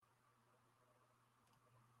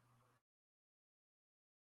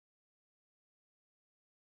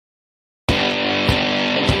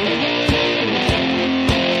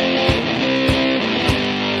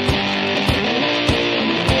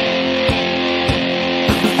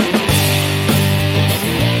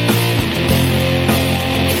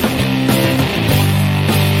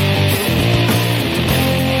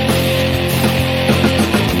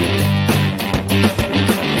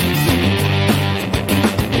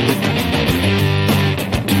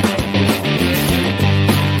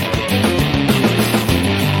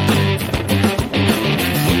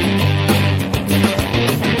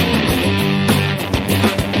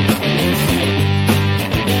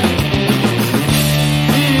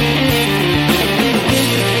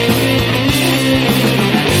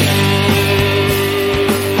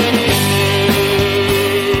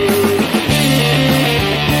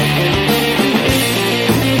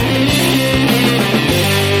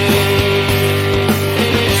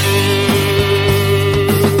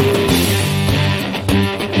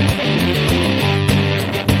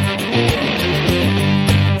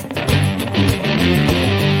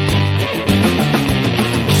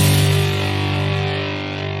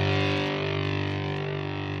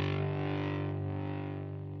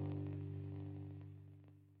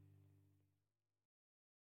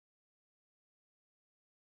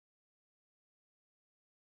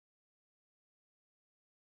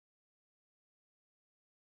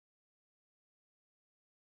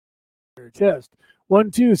Test.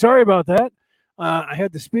 1, 2. Sorry about that. I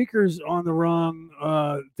had the speakers on the wrong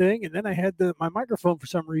thing, and then I had my microphone for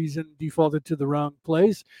some reason defaulted to the wrong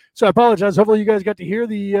place. So I apologize. Hopefully, you guys got to hear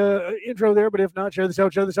the intro there, but if not, share this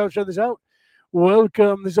out, share this out, share this out.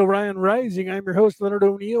 Welcome. This is Orion Rising. I'm your host, Leonard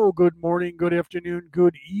O'Neill. Good morning, good afternoon,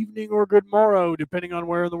 good evening, or good morrow, depending on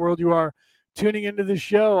where in the world you are tuning into the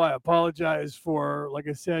show. I apologize for, like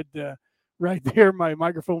I said, right there, my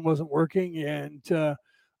microphone wasn't working, and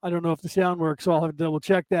I don't know if the sound works, so I'll have to double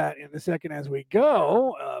check that in a second as we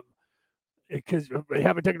go. Because we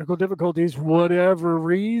having technical difficulties, whatever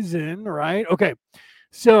reason, right? Okay,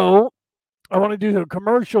 so I want to do the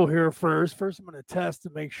commercial here first. First, I'm going to test to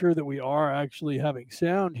make sure that we are actually having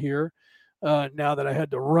sound here. Now that I had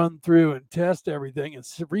to run through and test everything and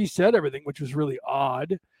reset everything, which was really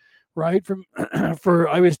odd, right? From for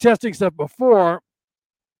I was testing stuff before.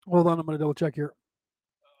 Hold on, I'm going to double check here.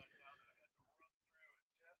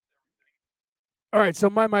 All right, so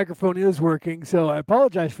my microphone is working, so I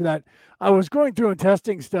apologize for that. I was going through and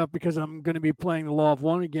testing stuff because I'm going to be playing the Law of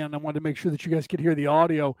One again. I wanted to make sure that you guys could hear the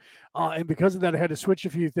audio, and because of that, I had to switch a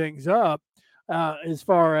few things up as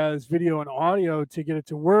far as video and audio to get it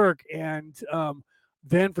to work. And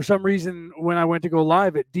then, for some reason, when I went to go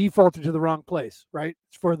live, it defaulted to the wrong place, right,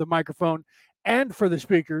 for the microphone and for the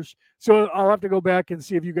speakers. So I'll have to go back and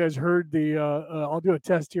see if you guys heard the. I'll do a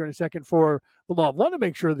test here in a second for the Law of One to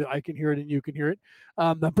make sure that I can hear it and you can hear it.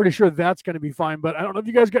 I'm pretty sure that's going to be fine. But I don't know if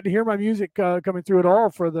you guys got to hear my music coming through at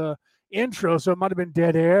all for the intro, so it might have been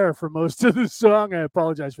dead air for most of the song. I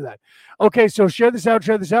apologize for that. Okay, so share this out.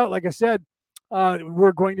 Share this out. Like I said,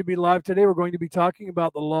 we're going to be live today. We're going to be talking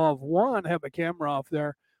about the Law of One. I have my camera off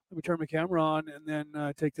there. Let me turn my camera on and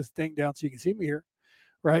then take this thing down so you can see me here.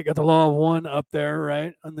 Right, got the Law of One up there,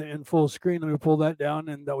 right, in full screen. Let me pull that down,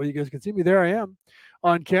 and that way you guys can see me. There I am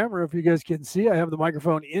on camera. If you guys can see, I have the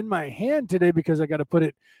microphone in my hand today because I got to put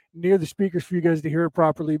it near the speakers for you guys to hear it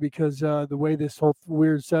properly, because the way this whole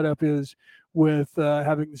weird setup is with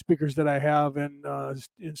having the speakers that I have in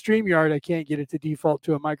StreamYard, I can't get it to default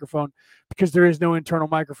to a microphone because there is no internal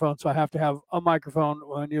microphone, so I have to have a microphone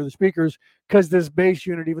near the speakers, because this bass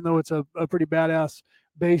unit, even though it's a pretty badass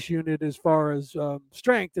base unit as far as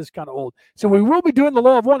strength, is kind of old. So we will be doing the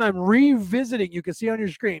Law of One. I'm revisiting, you can see on your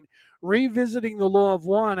screen, revisiting the Law of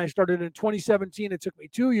One. I started in 2017. It took me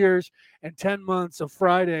 2 years and 10 months of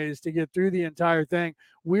Fridays to get through the entire thing.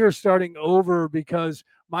 We are starting over because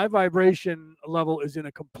my vibration level is in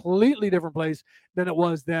a completely different place than it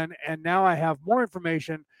was then, and now I have more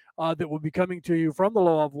information that will be coming to you from the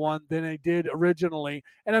Law of One than I did originally.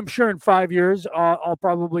 And I'm sure in 5 years, I'll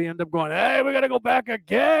probably end up going, hey, we got to go back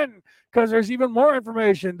again because there's even more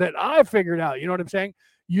information that I figured out. You know what I'm saying?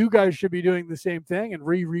 You guys should be doing the same thing and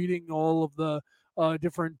rereading all of the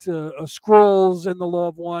different scrolls in the Law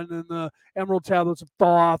of One and the Emerald Tablets of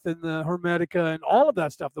Thoth and the Hermetica and all of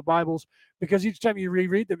that stuff, the Bibles, because each time you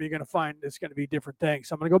reread them, you're going to find it's going to be different things.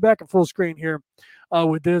 So I'm going to go back at full screen here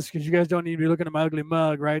with this, because you guys don't need to be looking at my ugly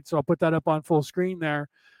mug, right? So I'll put that up on full screen there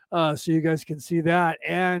so you guys can see that.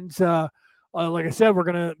 And like I said, we're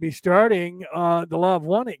going to be starting the Law of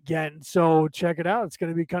One again. So check it out. It's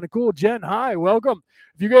going to be kind of cool. Jen, hi, welcome.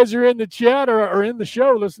 If you guys are in the chat or in the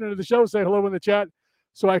show, listening to the show, say hello in the chat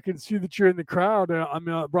so I can see that you're in the crowd.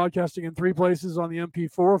 I'm broadcasting in 3 places on the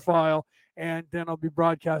MP4 file, and then I'll be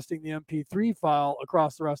broadcasting the MP3 file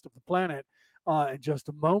across the rest of the planet in just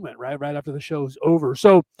a moment, right after the show's over.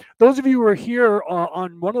 So those of you who are here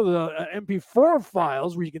on one of the MP4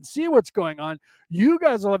 files where you can see what's going on, you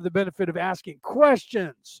guys will have the benefit of asking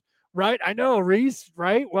questions, right? I know, Reese,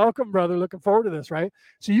 right? Welcome, brother. Looking forward to this, right?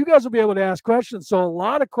 So you guys will be able to ask questions. So a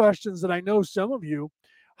lot of questions that I know some of you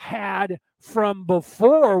had from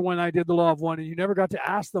before when I did the Law of One, and you never got to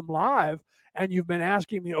ask them live, and you've been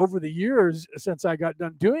asking me over the years since I got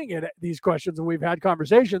done doing it, these questions, and we've had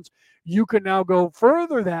conversations, you can now go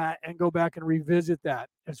further that and go back and revisit that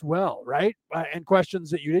as well, right? And questions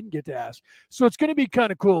that you didn't get to ask. So it's going to be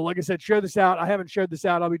kind of cool. Like I said, share this out. I haven't shared this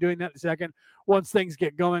out. I'll be doing that in a second. Once things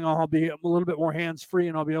get going, I'll be a little bit more hands-free,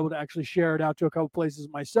 and I'll be able to actually share it out to a couple places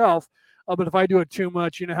myself. But if I do it too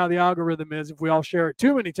much, you know how the algorithm is. If we all share it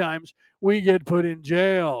too many times, we get put in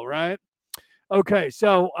jail, right? Okay,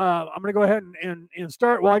 so I'm going to go ahead and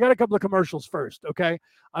start. Well, I got a couple of commercials first. Okay,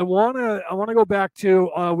 I want to go back to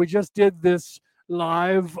we just did this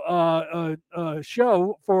live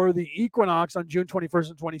show for the equinox on June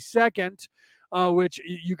 21st and 22nd, which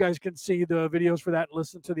you guys can see the videos for that and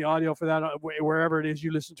listen to the audio for that wherever it is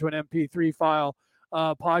you listen to an MP3 file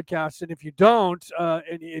podcast. And if you don't,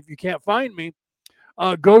 and if you can't find me,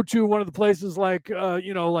 go to one of the places like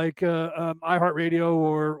iHeartRadio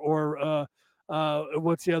or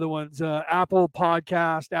what's the other ones? Apple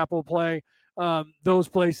Podcast, Apple Play, those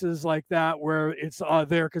places like that where it's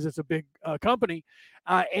there because it's a big company.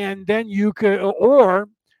 And then you could, or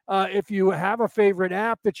if you have a favorite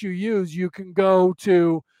app that you use, you can go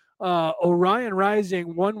to Orion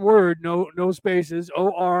Rising, one word, no spaces,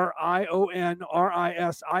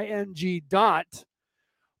 ORIONRISING dot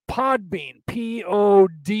Podbean,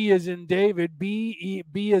 POD as in David, B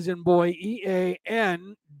as in boy,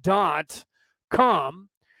 EAN.com,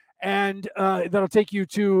 and that'll take you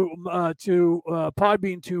to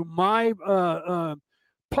Podbean, to my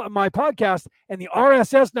podcast, and the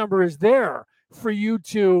RSS number is there for you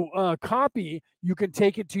to copy. You can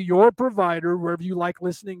take it to your provider wherever you like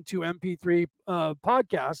listening to MP3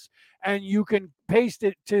 podcasts, and you can paste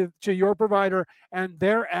it to your provider and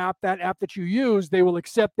their app, that app that you use. They will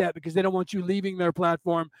accept that because they don't want you leaving their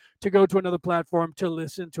platform to go to another platform to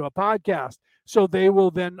listen to a podcast. So they will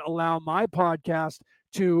then allow my podcast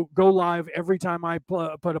to go live every time I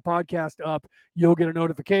put a podcast up. You'll get a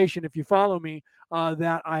notification if you follow me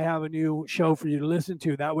that I have a new show for you to listen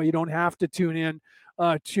to. That way you don't have to tune in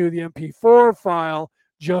to the MP4 file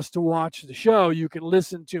just to watch the show. You can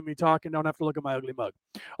listen to me talk and don't have to look at my ugly mug.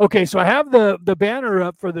 Okay, so I have the banner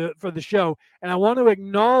up for the show, and I want to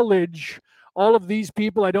acknowledge all of these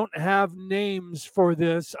people. I don't have names for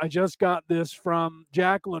this. I just got this from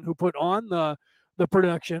Jacqueline, who put on the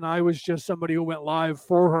production. I was just somebody who went live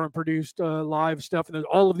for her and produced live stuff, and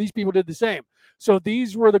all of these people did the same. So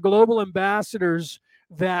these were the global ambassadors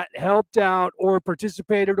that helped out or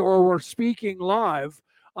participated or were speaking live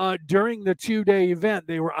during the 2-day event.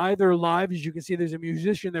 They were either live, as you can see, there's a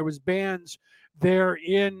musician, there was bands there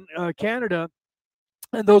in Canada,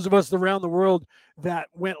 and those of us around the world that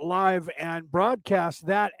went live and broadcast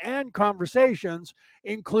that, and conversations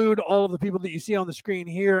include all of the people that you see on the screen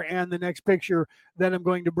here and the next picture that I'm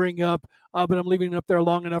going to bring up. But I'm leaving it up there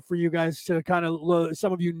long enough for you guys to kind of,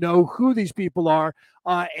 some of you know who these people are.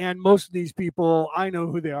 And most of these people, I know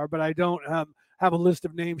who they are, but I don't have a list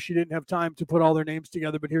of names. She didn't have time to put all their names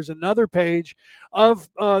together. But here's another page of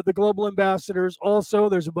the global ambassadors. Also,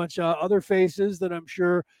 there's a bunch of other faces that I'm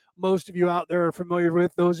sure most of you out there are familiar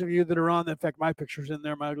with. Those of you that are on, in fact, my picture's in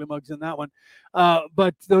there, my ugly mug's in that one.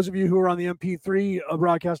 But those of you who are on the MP3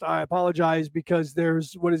 broadcast, I apologize, because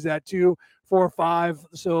there's, what is that, 2, 4, 5,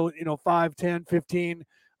 so 5, 10, 15,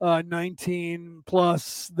 19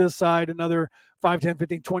 plus this side, another 5, 10,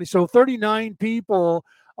 15, 20. So 39 people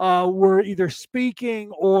were either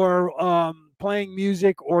speaking or playing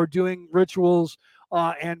music or doing rituals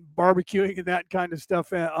and barbecuing and that kind of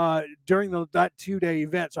stuff during that 2-day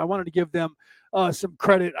event. So I wanted to give them some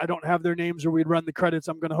credit. I don't have their names, or we'd run the credits.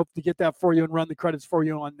 I'm going to hope to get that for you and run the credits for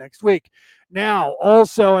you on next week. Now,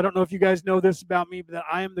 also, I don't know if you guys know this about me, but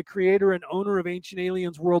I am the creator and owner of Ancient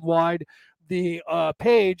Aliens Worldwide, the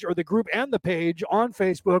page, or the group and the page on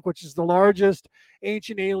Facebook, which is the largest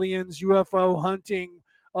Ancient Aliens UFO hunting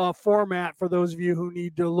format for those of you who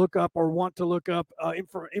need to look up or want to look up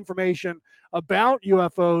information about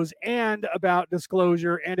UFOs and about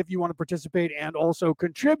disclosure, and if you want to participate and also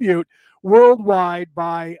contribute worldwide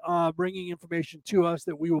by bringing information to us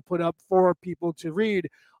that we will put up for people to read.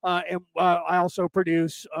 And I also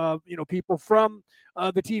produce, people from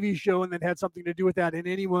the TV show and that had something to do with that, and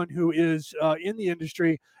anyone who is in the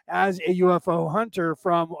industry as a UFO hunter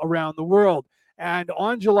from around the world. And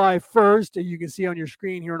on July 1st, you can see on your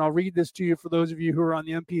screen here, and I'll read this to you for those of you who are on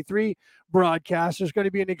the MP3 broadcast, there's going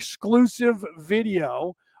to be an exclusive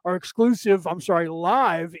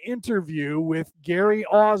live interview with Gary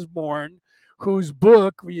Osborne, whose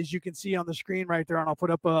book, as you can see on the screen right there, and I'll put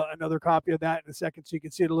up another copy of that in a second so you can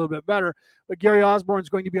see it a little bit better. But Gary Osborne is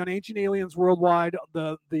going to be on Ancient Aliens Worldwide,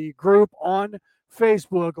 the group on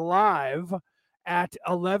Facebook, live at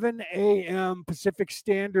 11 a.m. Pacific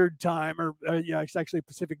Standard Time, or it's actually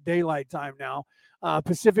Pacific Daylight Time now.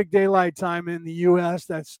 Pacific Daylight Time in the U.S.,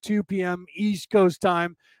 that's 2 p.m. East Coast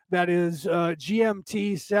Time. That is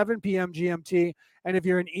GMT, 7 p.m. GMT. And if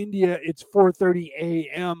you're in India, it's 4:30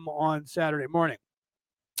 a.m. on Saturday morning.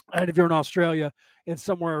 And if you're in Australia, it's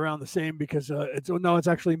somewhere around the same, because it's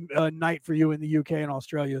actually night for you in the UK and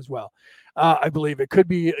Australia as well. I believe it could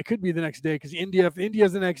be the next day, because if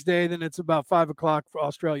India's the next day, then it's about 5 o'clock for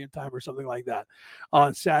Australian time or something like that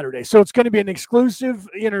on Saturday. So it's going to be an exclusive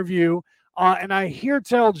interview. And I hear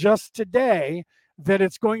tell just today that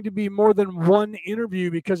it's going to be more than one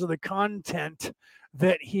interview because of the content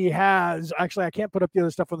that he has. Actually, I can't put up the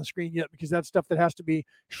other stuff on the screen yet, because that's stuff that has to be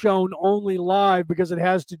shown only live, because it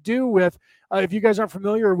has to do with, if you guys aren't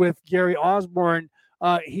familiar with Gary Osborne,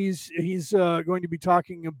 he's going to be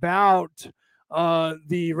talking about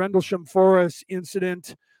the Rendlesham Forest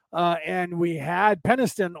incident and we had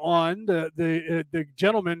Peniston on, the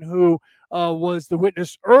gentleman who was the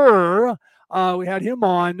witness. We had him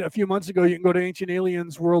on a few months ago. You can go to Ancient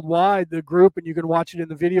Aliens Worldwide, the group, and you can watch it in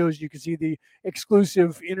the videos. You can see the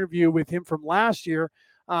exclusive interview with him from last year.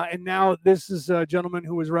 And now this is a gentleman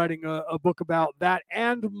who is writing a book about that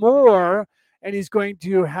and more. And he's going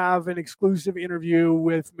to have an exclusive interview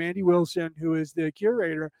with Mandy Wilson, who is the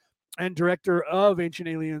curator and director of Ancient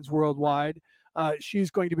Aliens Worldwide.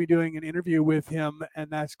 She's going to be doing an interview with him,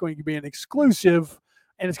 and that's going to be an exclusive.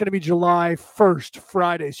 And it's going to be July 1st,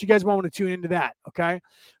 Friday. So you guys want to tune into that, okay?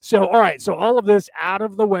 So, all right. So all of this out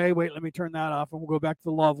of the way. Wait, let me turn that off, and we'll go back to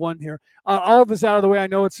the law of one here. All of this out of the way. I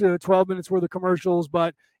know it's 12 minutes worth of commercials,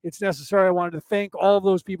 but it's necessary. I wanted to thank all of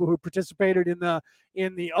those people who participated in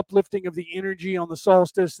the uplifting of the energy on the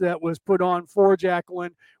solstice that was put on for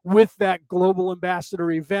Jacqueline with that global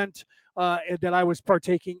ambassador event that I was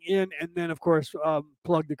partaking in, and then of course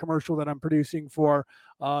plug the commercial that I'm producing for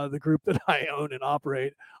the group that I own and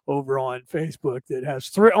operate over on Facebook that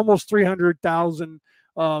has almost 300,000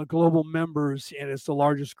 global members, and it's the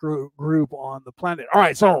largest group on the planet. All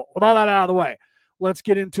right, so with all that out of the way, let's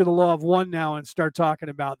get into the law of one now and start talking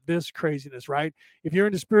about this craziness, right? If you're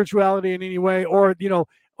into spirituality in any way, or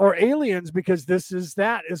or aliens, because this is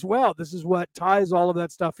that as well. This is what ties all of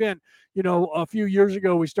that stuff in. A few years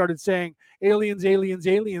ago, we started saying aliens, aliens,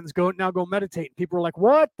 aliens, go meditate. People were like,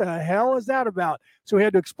 what the hell is that about? So we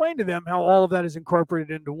had to explain to them how all of that is incorporated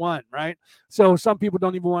into one, right? So some people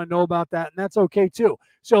don't even want to know about that, and that's okay too.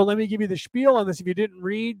 So let me give you the spiel on this. If you didn't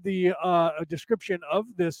read the description of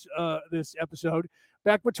this episode,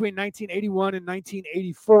 back between 1981 and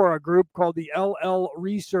 1984, a group called the LL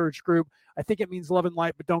Research Group, I think it means love and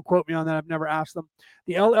light, but don't quote me on that. I've never asked them.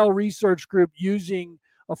 The LL Research Group, using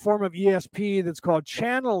a form of ESP that's called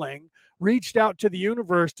channeling, reached out to the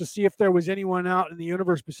universe to see if there was anyone out in the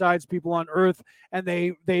universe besides people on Earth, and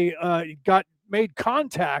they made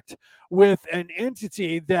contact with an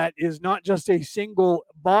entity that is not just a single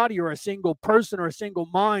body or a single person or a single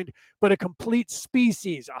mind, but a complete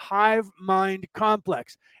species, a hive mind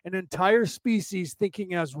complex, an entire species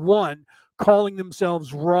thinking as one, calling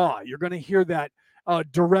themselves Ra. You're going to hear that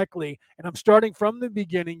directly. And I'm starting from the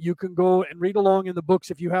beginning. You can go and read along in the books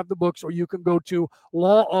if you have the books, or you can go to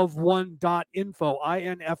lawofone.info,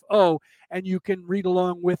 INFO, and you can read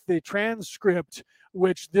along with the transcript,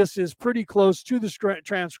 which this is pretty close to the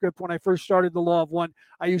transcript. When I first started the Law of One,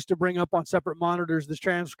 I used to bring up on separate monitors this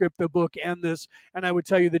transcript, the book, and this, and I would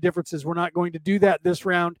tell you the differences. We're not going to do that this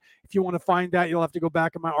round. If you want to find that, you'll have to go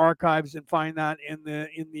back in my archives and find that in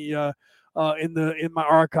my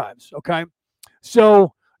archives. Okay.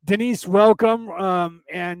 So Denise, welcome,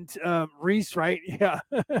 and Reese, right? Yeah.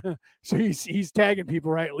 So he's tagging people,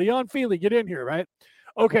 right? Leon Feely, get in here, right?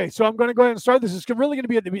 Okay, so I'm going to go ahead and start this. It's really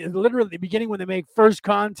going to be literally at the beginning when they make first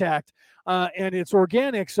contact, and it's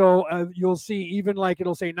organic. So you'll see, even like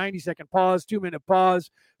it'll say 90-second pause, 2-minute pause,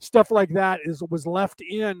 stuff like that was left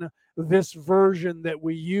in this version that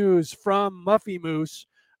we use from Muffy Moose.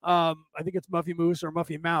 I think it's Muffy Moose or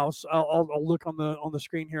Muffy Mouse. I'll look on the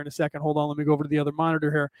screen here in a second. Hold on, let me go over to the other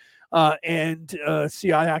monitor here, and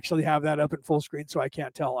see. I actually have that up in full screen, so I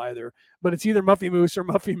can't tell either. But it's either Muffy Moose or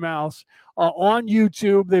Muffy Mouse on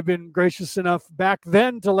YouTube. They've been gracious enough back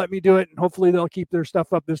then to let me do it, and hopefully they'll keep their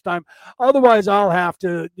stuff up this time. Otherwise, I'll have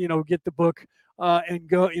to get the book and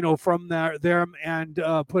go from there and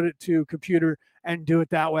put it to computer and do it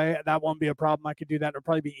that way. That won't be a problem. I could do that. It'll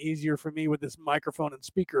probably be easier for me with this microphone and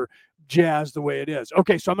speaker jazz the way it is.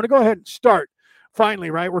 Okay, so I'm going to go ahead and start. Finally,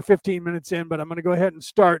 right? We're 15 minutes in, but I'm going to go ahead and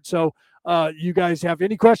start. So you guys have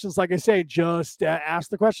any questions, like I say, just ask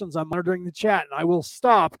the questions. I'm monitoring the chat, and I will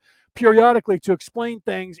stop periodically to explain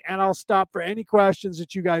things, and I'll stop for any questions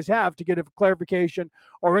that you guys have to get a clarification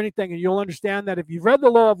or anything. And you'll understand that if you've read the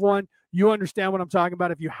Law of One, you understand what I'm talking about.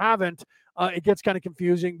 If you haven't, it gets kind of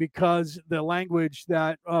confusing because the language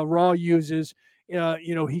that Ra uses,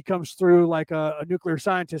 he comes through like a nuclear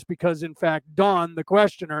scientist, because in fact, Don, the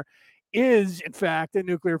questioner, is in fact a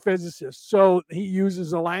nuclear physicist. So he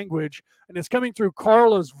uses a language, and it's coming through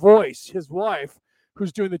Carla's voice, his wife,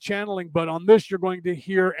 who's doing the channeling. But on this, you're going to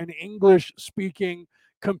hear an English-speaking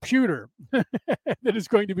computer that is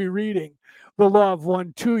going to be reading the Law of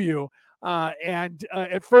One to you. And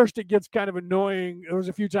at first it gets kind of annoying. There was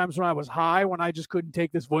a few times when I was high, when I just couldn't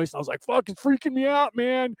take this voice. I was like, fuck, it's freaking me out,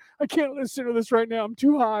 man. I can't listen to this right now. I'm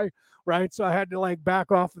too high, right? So I had to like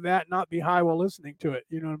back off of that, not be high while listening to it.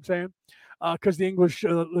 You know what I'm saying? because the English,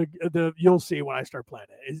 you'll see when I start playing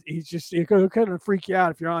it. He's just it'll kind of freak you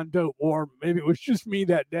out if you're on dope, or maybe it was just me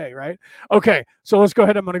that day, right? Okay, so let's go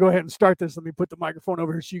ahead. I'm going to go ahead and start this. Let me put the microphone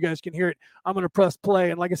over here so you guys can hear it. I'm going to press play,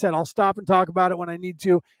 and like I said, I'll stop and talk about it when I need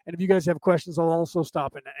to. And if you guys have questions, I'll also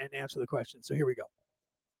stop and answer the questions. So here we go.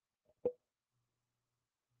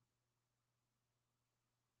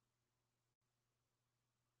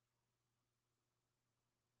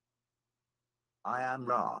 I am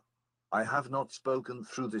Ra. I have not spoken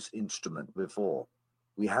through this instrument before.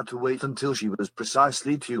 We had to wait until she was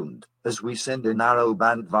precisely tuned, as we send a narrow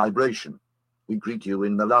band vibration. We greet you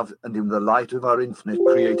in the love and in the light of our infinite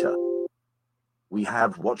Creator. We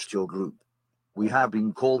have watched your group. We have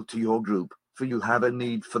been called to your group, for you have a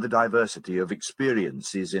need for the diversity of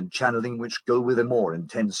experiences in channeling which go with a more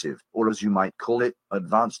intensive, or as you might call it,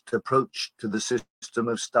 advanced approach to the system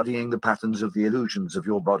of studying the patterns of the illusions of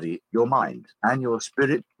your body, your mind, and your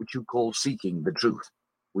spirit, which you call seeking the truth.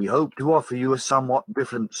 We hope to offer you a somewhat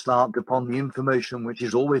different slant upon the information which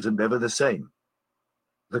is always and ever the same.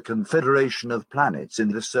 The Confederation of Planets in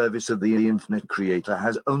the service of the Infinite Creator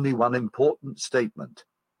has only one important statement.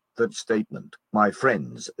 That statement, my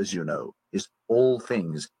friends, as you know, is all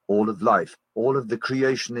things, all of life, all of the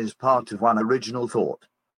creation is part of one original thought.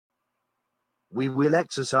 We will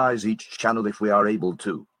exercise each channel if we are able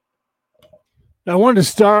to. Now, I wanted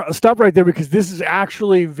to stop right there because this is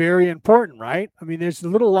actually very important, right? I mean, there's a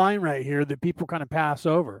little line right here that people kind of pass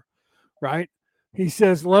over, right? He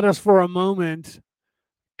says, "Let us for a moment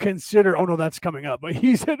consider." Oh no, that's coming up. But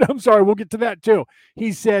he said, "I'm sorry, we'll get to that too."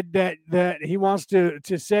 He said that he wants to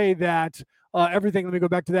say that everything. Let me go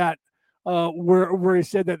back to that. Where he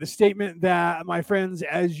said that the statement that, my friends,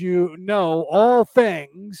 as you know, all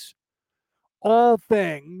things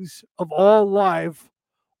of all life,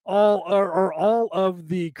 all of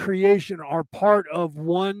the creation are part of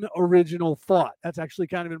one original thought. That's actually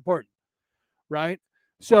kind of important, right?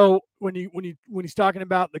 So when he's talking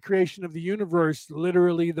about the creation of the universe,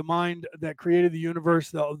 literally the mind that created the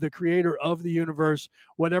universe, the creator of the universe,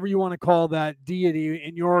 whatever you want to call that deity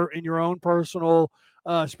in your own personal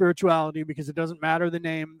spirituality, because it doesn't matter the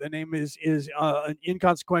name. The name is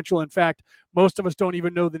inconsequential. In fact, most of us don't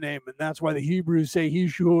even know the name, and that's why the Hebrews say, "He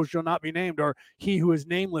who shall not be named," or "He who is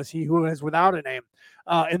nameless, he who is without a name."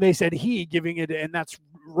 And they said "he," giving it, and that's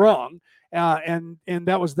wrong. And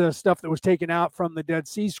that was the stuff that was taken out from the Dead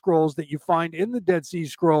Sea Scrolls that you find in the Dead Sea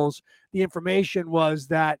Scrolls. The information was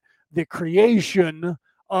that the creation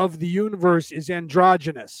of the universe is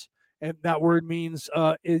androgynous, and that word means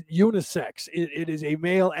unisex. It is a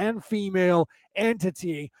male and female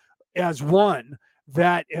entity as one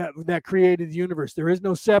that created the universe. There is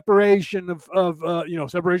no separation of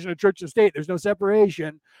separation of church and state. There's no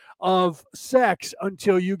separation of sex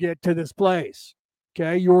until you get to this place.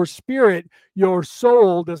 Okay, your spirit, your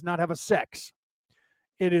soul does not have a sex.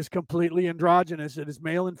 It is completely androgynous. It is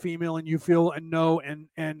male and female, and you feel and know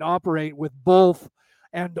and operate with both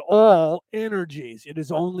and all energies. It is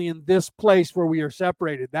only in this place where we are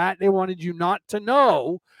separated. That they wanted you not to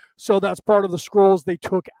know, so that's part of the scrolls they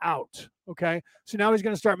took out. Okay, so now he's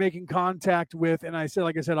going to start making contact with, and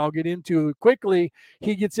like I said, I'll get into quickly.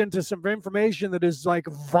 He gets into some information that is like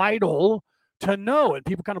vital to know, and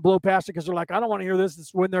people kind of blow past it because they're like, I don't want to hear this.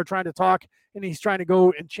 It's when they're trying to talk, and he's trying to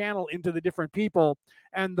go and channel into the different people,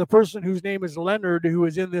 and the person whose name is Leonard, who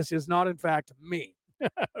is in this, is not in fact me.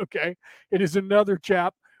 Okay, it is another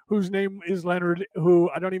chap whose name is Leonard,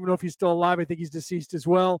 who I don't even know if he's still alive. I think he's deceased as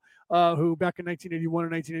well, who back in 1981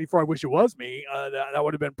 and 1984, I wish it was me. That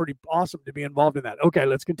would have been pretty awesome to be involved in that. Okay,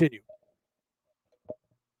 let's continue.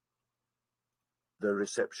 The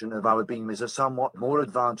reception of our beam is a somewhat more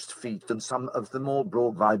advanced feat than some of the more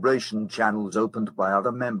broad vibration channels opened by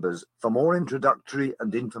other members for more introductory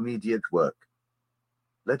and intermediate work.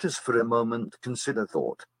 Let us for a moment consider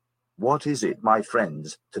thought. What is it, my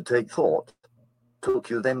friends, to take thought?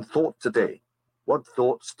 Took you then thought today? What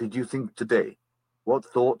thoughts did you think today? What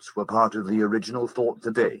thoughts were part of the original thought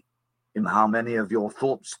today? In how many of your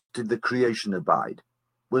thoughts did the creation abide?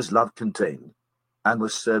 Was love contained? And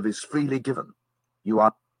was service freely given? You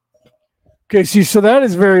are. Okay, see, so that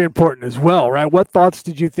is very important as well, right? What thoughts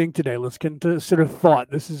did you think today? Let's consider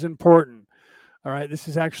thought. This is important. All right, this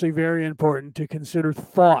is actually very important to consider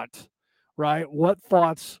thought, right? What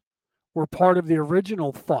thoughts were part of the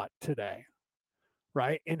original thought today,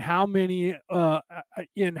 right? And how many of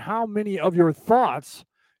your thoughts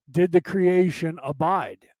did the creation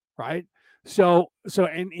abide, right? So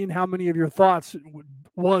in how many of your thoughts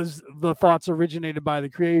was the thoughts originated by the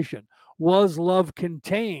creation? Was love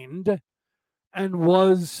contained, and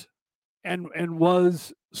was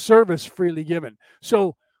service freely given?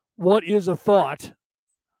 So what is a thought,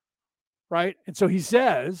 right? And so he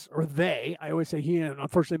says, or they, I always say he, and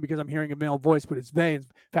unfortunately because I'm hearing a male voice, but it's they. In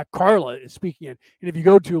fact, Carla is speaking it. And if you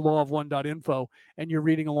go to lawof1.info and you're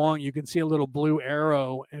reading along, you can see a little blue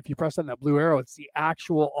arrow. And if you press on that blue arrow, it's the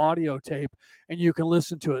actual audio tape, and you can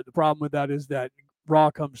listen to it. The problem with that is that raw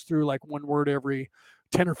comes through like one word every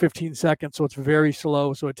 10 or 15 seconds. So it's very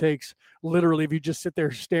slow. So it takes literally, if you just sit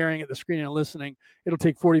there staring at the screen and listening, it'll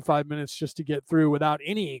take 45 minutes just to get through without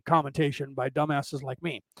any commentation by dumbasses like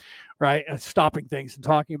me, right? And stopping things and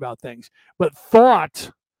talking about things. But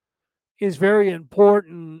thought is very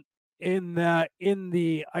important in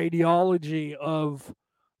the ideology of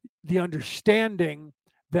the understanding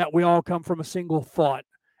that we all come from a single thought,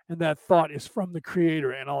 and that thought is from the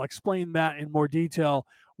creator. And I'll explain that in more detail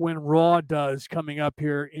when Raw does, coming up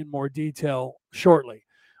here in more detail shortly.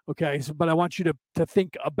 Okay, so but I want you to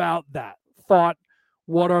think about that thought.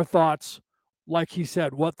 What are thoughts? Like he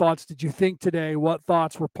said, what thoughts did you think today? What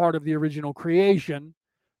thoughts were part of the original creation?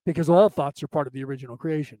 Because all thoughts are part of the original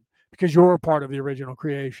creation, because you're a part of the original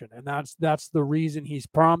creation. And that's the reason he's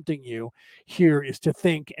prompting you here, is to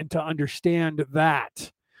think and to understand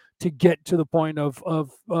that, to get to the point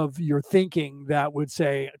of your thinking that would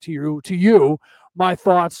say to you, my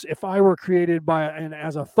thoughts, if I were created by and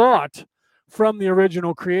as a thought from the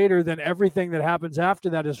original creator, then everything that happens after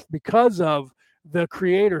that is because of the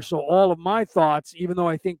creator. So all of my thoughts, even though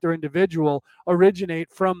I think they're individual,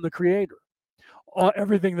 originate from the creator.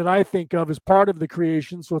 Everything that I think of is part of the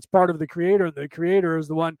creation, so it's part of the creator, and the creator is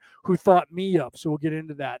the one who thought me up. So we'll get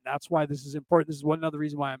into that. That's why this is important. This is one other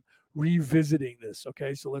reason why I'm revisiting this.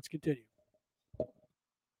 Okay, so let's continue.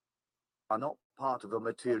 Are not part of a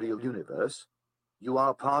material universe. You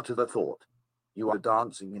are part of a thought. You are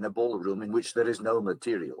dancing in a ballroom in which there is no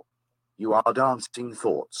material. You are dancing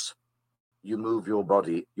thoughts. You move your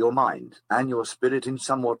body, your mind, and your spirit in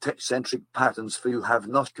somewhat eccentric patterns, for you have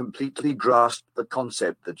not completely grasped the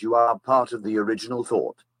concept that you are part of the original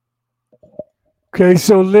thought. Okay,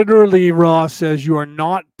 so literally, Ross says you are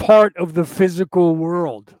not part of the physical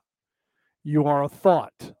world. You are a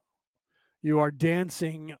thought. You are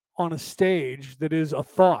dancing on a stage that is a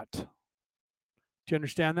thought. Do you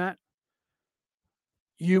understand that?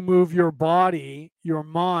 You move your body, your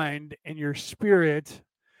mind, and your spirit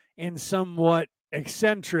in somewhat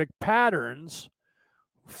eccentric patterns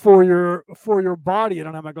for your body. I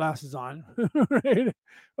don't have my glasses on, right?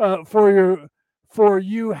 For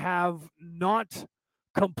you have not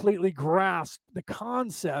completely grasped the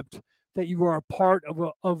concept that you are a part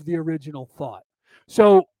of the original thought.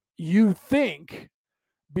 So you think,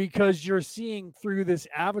 because you're seeing through this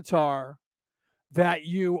avatar, that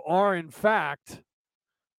you are in fact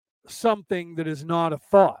something that is not a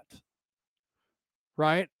thought,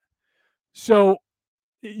 right? So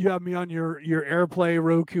you have me on your AirPlay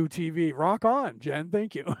Roku TV. Rock on, Jen.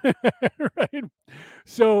 Thank you. Right.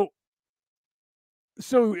 So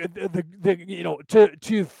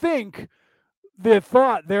to think the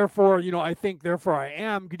thought, therefore, I think, therefore I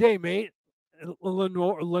am. Good day, mate.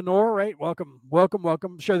 Lenore, right? Welcome.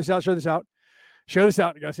 Share this out. Share this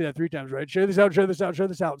out. You gotta say that 3 times, right? Share this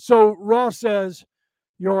out. So Ross says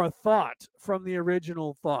you're a thought from the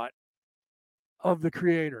original thought of the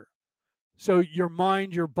creator. So your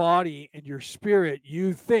mind, your body, and your spirit,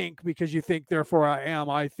 you think because you think, therefore I am.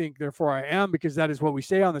 I think, therefore I am, because that is what we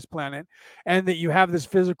say on this planet. And that you have this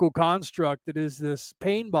physical construct that is this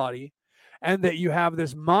pain body, and that you have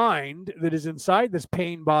this mind that is inside this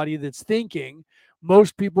pain body that's thinking.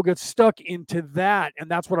 Most people get stuck into that. And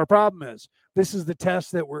that's what our problem is. This is the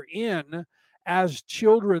test that we're in as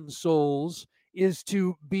children's souls, is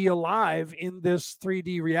to be alive in this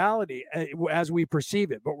 3D reality as we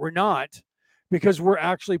perceive it. But we're not, because we're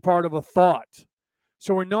actually part of a thought.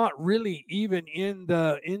 So we're not really even in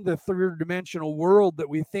the third dimensional world that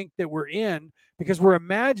we think that we're in, because we're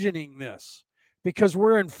imagining this, because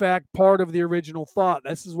we're in fact part of the original thought.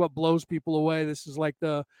 This is what blows people away. This is like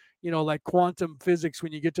like quantum physics.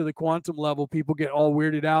 When you get to the quantum level, people get all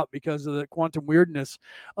weirded out because of the quantum weirdness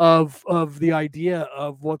of the idea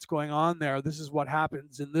of what's going on there. This is what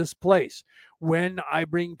happens in this place when I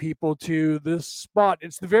bring people to this spot.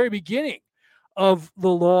 It's the very beginning of the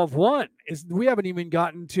law of one. Is we haven't even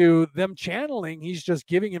gotten to them channeling. He's just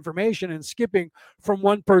giving information and skipping from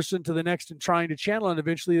one person to the next and trying to channel, and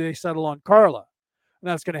eventually they settle on Carla. And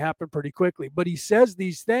that's going to happen pretty quickly. But he says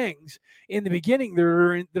these things in the beginning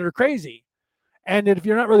that are crazy. And if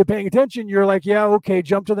you're not really paying attention, you're like, yeah, okay,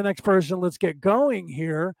 jump to the next person. Let's get going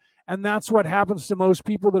here. And that's what happens to most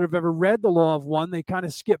people that have ever read the law of one. They kind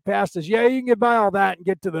of skip past this. Yeah, you can get by all that and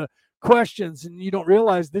get to the questions, and you don't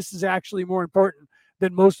realize this is actually more important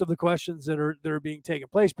than most of the questions that are being taken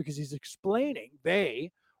place, because he's explaining,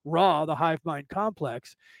 Ra, the hive mind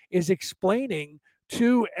complex, is explaining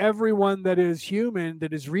to everyone that is human,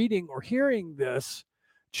 that is reading or hearing this,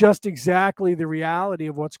 just exactly the reality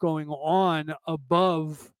of what's going on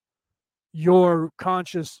above your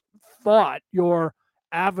conscious thought, your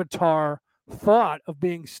avatar thought of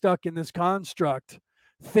being stuck in this construct,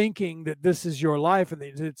 thinking that this is your life and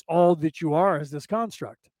it's all that you are is this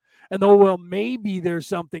construct. And though, well, maybe there's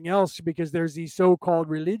something else, because there's these so-called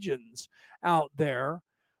religions out there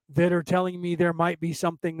that are telling me there might be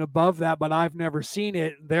something above that, but I've never seen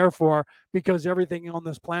it. And therefore, because everything on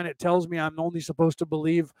this planet tells me I'm only supposed to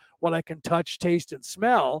believe what I can touch, taste, and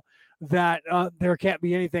smell, that there can't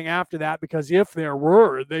be anything after that, because if there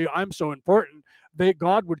were, I'm so important,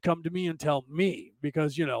 God would come to me and tell me,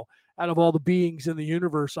 because out of all the beings in the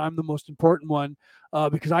universe, I'm the most important one,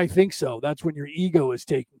 because I think so. That's when your ego is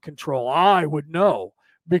taking control. I would know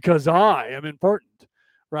because I am important,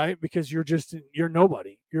 right? Because you're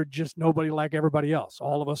nobody. You're just nobody like everybody else.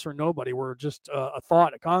 All of us are nobody. We're just a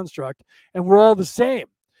thought, a construct, and we're all the same.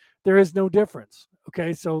 There is no difference.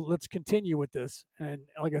 Okay, so let's continue with this. And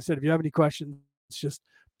like I said, if you have any questions, just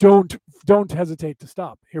don't hesitate to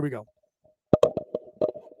stop. Here we go.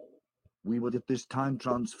 We would at this time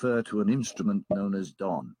transfer to an instrument known as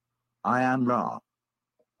Dawn. I am Ra.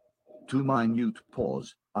 To minute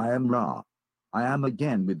pause, I am Ra. I am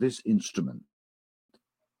again with this instrument.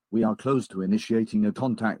 We are close to initiating a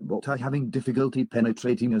contact, but are having difficulty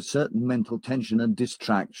penetrating a certain mental tension and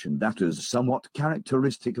distraction that is somewhat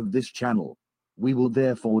characteristic of this channel. We will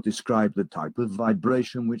therefore describe the type of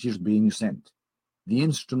vibration which is being sent. The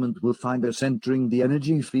instrument will find us entering the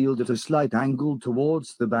energy field at a slight angle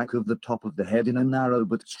towards the back of the top of the head in a narrow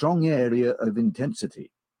but strong area of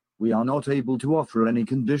intensity. We are not able to offer any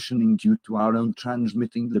conditioning due to our own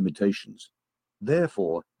transmitting limitations.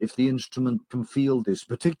 Therefore, if the instrument can feel this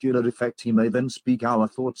particular effect, he may then speak our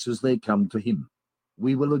thoughts as they come to him.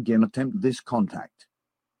 We will again attempt this contact.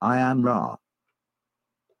 I am Ra.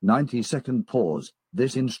 90-second pause.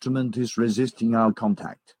 This instrument is resisting our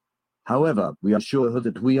contact. However, we are sure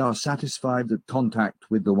that we are satisfied that contact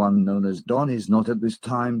with the one known as Dawn is not at this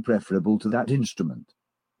time preferable to that instrument.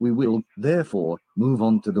 We will, therefore, move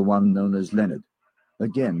on to the one known as Leonard.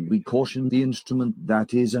 Again, we caution the instrument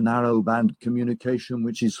that is a narrow band communication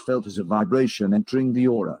which is felt as a vibration entering the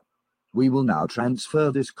aura. We will now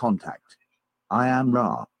transfer this contact. I am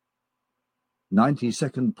Ra.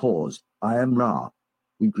 90-second pause. I am Ra.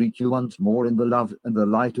 We greet you once more in the love and the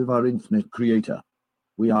light of our infinite Creator.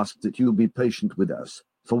 We ask that you be patient with us,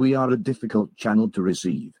 for we are a difficult channel to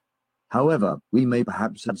receive. However, we may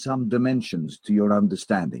perhaps add some dimensions to your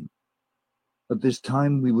understanding. At this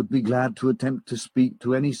time we would be glad to attempt to speak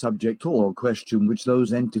to any subject or question which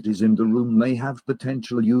those entities in the room may have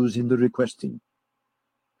potential use in the requesting.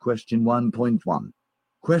 Question 1.1.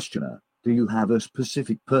 Questioner, do you have a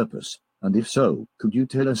specific purpose, and if so, could you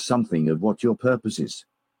tell us something of what your purpose is?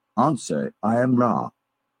 Answer, I am Ra.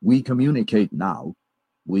 We communicate now.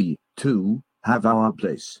 We, too, have our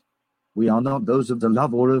place. We are not those of the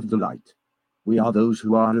love or of the light. We are those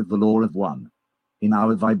who are of the law of one. In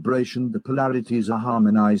our vibration the polarities are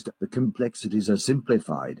harmonized, the complexities are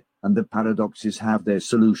simplified, and the paradoxes have their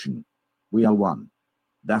solution. We are one.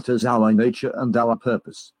 That is our nature and our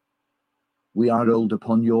purpose. We are old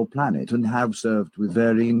upon your planet and have served with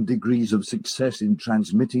varying degrees of success in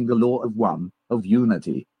transmitting the law of one, of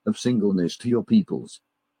unity, of singleness to your peoples.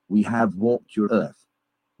 We have walked your earth.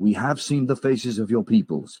 We have seen the faces of your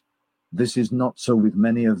peoples. This is not so with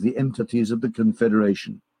many of the entities of the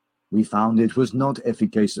Confederation. We found it was not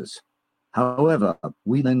efficacious. However,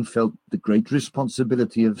 we then felt the great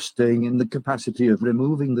responsibility of staying in the capacity of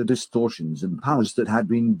removing the distortions and powers that had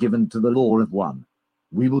been given to the law of one.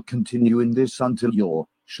 We will continue in this until your,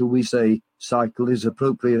 shall we say, cycle is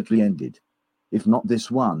appropriately ended. If not this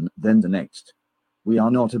one, then the next. We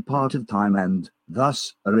are not a part of time and,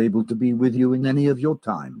 thus, are able to be with you in any of your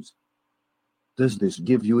times. Does this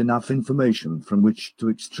give you enough information from which to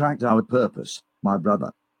extract our purpose, my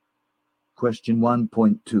brother? Question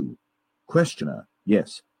 1.2. Questioner,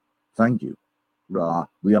 yes. Thank you. Ra,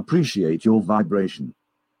 we appreciate your vibration.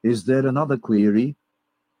 Is there another query?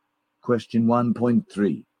 Question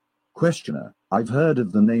 1.3. Questioner, I've heard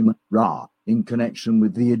of the name Ra in connection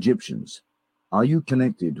with the Egyptians. Are you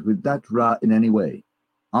connected with that Ra in any way?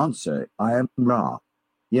 Answer, I am Ra.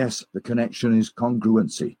 Yes, the connection is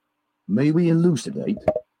congruency. May we elucidate?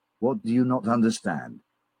 What do you not understand?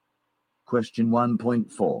 Question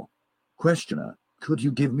 1.4. Questioner, could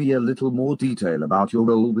you give me a little more detail about your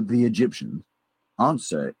role with the Egyptians?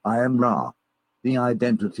 Answer, I am Ra. The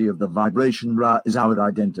identity of the vibration Ra is our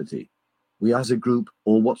identity. We as a group,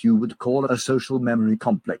 or what you would call a social memory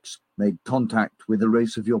complex, made contact with a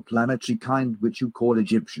race of your planetary kind which you call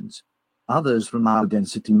Egyptians. Others from our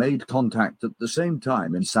density made contact at the same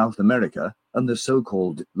time in South America and the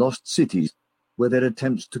so-called lost cities, were their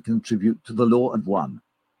attempts to contribute to the law of one.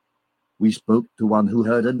 We spoke to one who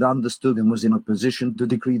heard and understood and was in a position to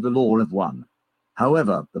decree the law of one.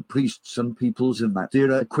 However, the priests and peoples of that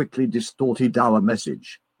era quickly distorted our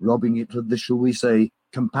message, robbing it of the, shall we say,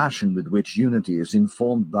 compassion with which unity is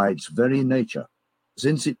informed by its very nature.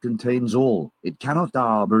 Since it contains all, it cannot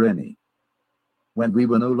harbor any. When we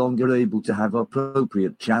were no longer able to have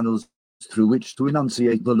appropriate channels through which to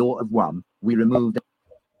enunciate the law of one, we removed.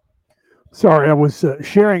 Sorry, I was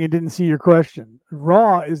sharing and didn't see your question.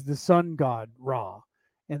 Ra is the sun god Ra,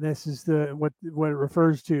 and this is the what it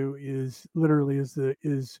refers to is literally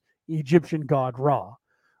is Egyptian god Ra,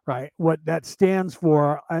 right? What that stands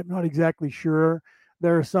for, I'm not exactly sure.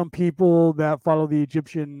 There are some people that follow the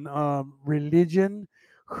Egyptian religion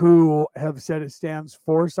who have said it stands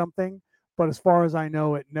for something, but as far as I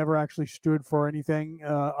know, it never actually stood for anything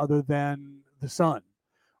other than the sun,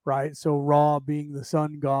 right? So Ra being the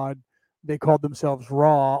sun god, they called themselves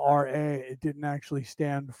Raw, RA. It didn't actually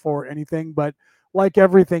stand for anything, but like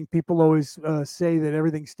everything, people always say that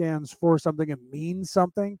everything stands for something and means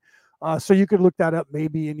something. So you could look that up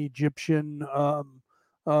maybe in Egyptian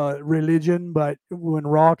religion, but when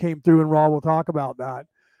Ra came through, and Ra will talk about that,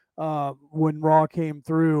 when Ra came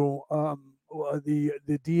through,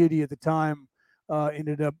 the deity at the time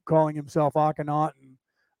ended up calling himself Akhenaten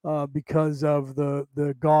because of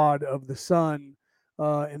the god of the sun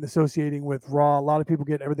and associating with Ra. A lot of people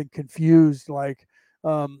get everything confused, like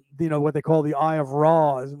what they call the Eye of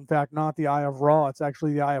Ra is in fact not the Eye of Ra. It's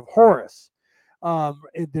actually the Eye of Horus. That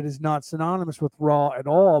is not synonymous with Ra at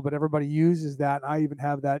all, but everybody uses that. And I even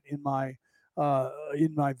have that in my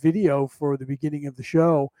video for the beginning of the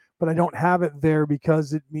show, but I don't have it there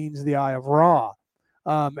because it means the Eye of Ra.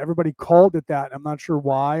 Everybody called it that. I'm not sure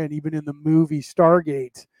why. And even in the movie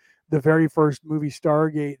Stargate, the very first movie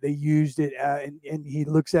Stargate, they used it, and he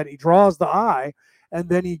looks at it, he draws the eye, and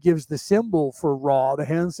then he gives the symbol for Ra, the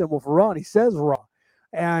hand symbol for Ra, and he says Ra.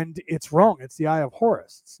 And it's wrong. It's the Eye of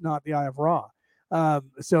Horus. It's not the Eye of Ra.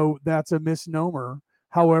 So that's a misnomer.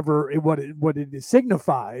 However, what it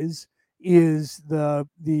signifies is the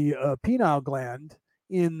pineal gland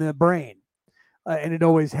in the brain, and it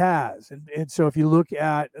always has. And so if you look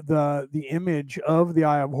at the image of the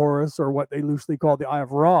Eye of Horus, or what they loosely call the Eye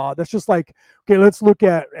of Ra, that's just like, okay, let's look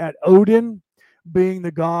at Odin being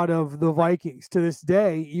the god of the Vikings. To this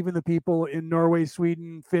day, even the people in Norway,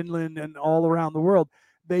 Sweden, Finland, and all around the world,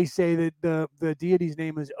 they say that the deity's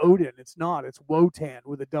name is Odin. It's not. It's Wotan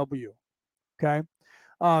with a W. Okay.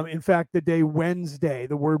 In fact, the day Wednesday,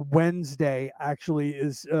 the word Wednesday actually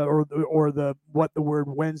is, or the what the word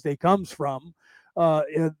Wednesday comes from,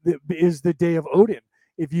 is the day of Odin.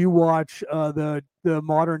 If you watch the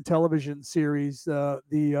modern television series,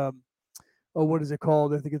 what is it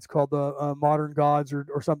called? I think it's called the Modern Gods,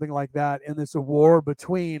 or something like that. And it's a war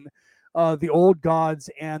between the old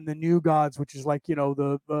gods and the new gods, which is like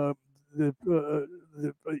the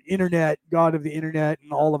internet, god of the internet,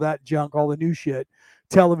 and all of that junk, all the new shit,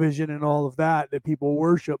 television and all of that people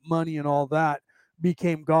worship, money and all that,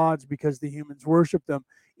 became gods because the humans worship them.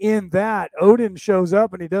 In that, Odin shows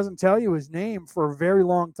up and he doesn't tell you his name for a very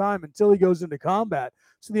long time until he goes into combat.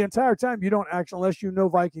 So the entire time you don't actually, unless you know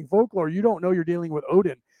Viking folklore, you don't know you're dealing with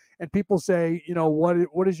Odin. And people say,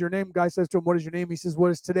 what is your name? Guy says to him, what is your name? He says,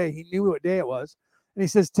 what is today? He knew what day it was. And he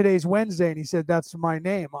says, today's Wednesday. And he said, that's my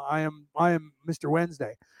name. I am Mr.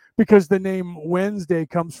 Wednesday. Because the name Wednesday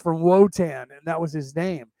comes from Wotan, and that was his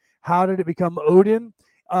name. How did it become Odin?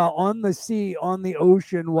 On the sea, on the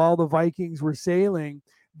ocean, while the Vikings were sailing,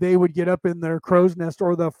 they would get up in their crow's nest,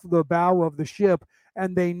 or the bow of the ship,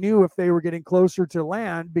 and they knew if they were getting closer to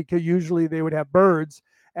land, because usually they would have birds,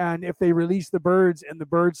 and if they released the birds and the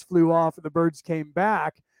birds flew off and the birds came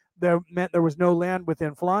back, that meant there was no land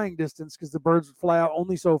within flying distance, because the birds would fly out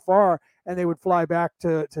only so far and they would fly back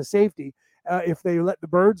to safety. If they let the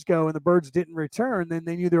birds go and the birds didn't return, then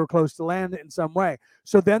they knew they were close to land in some way.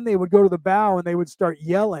 So then they would go to the bow and they would start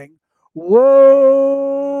yelling,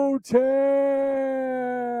 "Whoa,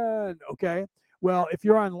 10!" Okay. Well, if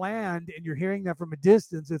you're on land and you're hearing that from a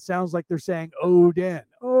distance, it sounds like they're saying Odin.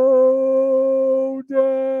 Odin.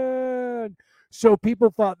 So people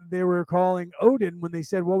thought that they were calling Odin when they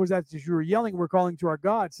said, what was that? You were yelling, we're calling to our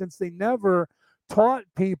God. Since they never taught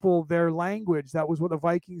people their language, that was what the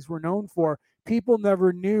Vikings were known for. People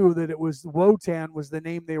never knew that it was Wotan was the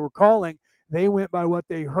name they were calling. They went by what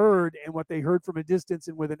they heard, and what they heard from a distance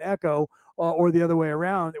and with an echo, or the other way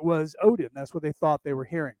around, it was Odin. That's what they thought they were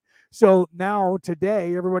hearing. So now,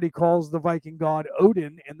 today, everybody calls the Viking god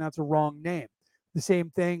Odin, and that's a wrong name. The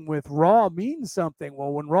same thing with Ra means something.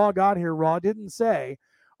 Well, when Ra got here, Ra didn't say,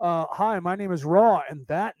 hi, my name is Ra, and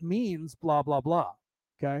that means blah, blah, blah.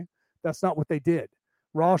 Okay? That's not what they did.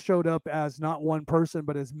 Ra showed up as not one person,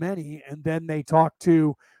 but as many, and then they talked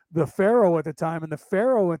to the Pharaoh at the time, and the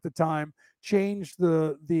Pharaoh at the time changed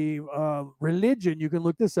the religion. You can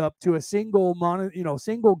look this up, to a single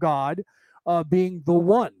God, being the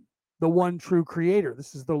one true creator.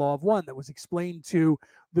 This is the law of one that was explained to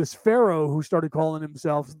this Pharaoh who started calling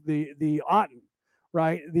himself the Aten,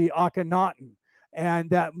 right? The Akhenaten. And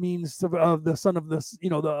that means of the son of the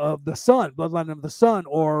of the sun, bloodline of the sun,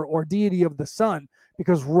 or deity of the sun,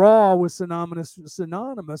 because Ra was synonymous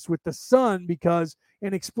with the sun, because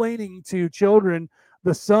in explaining to children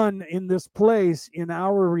the sun in this place in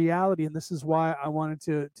our reality, and this is why I wanted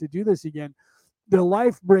to do this again. The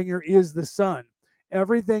life bringer is the sun.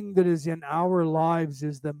 Everything that is in our lives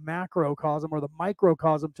is the macrocosm, or the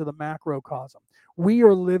microcosm to the macrocosm. We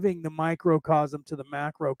are living the microcosm to the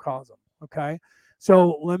macrocosm. Okay.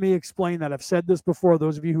 So let me explain that. I've said this before.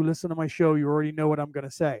 Those of you who listen to my show, you already know what I'm going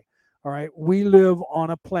to say. All right. We live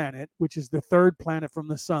on a planet, which is the third planet from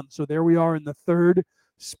the sun. So there we are in the third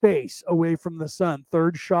space away from the sun,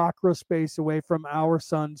 third chakra space away from our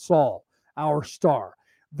sun, Sol, our star.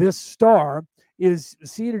 This star is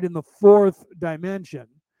seated in the fourth dimension,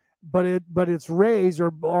 but its rays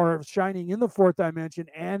are shining in the fourth dimension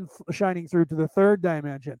and shining through to the third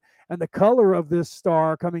dimension. And the color of this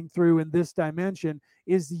star coming through in this dimension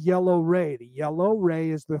is the yellow ray. The yellow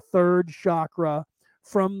ray is the third chakra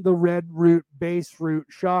from the red root base root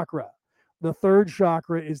chakra. The third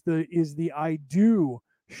chakra is the I do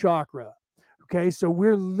chakra. Okay, so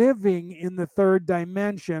we're living in the third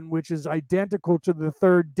dimension, which is identical to the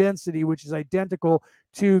third density, which is identical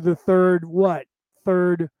to the third what?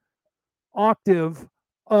 Third octave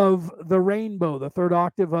of the rainbow, the third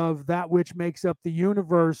octave of that which makes up the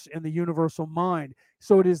universe and the universal mind.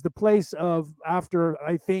 So it is the place of, after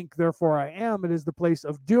I think, therefore I am, it is the place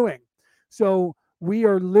of doing. So we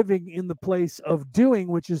are living in the place of doing,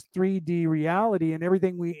 which is 3D reality, and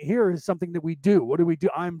everything we hear is something that we do. What do we do?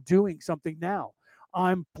 I'm doing something now.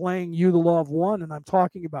 I'm playing you the law of one, and I'm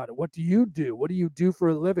talking about it. What do you do? What do you do for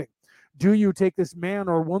a living? Do you take this man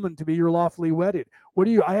or woman to be your lawfully wedded? What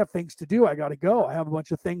do you? I have things to do. I got to go. I have a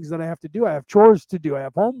bunch of things that I have to do. I have chores to do. I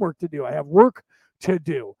have homework to do. I have work to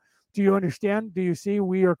do. Do you understand? Do you see?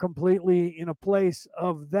 We are completely in a place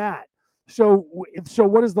of that. So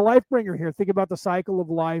what is the life bringer here? Think about the cycle of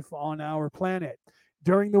life on our planet.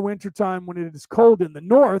 During the wintertime, when it is cold in the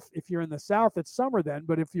north, if you're in the south, it's summer then.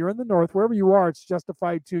 But if you're in the north, wherever you are, it's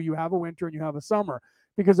justified to you have a winter and you have a summer,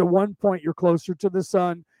 because at one point you're closer to the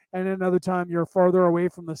sun, and another time you're farther away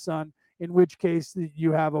from the sun, in which case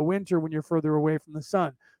you have a winter when you're further away from the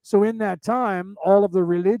sun. So in that time, all of the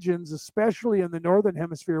religions, especially in the northern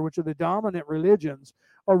hemisphere, which are the dominant religions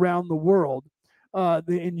around the world,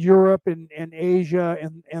 in Europe and Asia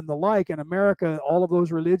and the like, in America, all of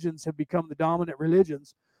those religions have become the dominant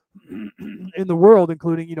religions in the world,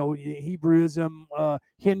 including, Hebrewism,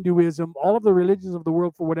 Hinduism. All of the religions of the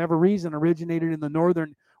world, for whatever reason, originated in the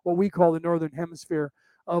northern, what we call the northern hemisphere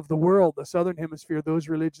of the world. The southern hemisphere, those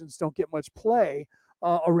religions don't get much play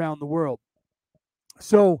around the world.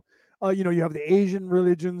 So, you have the Asian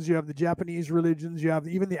religions, you have the Japanese religions, you have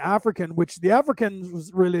even the African, which the African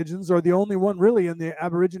religions are the only one really in the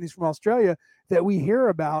Aborigines from Australia that we hear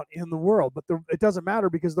about in the world. But it doesn't matter,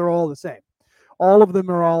 because they're all the same. All of them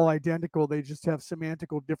are all identical. They just have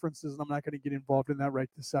semantical differences, and I'm not going to get involved in that right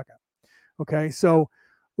this second. Okay, so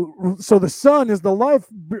the sun is the life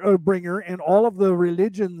bringer, and all of the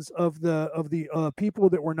religions of the people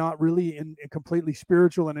that were not really in completely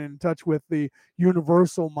spiritual and in touch with the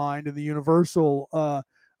universal mind and the universal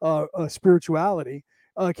spirituality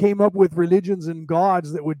came up with religions and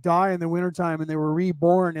gods that would die in the wintertime, and they were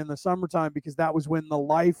reborn in the summertime, because that was when the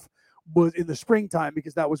life was in the springtime,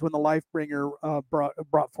 because that was when the life bringer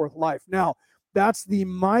brought forth life. Now, that's the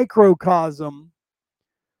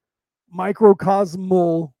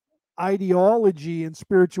microcosmal ideology and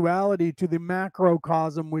spirituality to the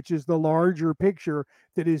macrocosm, which is the larger picture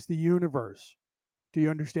that is the universe. Do you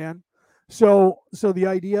understand? So the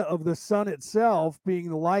idea of the sun itself being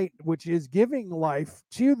the light which is giving life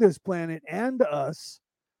to this planet and us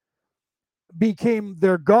became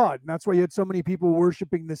their god. And that's why you had so many people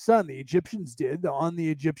worshiping the sun. The Egyptians did. On the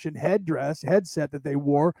Egyptian headset that they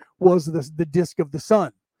wore was the disc of the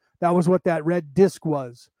sun. That was what that red disc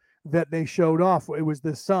was that they showed off. It was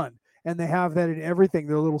the sun. and they have that in everything.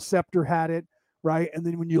 Their little scepter had it, right? And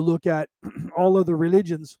then when you look at all other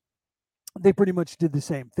religions, they pretty much did the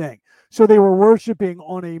same thing. So they were worshiping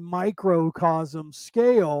on a microcosm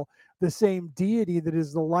scale the same deity that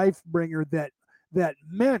is the life bringer, that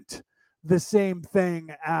meant the same thing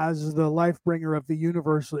as the life bringer of the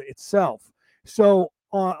universe itself. So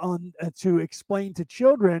to explain to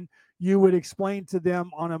children, you would explain to them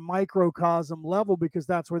on a microcosm level because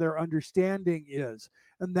that's where their understanding is,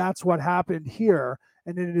 and that's what happened here.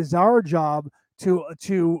 And it is our job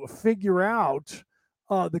to figure out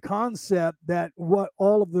the concept that what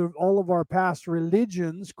all of our past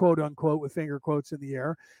religions, quote unquote, with finger quotes in the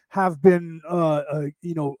air, have been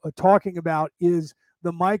talking about is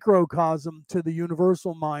the microcosm to the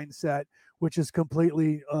universal mindset, which is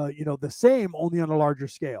completely the same, only on a larger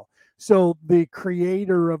scale. So the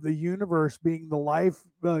creator of the universe being the life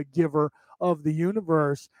giver of the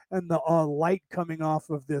universe, and the light coming off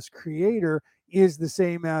of this creator is the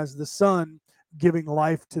same as the sun giving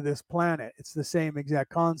life to this planet. It's the same exact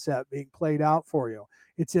concept being played out for you.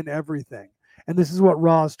 It's in everything. And this is what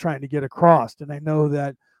Ra is trying to get across. And I know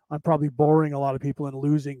that I'm probably boring a lot of people and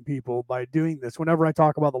losing people by doing this. Whenever I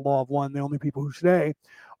talk about the law of one, the only people who stay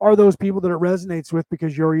are those people that it resonates with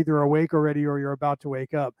because you're either awake already or you're about to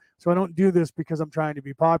wake up. So I don't do this because I'm trying to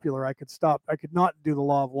be popular. I could stop. I could not do the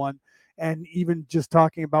law of one. And even just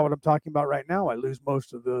talking about what I'm talking about right now, I lose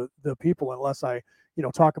most of the people unless I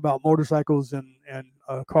talk about motorcycles and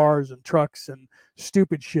cars and trucks and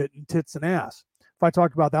stupid shit and tits and ass. If I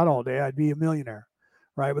talked about that all day, I'd be a millionaire,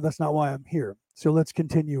 right? But that's not why I'm here. So let's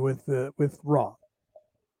continue with Raw.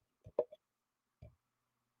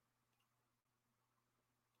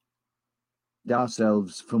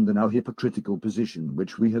 Ourselves from the now hypocritical position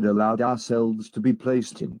which we had allowed ourselves to be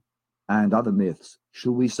placed in, and other myths,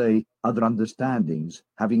 shall we say, other understandings,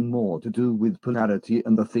 having more to do with polarity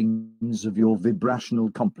and the things of your vibrational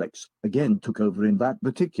complex, again took over in that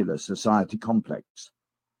particular society complex.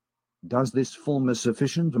 Does this form a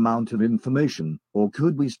sufficient amount of information, or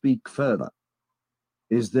could we speak further?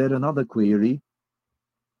 Is there another query?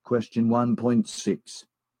 Question 1.6.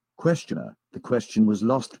 Questioner. The question was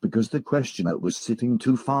lost because the questioner was sitting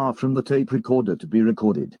too far from the tape recorder to be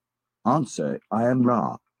recorded. Answer. I am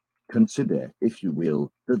Ra. Consider, if you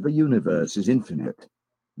will, that the universe is infinite.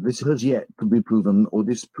 This has yet to be proven or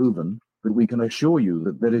disproven, but we can assure you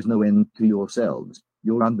that there is no end to yourselves,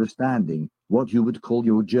 your understanding, what you would call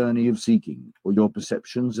your journey of seeking, or your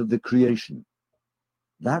perceptions of the creation.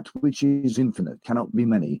 That which is infinite cannot be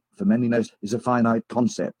many, for manyness is a finite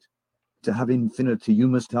concept. To have infinity, you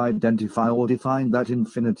must identify or define that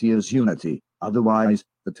infinity as unity, otherwise,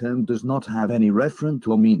 the term does not have any referent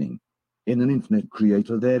or meaning. In an infinite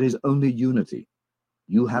creator, there is only unity.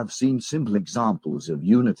 You have seen simple examples of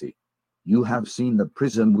unity. You have seen the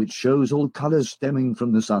prism which shows all colors stemming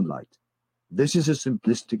from the sunlight. This is a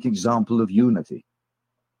simplistic example of unity.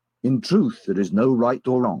 In truth, there is no right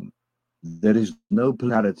or wrong. There is no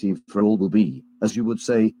polarity, for all will be, as you would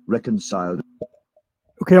say, reconciled.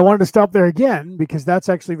 Okay, I wanted to stop there again because that's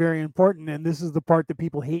actually very important. And this is the part that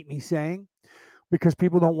people hate me saying because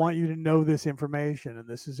people don't want you to know this information. And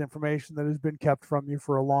this is information that has been kept from you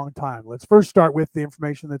for a long time. Let's first start with the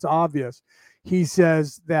information that's obvious. He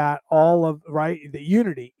says that the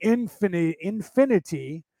unity,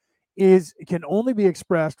 infinity can only be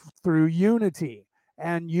expressed through unity.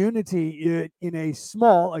 And unity in a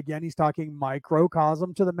small, again, he's talking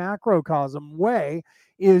microcosm to the macrocosm way,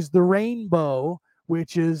 is the rainbow,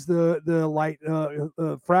 which is the light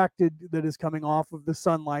fracted that is coming off of the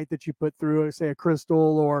sunlight that you put through, say, a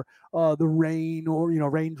crystal or the rain, or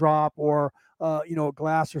raindrop, or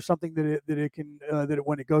glass, or something that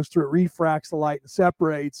when it goes through, it refracts the light and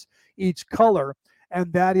separates each color.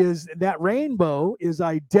 And that rainbow is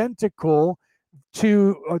identical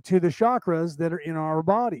to the chakras that are in our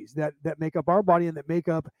bodies, that make up our body and that make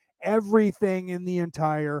up everything in the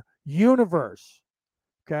entire universe.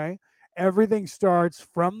 Okay. Everything starts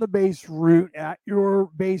from the base root, at your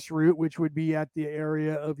base root, which would be at the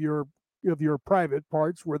area of your private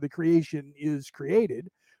parts where the creation is created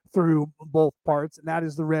through both parts, and that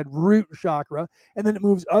is the red root chakra. And then it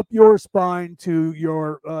moves up your spine to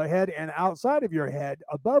your head, and outside of your head,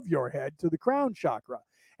 above your head, to the crown chakra.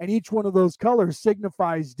 And each one of those colors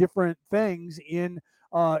signifies different things in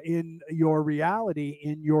your reality,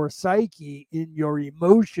 in your psyche, in your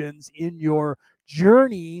emotions, in your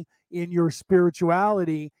journey, in your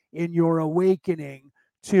spirituality, in your awakening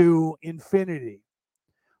to infinity.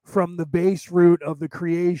 From the base root of the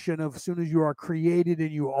creation, of as soon as you are created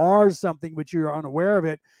and you are something but you're unaware of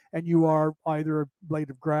it, and you are either a blade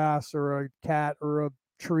of grass or a cat or a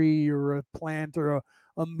tree or a plant or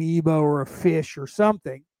amoeba or a fish or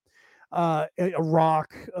something, a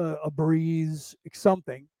rock, a breeze,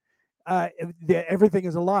 something. Everything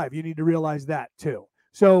is alive. You need to realize that too.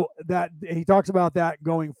 So that he talks about that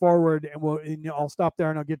going forward, and I'll stop there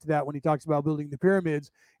and I'll get to that when he talks about building the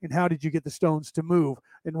pyramids and how did you get the stones to move.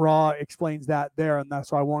 And Ra explains that there, and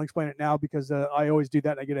that's why I won't explain it now because I always do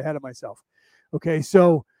that and I get ahead of myself. Okay,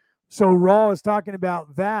 so Ra is talking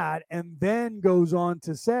about that, and then goes on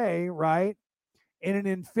to say, right, in an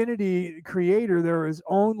infinity creator, there is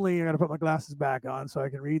only, I got to put my glasses back on so I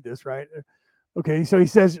can read this, right? Okay, so he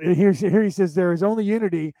says here he says there is only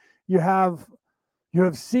unity. You have you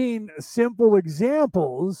have seen simple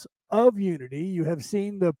examples of unity. You have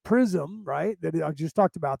seen the prism, right? That I just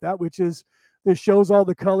talked about that, which is this shows all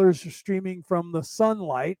the colors streaming from the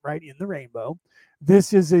sunlight, right, in the rainbow.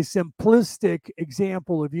 This is a simplistic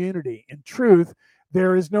example of unity. In truth,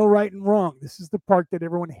 there is no right and wrong. This is the part that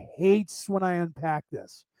everyone hates when I unpack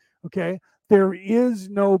this. Okay? There is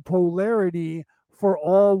no polarity, for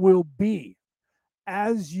all will be,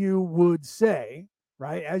 as you would say,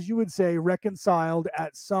 right? As you would say, reconciled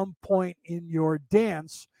at some point in your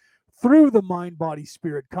dance through the mind body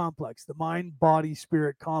spirit complex. The mind body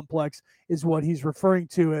spirit complex is what he's referring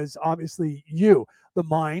to as obviously you. The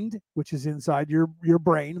mind, which is inside your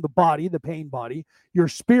brain, the body, the pain body, your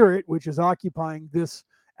spirit, which is occupying this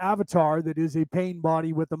avatar that is a pain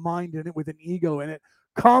body with a mind in it, with an ego in it.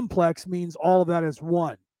 Complex means all of that is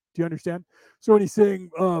one. Do you understand? So when he's saying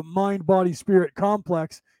mind, body, spirit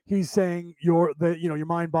complex, he's saying your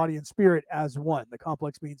mind, body, and spirit as one. The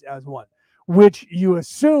complex means as one, which you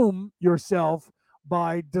assume yourself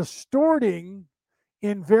by distorting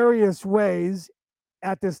in various ways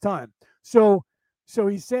at this time. So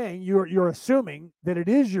he's saying you're assuming that it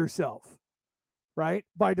is yourself, right?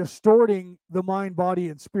 By distorting the mind, body,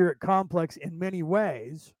 and spirit complex in many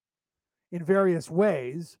ways, in various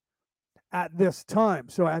ways, at this time.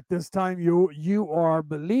 So at this time, you are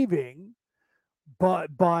believing,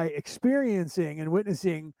 but by experiencing and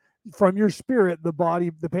witnessing from your spirit the body,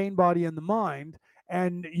 the pain body, and the mind,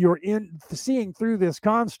 and you're in seeing through this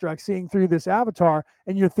construct, seeing through this avatar,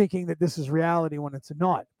 and you're thinking that this is reality when it's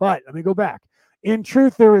not. But let me go back. In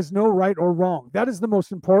truth, there is no right or wrong. That is the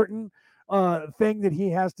most important thing that he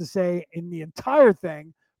has to say in the entire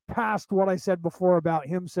thing, past what I said before about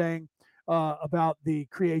him saying about the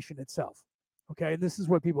creation itself. Okay, and this is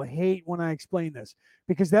what people hate when I explain this,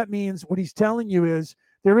 because that means what he's telling you is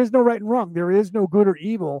there is no right and wrong. There is no good or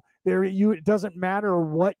evil. It doesn't matter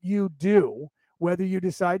what you do, whether you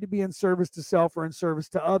decide to be in service to self or in service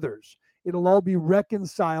to others. It'll all be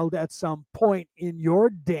reconciled at some point in your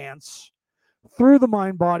dance through the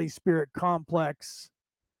mind body spirit complex,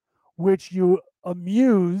 which you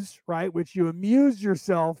amuse, right? Which you amuse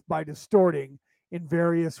yourself by distorting in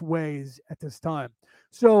various ways at this time.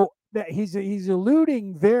 So that he's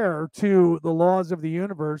alluding there to the laws of the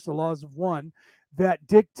universe, the laws of one, that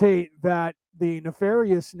dictate that the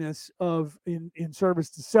nefariousness of in service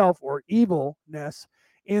to self or evilness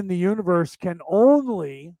in the universe can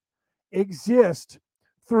only exist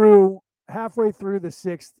through halfway through the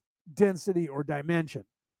sixth density or dimension.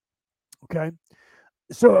 Okay,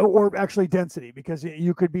 so, or actually density, because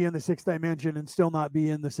you could be in the sixth dimension and still not be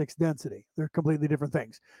in the sixth density. They're completely different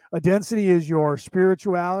things. A density is your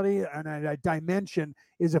spirituality, and a dimension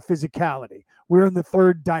is a physicality. We're in the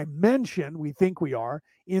third dimension, we think we are,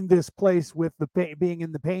 in this place with the being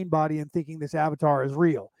in the pain body and thinking this avatar is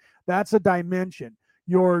real. That's a dimension.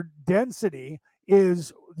 Your density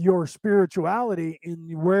is your spirituality in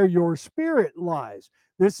where your spirit lies.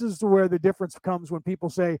 This is where the difference comes when people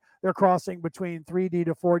say they're crossing between 3D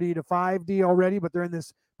to 4D to 5D already, but they're in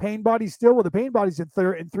this pain body still. Well, the pain body's in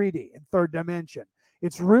 3D, in third dimension.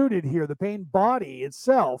 It's rooted here. The pain body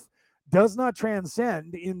itself does not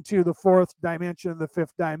transcend into the fourth dimension, the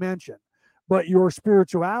fifth dimension, but your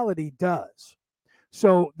spirituality does.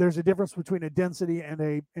 So there's a difference between a density and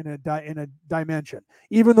a dimension,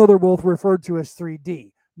 even though they're both referred to as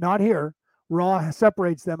 3D. Not here. Ra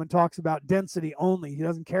separates them and talks about density only. He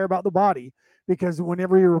doesn't care about the body, because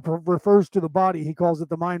whenever he refers to the body, he calls it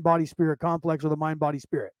the mind body spirit complex or the mind body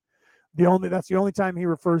spirit. That's the only time he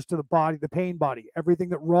refers to the body, the pain body. Everything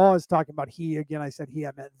that Ra is talking about, I said he,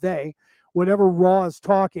 I meant they. Whenever Ra is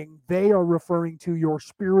talking, they are referring to your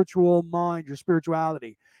spiritual mind, your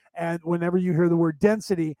spirituality. And whenever you hear the word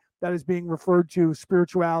density, that is being referred to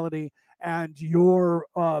spirituality and your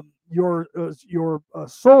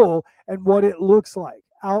soul and what it looks like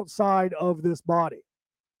outside of this body.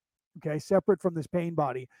 Okay, separate from this pain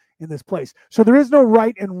body in this place. So there is no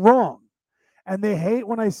right and wrong. And they hate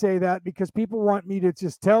when I say that because people want me to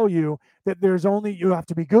just tell you that there's only, you have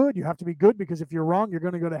to be good. You have to be good because if you're wrong, you're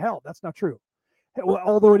going to go to hell. That's not true. Well,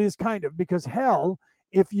 although it is kind of, because hell,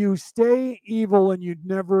 if you stay evil and you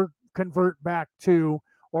never convert back to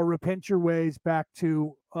or repent your ways back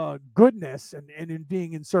to goodness and in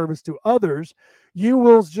being in service to others, you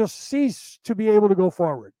will just cease to be able to go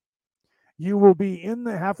forward. You will be in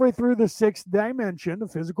the halfway through the sixth dimension, the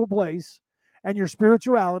physical place, and your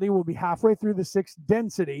spirituality will be halfway through the sixth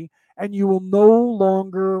density, and you will no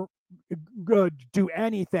longer do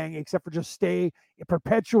anything except for just stay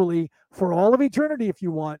perpetually for all of eternity, if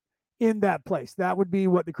you want, in that place. That would be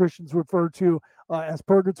what the Christians refer to as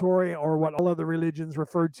purgatory, or what all other religions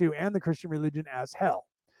refer to, and the Christian religion, as hell.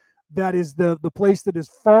 That is the place that is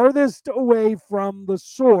farthest away from the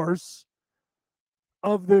source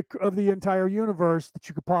of the entire universe that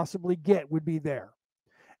you could possibly get, would be there.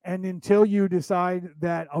 And until you decide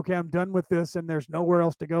that, okay, I'm done with this and there's nowhere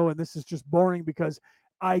else to go and this is just boring because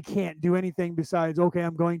I can't do anything besides, okay,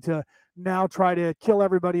 I'm going to now try to kill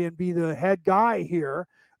everybody and be the head guy here,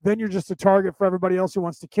 then you're just a target for everybody else who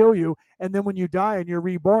wants to kill you. And then when you die and you're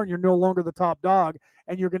reborn, you're no longer the top dog,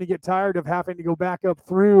 and you're going to get tired of having to go back up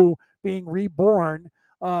through being reborn,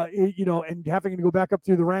 and having to go back up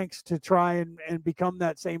through the ranks to try and become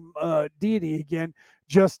that same deity again,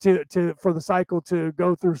 just to for the cycle to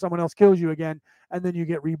go through. Someone else kills you again, and then you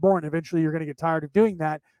get reborn. Eventually, you're going to get tired of doing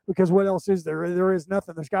that, because what else is there? There is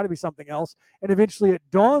nothing. There's got to be something else. And eventually, it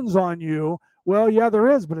dawns on you, well, yeah, there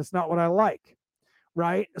is, but it's not what I like.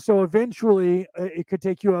 Right? So eventually, it could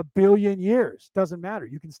take you 1,000,000,000 years. Doesn't matter.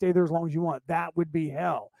 You can stay there as long as you want. That would be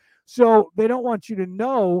hell. So they don't want you to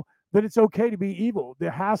know that it's okay to be evil. There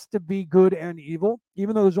has to be good and evil,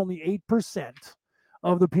 even though there's only 8%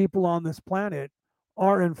 of the people on this planet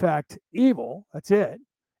are in fact evil. That's it.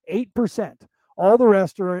 8%. All the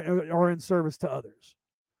rest are in service to others.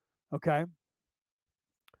 Okay.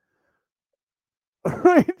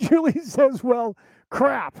 Julie says, well,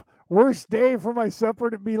 crap. Worst day for my supper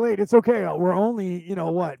to be late. It's okay. We're only,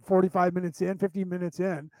 45 minutes in, 50 minutes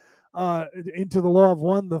in, into the Law of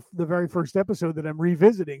One, the very first episode that I'm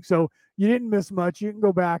revisiting. So you didn't miss much. You can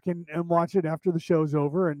go back and watch it after the show's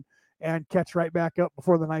over and catch right back up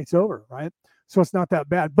before the night's over, right? So it's not that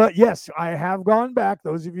bad. But yes, I have gone back.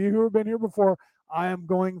 Those of you who have been here before, I am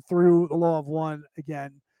going through the Law of One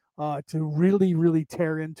again to really, really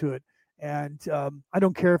tear into it. And I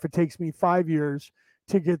don't care if it takes me 5 years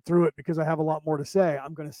to get through it, because I have a lot more to say.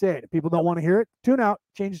 I'm going to say it. If people don't want to hear it, tune out,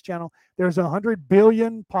 change the channel. There's 100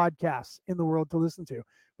 billion podcasts in the world to listen to.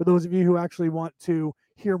 For those of you who actually want to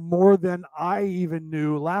hear more than I even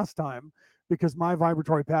knew last time, because my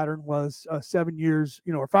vibratory pattern was 7 years,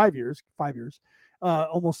 or 5 years,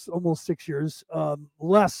 almost 6 years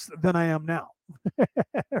less than I am now.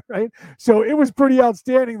 Right? So it was pretty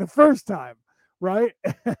outstanding the first time. Right?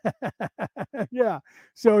 Yeah.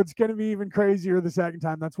 So it's going to be even crazier the second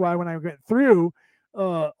time. That's why when I went through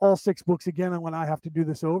all 6 books again, and when I have to do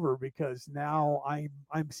this over, because now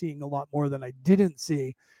I'm seeing a lot more than I didn't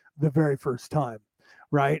see the very first time.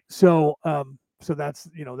 Right? So that's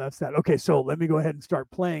that's that. Okay, so let me go ahead and start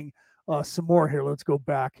playing some more here. Let's go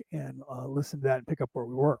back and listen to that and pick up where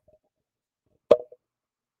we were.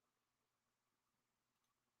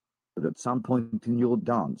 At some point in your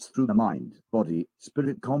dance through the mind, body,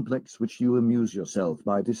 spirit complex, which you amuse yourself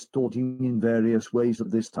by distorting in various ways at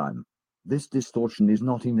this time. This distortion is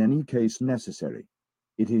not in any case necessary.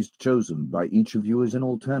 It is chosen by each of you as an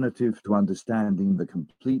alternative to understanding the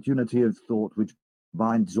complete unity of thought which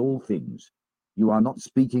binds all things. You are not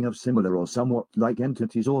speaking of similar or somewhat like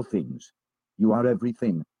entities or things. You are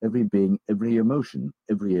everything, every being, every emotion,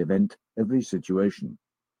 every event, every situation.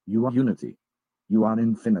 You are unity. You are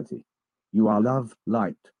infinity. You are love,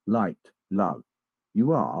 light, light, love.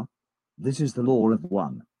 You are. This is the law of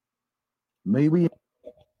one. May we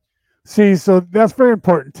see. So that's very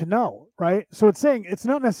important to know, right? So it's saying it's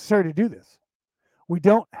not necessary to do this. We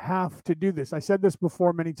don't have to do this. I said this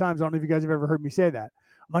before many times. I don't know if you guys have ever heard me say that.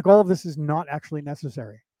 I'm like, all of this is not actually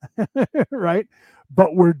necessary, right?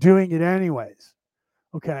 But we're doing it anyways.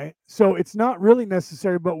 Okay, so it's not really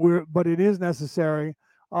necessary, but it is necessary.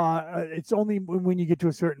 It's only when you get to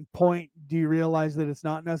a certain point do you realize that it's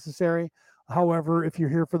not necessary. However, if you're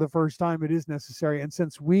here for the first time, it is necessary. And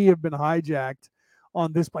since we have been hijacked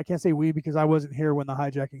on this, I can't say we because I wasn't here when the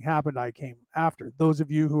hijacking happened. I came after. Those of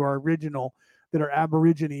you who are original, that are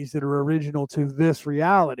aborigines, that are original to this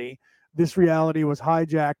reality was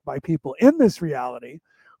hijacked by people in this reality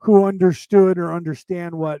who understood or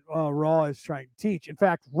understand what Ra is trying to teach. In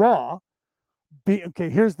fact, Ra,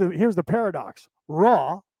 here's the paradox.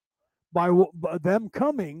 Ra by them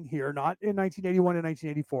coming here, not in 1981 and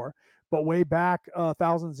 1984, but way back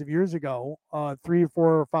thousands of years ago, 3 or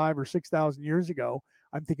 4 or 5 or 6,000 years ago.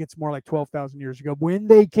 I'm thinking it's more like 12,000 years ago when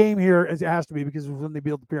they came here, as it has to be because it was when they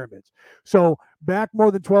built the pyramids. So back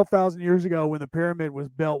more than 12,000 years ago when the pyramid was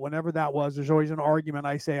built, whenever that was, there's always an argument.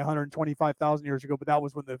 I say 125,000 years ago, but that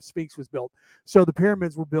was when the Sphinx was built. So the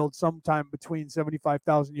pyramids were built sometime between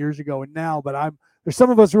 75,000 years ago and now. But there's some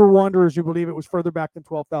of us who are wanderers who believe it was further back than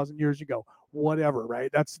 12,000 years ago. Whatever,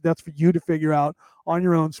 right? That's for you to figure out on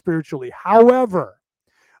your own spiritually. However,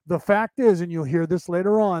 the fact is, and you'll hear this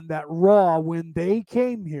later on, that Ra, when they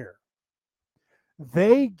came here,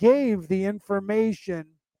 they gave the information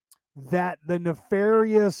that the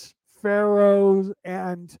nefarious pharaohs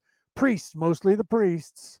and priests, mostly the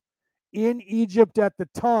priests, in Egypt at the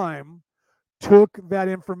time took that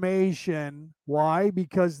information. Why?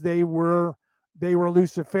 Because they were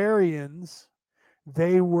Luciferians.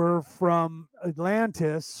 They were from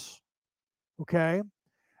Atlantis, okay?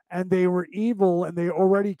 And they were evil and they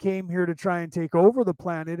already came here to try and take over the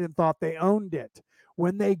planet and thought they owned it.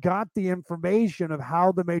 When they got the information of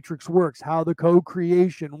how the matrix works, how the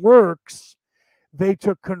co-creation works, they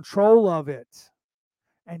took control of it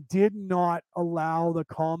and did not allow the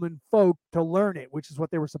common folk to learn it, which is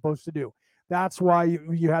what they were supposed to do. That's why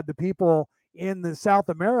you had the people in the South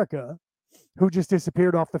America who just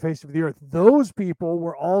disappeared off the face of the earth. Those people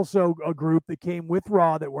were also a group that came with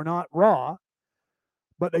Ra that were not Ra,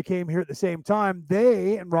 but they came here at the same time.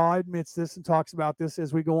 They, and Ra admits this and talks about this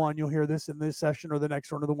as we go on. You'll hear this in this session or the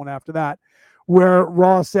next one or the one after that, where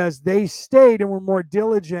Ra says they stayed and were more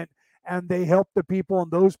diligent and they helped the people,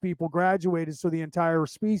 and those people graduated. So the entire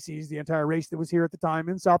species, the entire race that was here at the time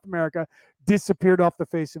in South America, disappeared off the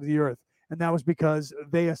face of the earth. And that was because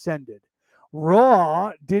they ascended.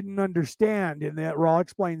 Ra didn't understand, and that Ra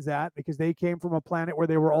explains that because they came from a planet where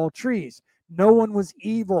they were all trees. No one was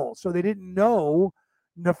evil, so they didn't know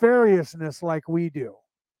nefariousness like we do.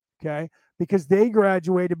 Okay, because they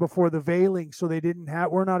graduated before the veiling, so they didn't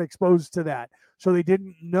have. We're not exposed to that, so they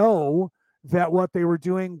didn't know that what they were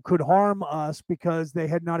doing could harm us because they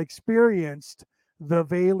had not experienced the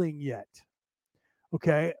veiling yet.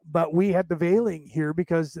 Okay, but we had the veiling here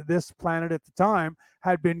because this planet at the time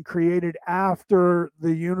had been created after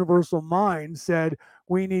the universal mind said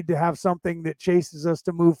we need to have something that chases us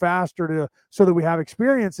to move faster to so that we have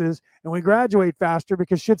experiences and we graduate faster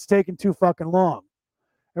because shit's taking too fucking long.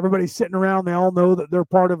 Everybody's sitting around, they all know that they're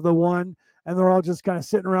part of the one, and they're all just kind of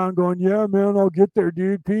sitting around going, yeah, man, I'll get there,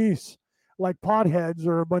 dude, peace, like potheads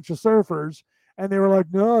or a bunch of surfers. And they were like,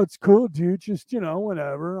 no, it's cool, dude, just,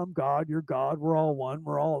 whatever, I'm God, you're God, we're all one,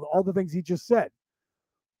 we're all the things he just said,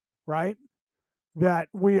 right? That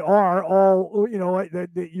we are all,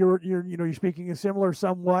 that you're speaking of similar,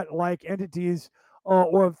 somewhat like entities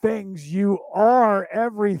or things. You are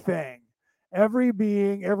everything, every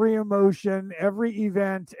being, every emotion, every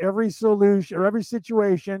event, every solution, or every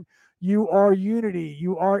situation. You are unity.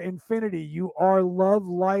 You are infinity. You are love,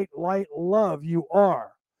 light, light, love. You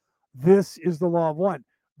are. This is the law of one.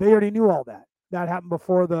 They already knew all that. That happened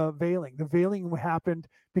before the veiling. The veiling happened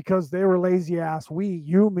because they were lazy ass. We,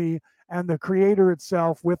 you, me, and the creator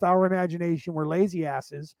itself with our imagination were lazy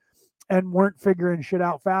asses and weren't figuring shit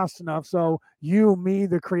out fast enough. So you, me,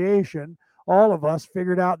 the creation, all of us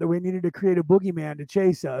figured out that we needed to create a boogeyman to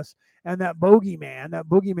chase us. And that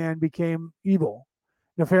boogeyman became evil,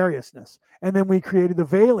 nefariousness. And then we created the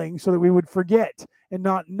veiling so that we would forget and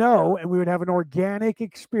not know, and we would have an organic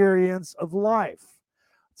experience of life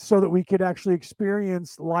so that we could actually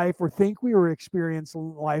experience life or think we were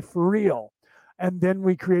experiencing life for real. And then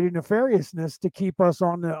we created nefariousness to keep us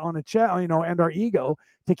on a chat, and our ego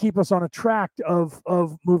to keep us on a track of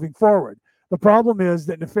moving forward. The problem is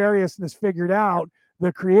that nefariousness figured out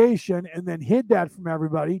the creation and then hid that from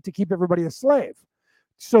everybody to keep everybody a slave,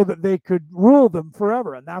 so that they could rule them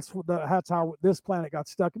forever. And that's how this planet got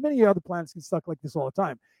stuck. And many other planets get stuck like this all the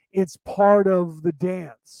time. It's part of the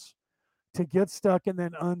dance to get stuck and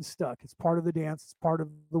then unstuck. It's part of the dance. It's part of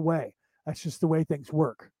the way. That's just the way things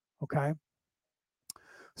work. Okay.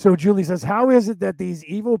 So Julie says, how is it that these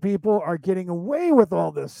evil people are getting away with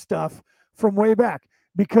all this stuff from way back?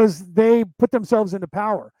 Because they put themselves into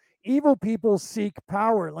power. Evil people seek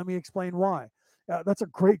power. Let me explain why. That's a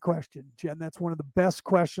great question, Jen. That's one of the best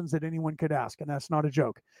questions that anyone could ask, and that's not a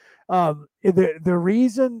joke. The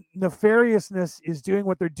reason nefariousness is doing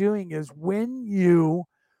what they're doing is when you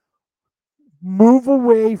move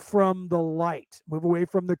away from the light, move away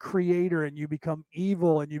from the creator, and you become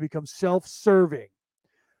evil and you become self-serving,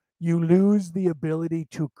 you lose the ability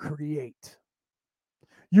to create.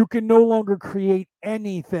 You can no longer create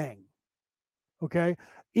anything. Okay?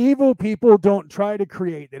 Evil people don't try to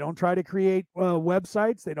create. They don't try to create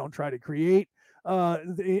websites. They don't try to create,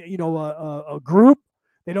 a group.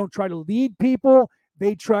 They don't try to lead people.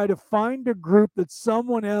 They try to find a group that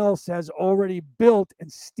someone else has already built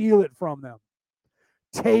and steal it from them,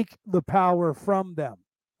 take the power from them.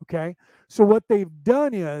 Okay, so what they've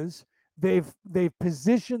done is they've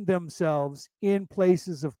positioned themselves in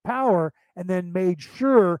places of power and then made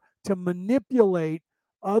sure to manipulate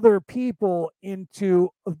other people into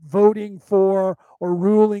voting for or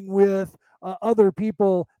ruling with other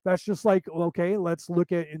people. That's just like, okay, let's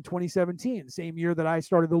look at in 2017, same year that I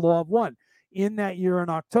started the Law of One. In that year in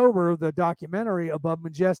October, the documentary Above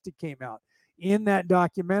Majestic came out. In that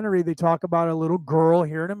documentary, they talk about a little girl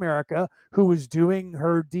here in America who was doing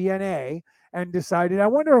her DNA and decided, I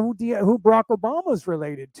wonder who Barack Obama is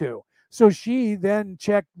related to. So she then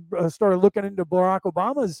started looking into Barack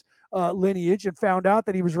Obama's lineage and found out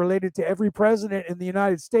that he was related to every president in the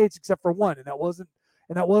United States except for one, and that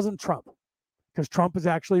wasn't Trump, because Trump is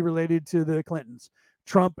actually related to the Clintons.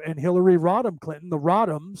 Trump and Hillary Rodham Clinton, the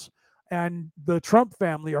Rodhams, and the Trump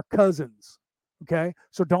family are cousins. Okay,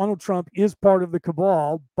 so Donald Trump is part of the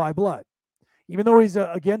cabal by blood, even though he's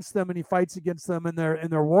against them and he fights against them and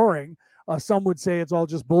they're warring. Some would say it's all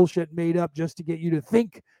just bullshit made up just to get you to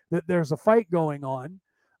think that there's a fight going on,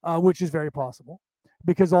 which is very possible,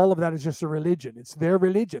 because all of that is just a religion. It's their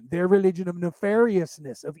religion. Their religion of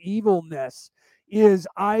nefariousness, of evilness, is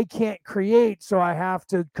I can't create, so I have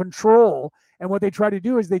to control. And what they try to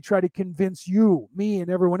do is they try to convince you, me, and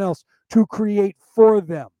everyone else to create for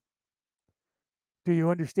them. Do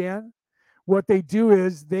you understand? What they do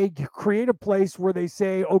is they create a place where they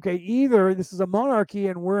say, okay, either this is a monarchy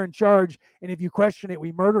and we're in charge, and if you question it,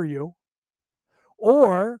 we murder you,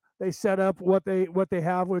 or they set up what they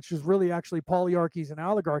have, which is really actually polyarchies and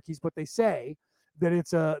oligarchies, but they say that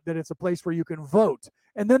it's a place where you can vote,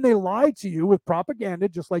 and then they lie to you with propaganda,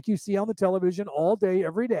 just like you see on the television all day,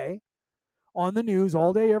 every day, on the news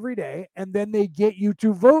all day, every day, and then they get you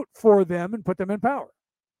to vote for them and put them in power.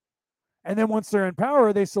 And then once they're in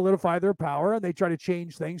power, they solidify their power and they try to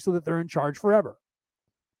change things so that they're in charge forever.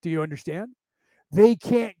 Do you understand? They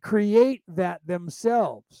can't create that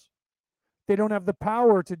themselves. They don't have the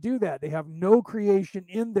power to do that. They have no creation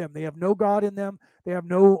in them. They have no God in them. They have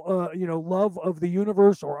no, love of the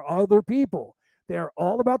universe or other people. They're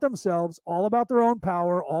all about themselves, all about their own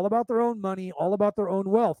power, all about their own money, all about their own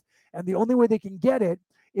wealth. And the only way they can get it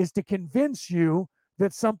is to convince you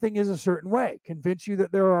that something is a certain way, convince you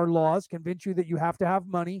that there are laws, convince you that you have to have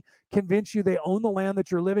money, convince you they own the land that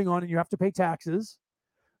you're living on and you have to pay taxes.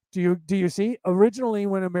 Do you see? Originally,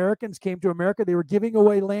 when Americans came to America, they were giving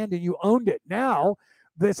away land and you owned it. Now,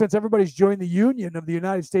 since everybody's joined the Union of the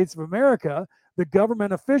United States of America, the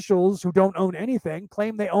government officials who don't own anything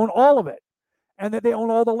claim they own all of it, and that they own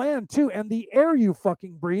all the land too, and the air you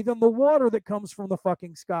fucking breathe and the water that comes from the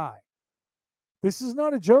fucking sky. This is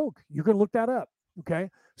not a joke. You can look that up. Okay.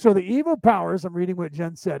 So the evil powers, I'm reading what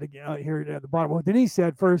Jen said here at the bottom. Well, Denise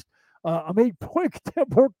said first, I made pork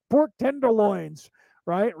tenderloins,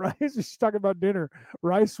 right? Rice, she's talking about dinner.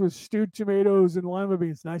 Rice with stewed tomatoes and lima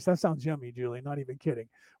beans. Nice. That sounds yummy, Julie. Not even kidding.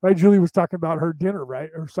 Right? Julie was talking about her dinner, right?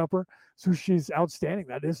 Her supper. So she's outstanding.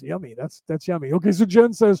 That is yummy. That's yummy. Okay. So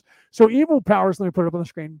Jen says, so evil powers, let me put it up on the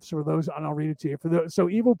screen for those, and I'll read it to you. So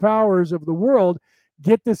evil powers of the world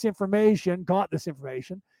got this information,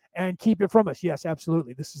 and keep it from us. Yes,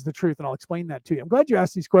 absolutely. This is the truth, and I'll explain that to you. I'm glad you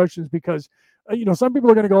asked these questions because, some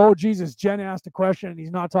people are going to go, oh, Jesus, Jen asked a question, and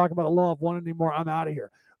he's not talking about the law of one anymore. I'm out of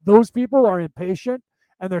here. Those people are impatient,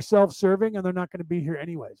 and they're self-serving, and they're not going to be here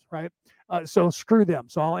anyways, right? So screw them.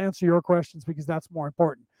 So I'll answer your questions because that's more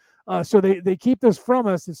important. So they keep this from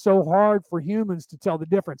us. It's so hard for humans to tell the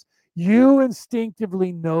difference. You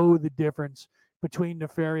instinctively know the difference between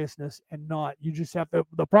nefariousness and not. You just have to.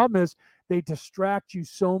 The problem is they distract you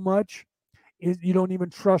so much, you don't even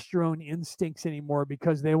trust your own instincts anymore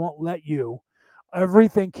because they won't let you.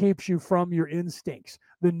 Everything keeps you from your instincts.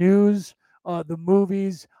 The news, the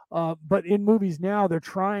movies, but in movies now they're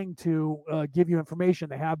trying to give you information.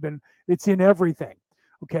 They have been. It's in everything.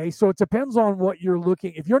 Okay, so it depends on what you're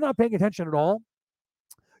looking. If you're not paying attention at all,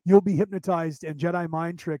 you'll be hypnotized and Jedi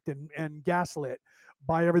mind tricked and gaslit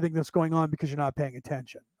by everything that's going on because you're not paying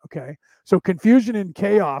attention. Okay. So confusion and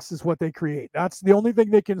chaos is what they create. That's the only thing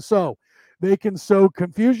they can sow. They can sow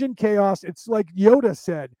confusion, chaos. It's like Yoda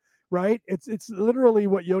said, right? It's literally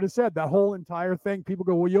what Yoda said. That whole entire thing. People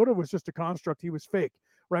go, well, Yoda was just a construct. He was fake.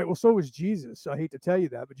 right? Well, so was Jesus. I hate to tell you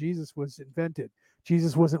that, but Jesus was invented.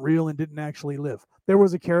 Jesus wasn't real and didn't actually live. There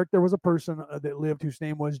was a character, there was a person that lived whose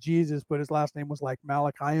name was Jesus, but his last name was like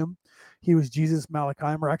Malachim. He was Jesus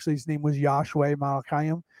Malachim, or actually his name was Yahshua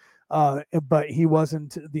Malachim. But he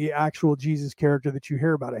wasn't the actual Jesus character that you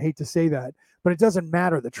hear about. I hate to say that, but it doesn't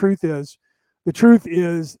matter. The truth is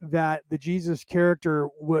that the Jesus character,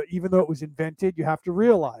 even though it was invented, you have to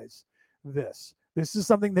realize this. This is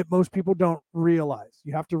something that most people don't realize.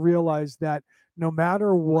 You have to realize that no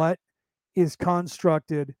matter what is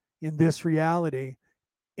constructed in this reality,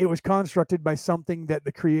 it was constructed by something that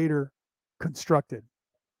the creator constructed.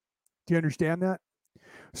 Do you understand that?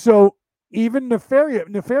 So even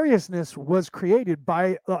nefariousness was created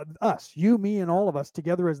by us, you, me, and all of us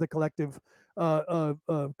together as the collective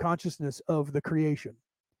consciousness of the creation.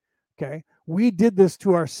 Okay, we did this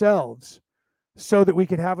to ourselves so that we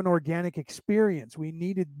could have an organic experience. We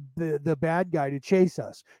needed the bad guy to chase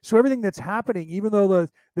us. So everything that's happening, even though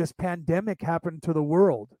this pandemic happened to the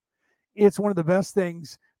world, it's one of the best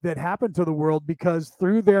things that happened to the world, because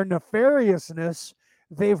through their nefariousness,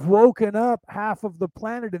 they've woken up half of the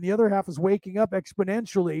planet and the other half is waking up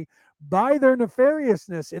exponentially by their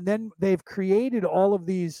nefariousness. And then they've created all of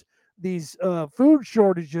these food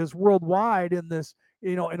shortages worldwide, and this,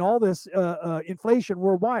 and all this inflation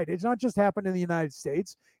worldwide. It's not just happened in the United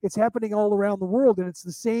States, it's happening all around the world. And it's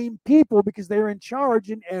the same people, because they're in charge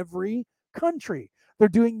in every country. They're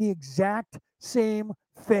doing the exact same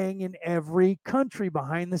thing in every country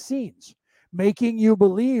behind the scenes, making you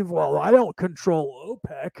believe, well, I don't control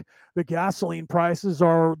OPEC. The gasoline prices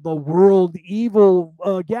are the world evil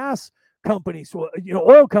gas companies,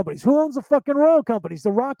 oil companies. Who owns the fucking oil companies?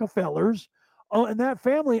 The Rockefellers. Oh, and that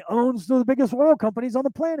family owns the biggest oil companies on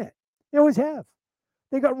the planet. They always have.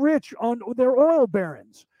 They got rich on their oil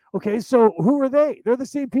barons. Okay, so who are they? They're the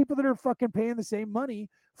same people that are fucking paying the same money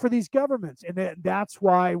for these governments. And that's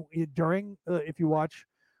why during, if you watch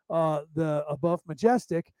the Above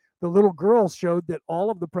Majestic, the little girl showed that all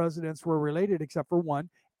of the presidents were related except for one.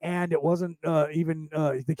 And it wasn't even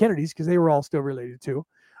the Kennedys, because they were all still related too.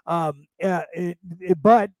 But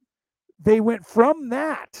they went from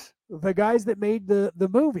that. The guys that made the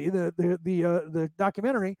movie, the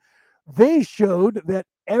documentary, they showed that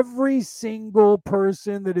every single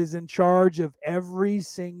person that is in charge of every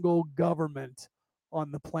single government on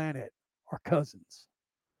the planet are cousins.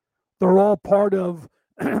 They're all part of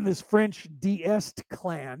this French d'Este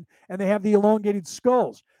clan, and they have the elongated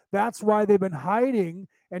skulls. That's why they've been hiding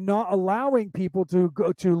and not allowing people to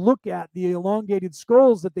go to look at the elongated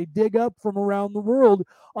skulls that they dig up from around the world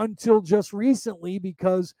until just recently,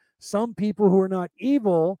 because some people who are not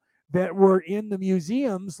evil that were in the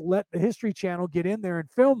museums let the History Channel get in there and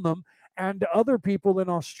film them, and other people in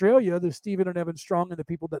Australia, the Stephen and Evan Strong and the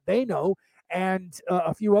people that they know, and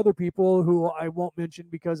a few other people who I won't mention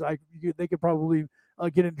because they could probably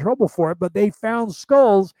get in trouble for it, but they found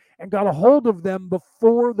skulls and got a hold of them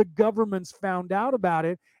before the governments found out about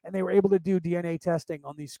it, and they were able to do DNA testing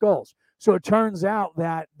on these skulls. So it turns out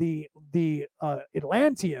that the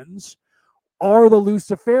Atlanteans are the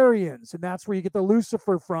Luciferians, and that's where you get the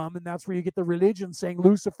Lucifer from, and that's where you get the religion saying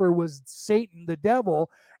Lucifer was Satan, the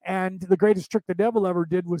devil, and the greatest trick the devil ever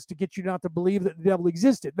did was to get you not to believe that the devil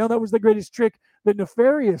existed. No, that was the greatest trick that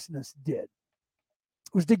nefariousness did,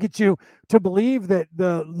 was to get you to believe that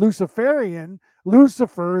the Lucifer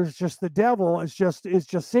is just the devil, is just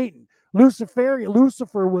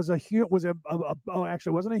Lucifer was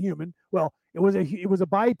actually wasn't a human. Well, it was a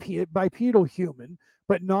bipedal human,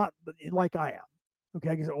 but not like I am.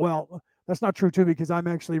 Okay, well, that's not true too, because I'm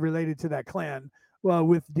actually related to that clan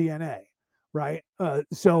with DNA, right?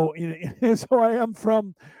 So I am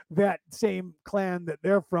from that same clan that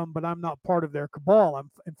they're from, but I'm not part of their cabal.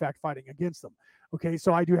 I'm in fact fighting against them. Okay,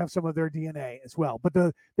 so I do have some of their DNA as well. But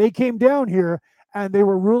they came down here and they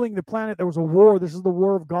were ruling the planet. There was a war. This is the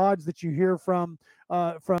war of gods that you hear from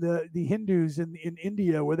the Hindus in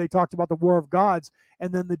India, where they talked about the war of gods,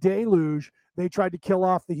 and then the deluge. They tried to kill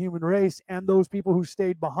off the human race and those people who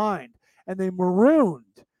stayed behind, and they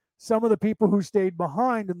marooned some of the people who stayed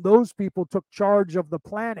behind, and those people took charge of the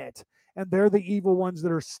planet. And they're the evil ones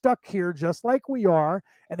that are stuck here just like we are,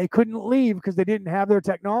 and they couldn't leave because they didn't have their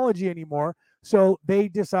technology anymore. So they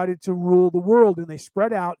decided to rule the world, and they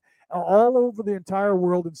spread out all over the entire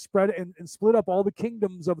world and split up all the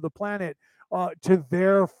kingdoms of the planet to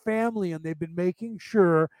their family. And they've been making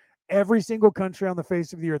sure every single country on the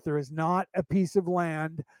face of the earth, there is not a piece of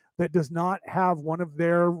land that does not have one of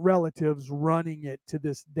their relatives running it to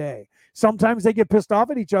this day. Sometimes they get pissed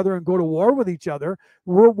off at each other and go to war with each other.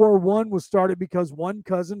 World War I was started because one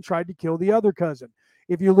cousin tried to kill the other cousin.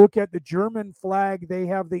 If you look at the German flag, they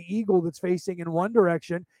have the eagle that's facing in one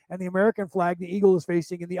direction, and the American flag, the eagle is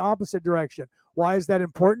facing in the opposite direction. Why is that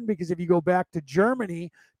important? Because if you go back to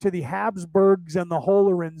Germany, to the Habsburgs and the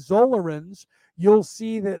Hohenzollerns, you'll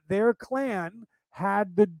see that their clan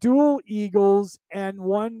had the dual eagles, and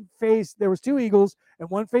one faced, there was two eagles, and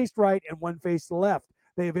one faced right and one faced left.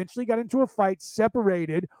 They eventually got into a fight,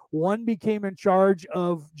 separated. One became in charge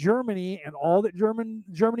of Germany and all that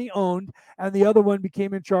Germany owned, and the other one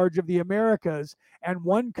became in charge of the Americas. And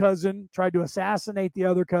one cousin tried to assassinate the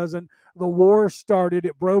other cousin. The war started,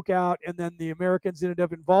 it broke out, and then the Americans ended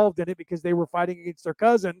up involved in it because they were fighting against their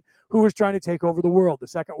cousin who was trying to take over the world. The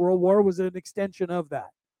Second World War was an extension of that.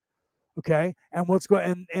 Okay, and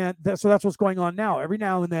so that's what's going on now. Every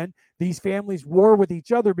now and then these families war with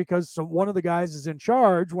each other because one of the guys is in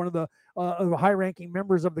charge, one of the high-ranking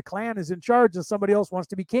members of the clan is in charge, and somebody else wants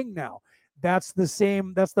to be king now. That's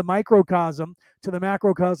the microcosm to the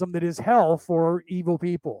macrocosm that is hell for evil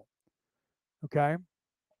people. Okay,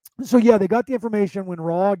 so yeah, they got the information when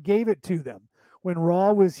Ra gave it to them, when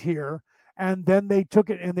Ra was here, and then they took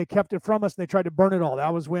it and they kept it from us and they tried to burn it all.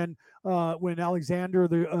 That was when Alexander,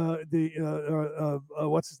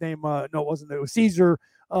 what's his name? No, it wasn't. It was Caesar.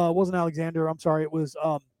 Wasn't Alexander? I'm sorry. It was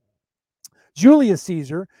Julius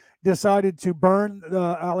Caesar decided to burn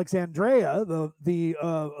Alexandria,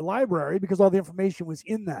 the library, because all the information was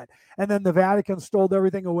in that. And then the Vatican stole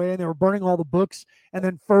everything away, and they were burning all the books. And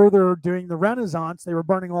then further, during the Renaissance, they were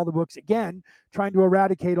burning all the books again, trying to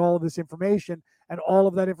eradicate all of this information. And all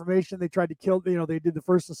of that information, they tried to kill. They did the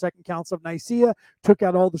first and second counts of Nicaea, took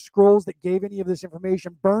out all the scrolls that gave any of this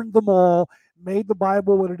information, burned them all, made the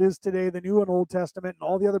Bible what it is today, the New and Old Testament, and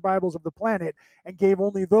all the other Bibles of the planet, and gave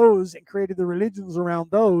only those and created the religions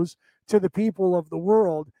around those to the people of the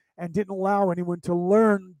world, and didn't allow anyone to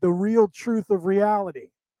learn the real truth of reality,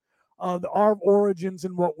 our origins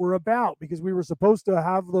and what we're about, because we were supposed to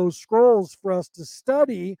have those scrolls for us to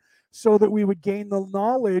study so that we would gain the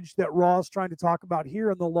knowledge that Ra is trying to talk about here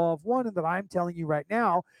in the Law of One, and that I'm telling you right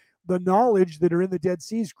now, the knowledge that are in the Dead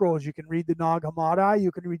Sea Scrolls. You can read the Nag Hammadi.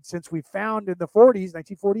 You can read, since we found in the 40s,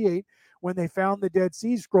 1948, when they found the Dead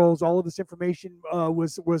Sea Scrolls, all of this information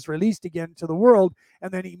was released again to the world, and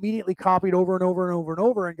then immediately copied over and over and over and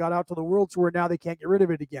over and got out to the world, to where now they can't get rid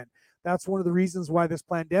of it again. That's one of the reasons why this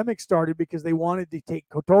pandemic started, because they wanted to take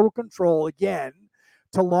total control again,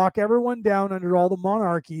 to lock everyone down under all the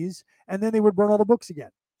monarchies, and then they would burn all the books again.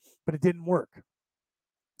 But it didn't work.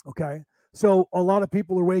 Okay. So a lot of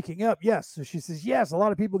people are waking up. Yes. So she says, yes, a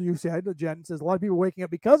lot of people, you said, Jen says, a lot of people are waking up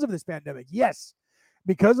because of this pandemic. Yes.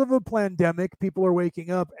 Because of the pandemic, people are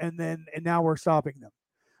waking up, and now we're stopping them.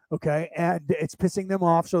 Okay. And it's pissing them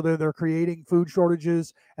off. So they're creating food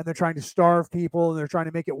shortages, and they're trying to starve people, and they're trying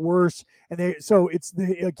to make it worse. So it's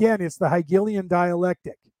the Hegelian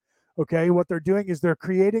dialectic. Okay, what they're doing is they're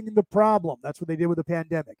creating the problem. That's what they did with the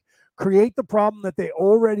pandemic. Create the problem that they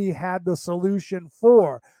already had the solution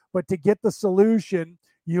for. But to get the solution,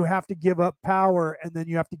 you have to give up power, and then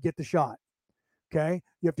you have to get the shot. Okay,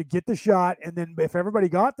 you have to get the shot, and then if everybody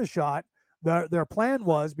got the shot, their plan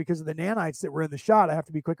was, because of the nanites that were in the shot, I have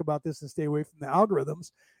to be quick about this and stay away from the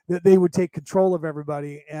algorithms, that they would take control of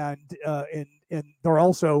everybody, and they're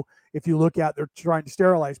also, if you look at, they're trying to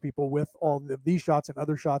sterilize people with all of these shots and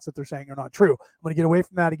other shots that they're saying are not true. I'm going to get away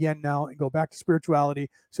from that again now and go back to spirituality,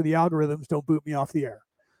 so the algorithms don't boot me off the air.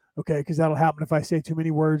 Okay, because that'll happen if I say too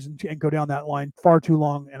many words and go down that line far too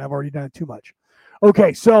long, and I've already done it too much.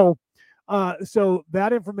 Okay, so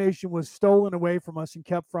that information was stolen away from us and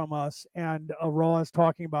kept from us, and Ra is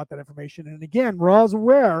talking about that information. And again, Ra is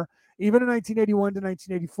aware, even in 1981 to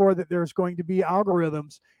 1984, that there's going to be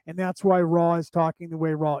algorithms, and that's why Ra is talking the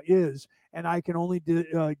way Ra is. And I can only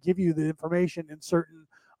give you the information in certain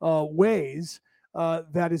ways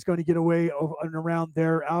that is going to get away and around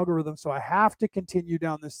their algorithm. So I have to continue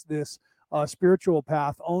down this spiritual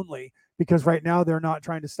path only, because right now they're not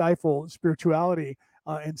trying to stifle spirituality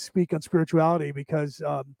and speak on spirituality, because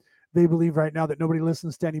they believe right now that nobody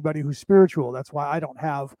listens to anybody who's spiritual. That's why I don't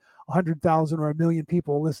have 100,000 or 1 million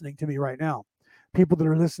people listening to me right now. People that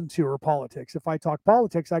are listened to are politics. If I talk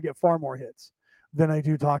politics, I get far more hits than I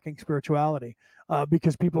do talking spirituality,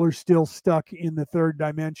 because people are still stuck in the third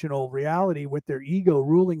dimensional reality with their ego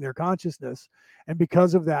ruling their consciousness. And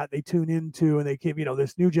because of that, they tune into, and they give,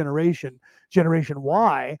 this new generation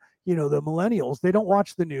Y, the millennials, they don't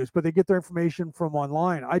watch the news, but they get their information from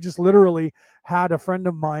online. I just literally had a friend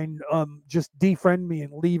of mine just defriend me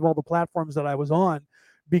and leave all the platforms that I was on,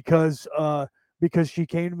 because she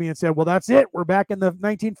came to me and said, well, that's it, we're back in the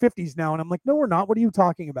 1950s now. And I'm like, no, we're not. What are you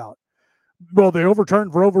talking about? Well, they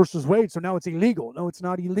overturned Roe versus Wade, so now it's illegal. No, it's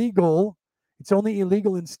not illegal. It's only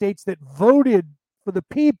illegal in states that voted for the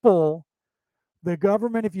people. The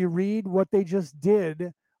government, if you read what they just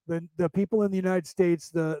did, the people in the United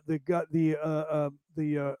States, the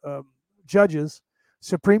judges,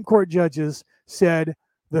 Supreme Court judges said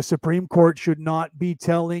the Supreme Court should not be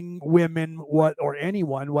telling women what, or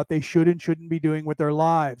anyone, what they should and shouldn't be doing with their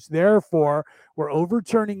lives. Therefore, we're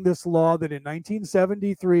overturning this law that in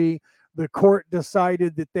 1973 the court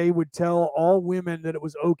decided that they would tell all women that it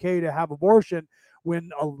was okay to have abortion,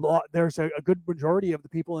 when there's a good majority of the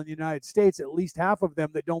people in the United States, at least half of them,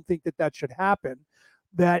 that don't think that that should happen,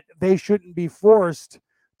 that they shouldn't be forced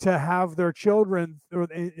to have their children, or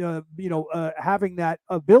having that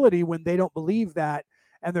ability when they don't believe that,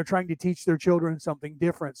 and they're trying to teach their children something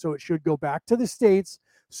different. So it should go back to the states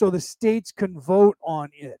so the states can vote on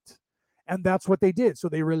it. And that's what they did. So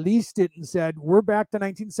they released it and said, we're back to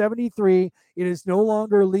 1973. It is no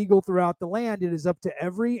longer legal throughout the land. It is up to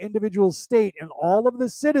every individual state and all of the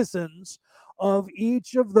citizens of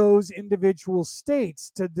each of those individual states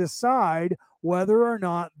to decide whether or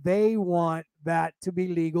not they want that to be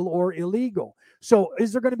legal or illegal. So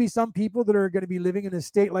is there going to be some people that are going to be living in a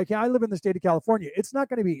state like, I live in the state of California. It's not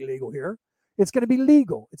going to be illegal here. It's going to be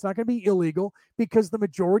legal. It's not going to be illegal, because the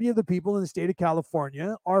majority of the people in the state of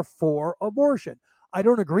California are for abortion. I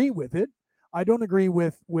don't agree with it. I don't agree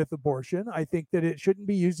with abortion. I think that it shouldn't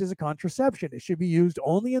be used as a contraception. It should be used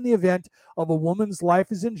only in the event of a woman's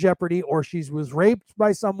life is in jeopardy, or she was raped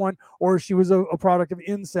by someone, or she was a product of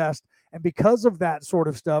incest. And because of that sort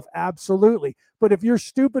of stuff, absolutely. But if you're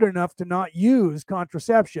stupid enough to not use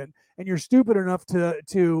contraception, and you're stupid enough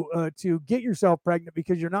to get yourself pregnant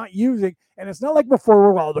because you're not using, and it's not like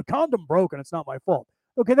before, well, the condom broke and it's not my fault.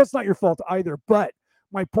 Okay, that's not your fault either. But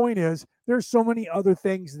my point is, there's so many other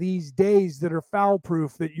things these days that are foul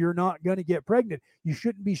proof that you're not going to get pregnant. You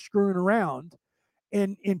shouldn't be screwing around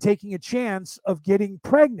in taking a chance of getting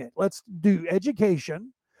pregnant. Let's do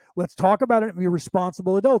education. Let's talk about it and be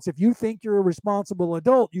responsible adults. If you think you're a responsible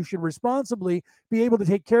adult, you should responsibly be able to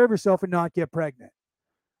take care of yourself and not get pregnant.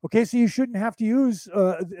 Okay, so you shouldn't have to use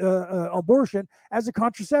abortion as a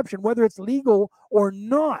contraception, whether it's legal or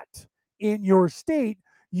not in your state.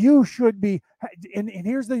 You should be. And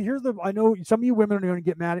here's the. I know some of you women are going to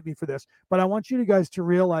get mad at me for this, but I want you guys to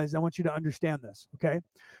realize. I want you to understand this. Okay,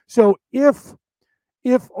 so if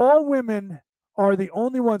all women are the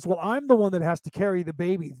only ones, well, I'm the one that has to carry the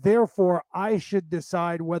baby, therefore I should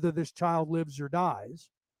decide whether this child lives or dies.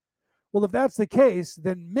 Well, if that's the case,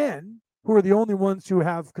 then men, who are the only ones who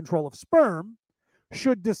have control of sperm,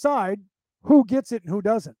 should decide who gets it and who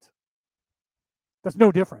doesn't. That's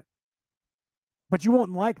no different. But you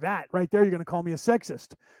won't like that right there. You're going to call me a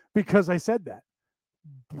sexist because I said that.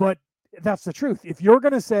 But that's the truth. If you're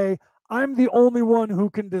going to say, I'm the only one who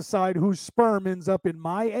can decide whose sperm ends up in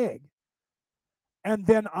my egg, and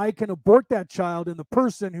then I can abort that child, and the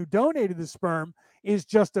person who donated the sperm is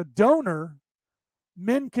just a donor,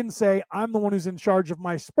 men can say, I'm the one who's in charge of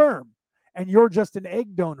my sperm, and you're just an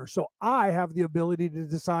egg donor. So I have the ability to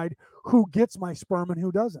decide who gets my sperm and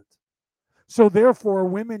who doesn't. So therefore,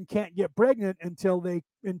 women can't get pregnant until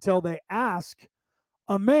they ask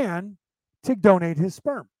a man to donate his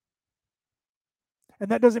sperm.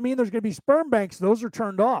 And that doesn't mean there's going to be sperm banks. Those are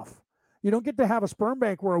turned off. You don't get to have a sperm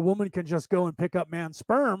bank where a woman can just go and pick up man's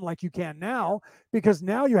sperm like you can now, because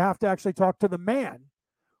now you have to actually talk to the man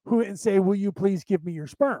and say, will you please give me your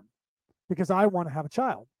sperm? Because I want to have a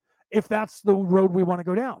child. If that's the road we want to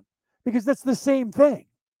go down, because that's the same thing.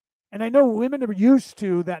 And I know women are used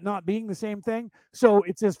to that not being the same thing. So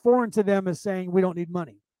it's as foreign to them as saying we don't need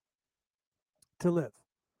money to live.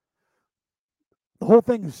 The whole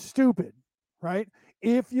thing is stupid, right?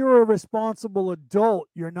 If you're a responsible adult,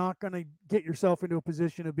 you're not going to get yourself into a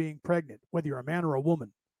position of being pregnant, whether you're a man or a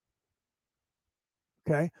woman.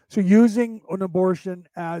 Okay, so using an abortion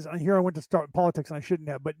as, and here I went to start politics and I shouldn't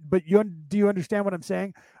have, but do you understand what I'm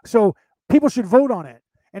saying? So people should vote on it.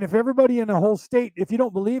 And if everybody in a whole state, if you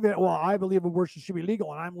don't believe it, well, I believe abortion should be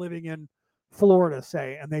legal, and I'm living in Florida,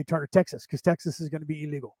 say, and they turn to Texas because Texas is going to be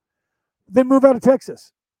illegal, then move out of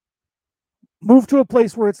Texas. Move to a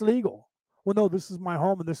place where it's legal. Well, no, this is my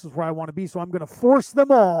home and this is where I want to be, so I'm going to force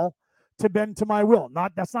them all to bend to my will.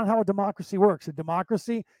 That's not how a democracy works. A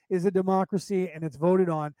democracy is a democracy, and it's voted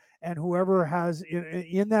on, and whoever has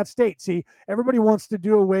in that state. See, everybody wants to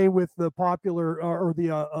do away with the popular or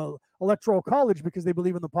the electoral college because they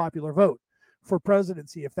believe in the popular vote for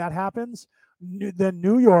presidency. If that happens, then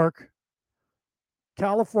New York,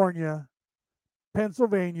 California,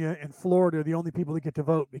 Pennsylvania, and Florida are the only people that get to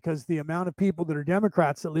vote, because the amount of people that are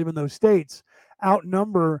Democrats that live in those states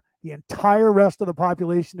outnumber the entire rest of the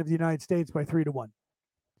population of the United States by 3 to 1.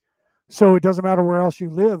 So it doesn't matter where else you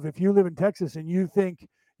live. If you live in Texas and you think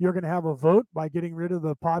you're going to have a vote by getting rid of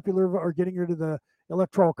the popular or getting rid of the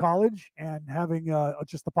electoral college and having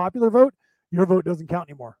just the popular vote, your vote doesn't count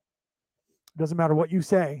anymore. It doesn't matter what you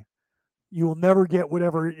say. You will never get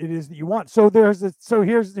whatever it is that you want. So here's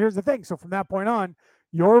the thing. So from that point on,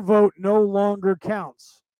 your vote no longer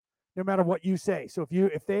counts, no matter what you say. So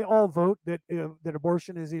if they all vote that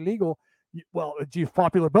abortion is illegal, well, it's a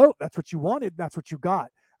popular vote. That's what you wanted. That's what you got.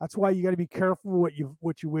 That's why you got to be careful what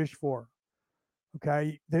you wish for.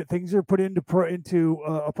 Okay, things are put into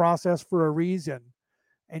a process for a reason,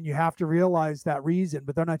 and you have to realize that reason.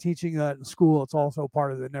 But they're not teaching that in school. It's also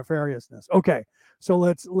part of the nefariousness. Okay, so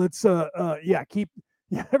let's keep.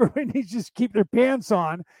 Yeah, everybody needs to just keep their pants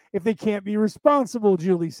on if they can't be responsible.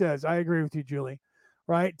 Julie says, I agree with you, Julie.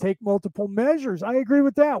 Right? Take multiple measures. I agree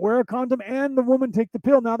with that. Wear a condom and the woman take the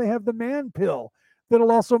pill. Now they have the man pill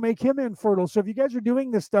that'll also make him infertile. So if you guys are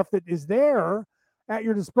doing this stuff that is there at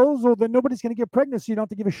your disposal, then nobody's going to get pregnant. So you don't have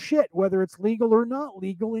to give a shit whether it's legal or not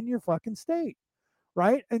legal in your fucking state.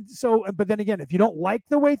 Right. And so, but then again, if you don't like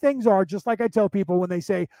the way things are, just like I tell people when they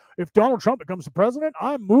say, if Donald Trump becomes the president,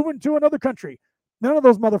 I'm moving to another country. None of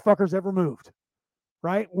those motherfuckers ever moved.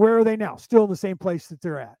 Right. Where are they now? Still in the same place that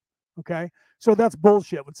they're at. Okay. So that's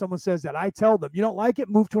bullshit. When someone says that, I tell them, you don't like it,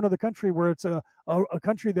 move to another country where it's a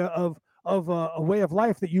country of a way of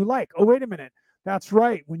life that you like. Oh, wait a minute. That's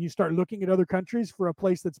right. When you start looking at other countries for a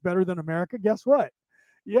place that's better than America, guess what?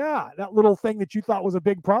 Yeah, that little thing that you thought was a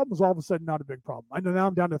big problem is all of a sudden not a big problem. I know now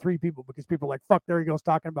I'm down to 3 people because people are like, fuck, there he goes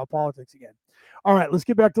talking about politics again. All right, let's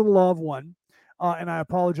get back to the law of one. And I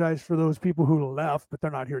apologize for those people who left, but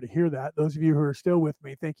they're not here to hear that. Those of you who are still with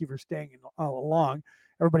me, thank you for staying along.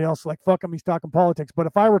 Everybody else is like, fuck him, he's talking politics. But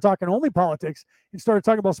if I were talking only politics and started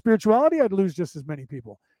talking about spirituality, I'd lose just as many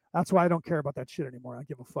people. That's why I don't care about that shit anymore. I don't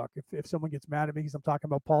give a fuck. If someone gets mad at me because I'm talking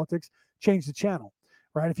about politics, change the channel.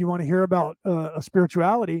 Right? If you want to hear about a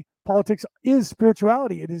spirituality, politics is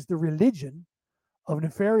spirituality. It is the religion of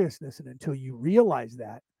nefariousness. And until you realize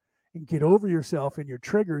that and get over yourself and your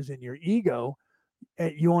triggers and your ego,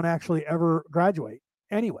 you won't actually ever graduate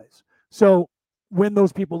anyways. So when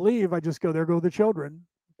those people leave, I just go, there go the children.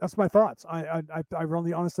 That's my thoughts. I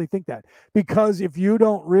really honestly think that, because if you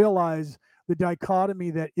don't realize the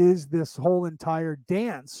dichotomy that is this whole entire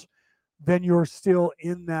dance, then you're still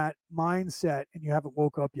in that mindset and you haven't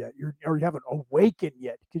woke up yet. You haven't awakened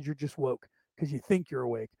yet because you're just woke because you think you're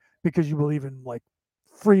awake because you believe in like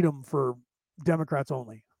freedom for Democrats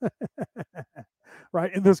only.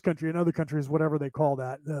 Right? In this country, in other countries, whatever they call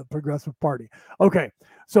that, the Progressive Party. Okay,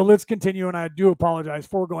 so let's continue. And I do apologize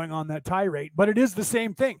for going on that tirade, but it is the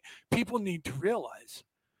same thing. People need to realize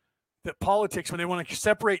that politics, when they want to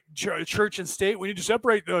separate church and state, we need to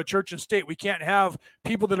separate church and state. We can't have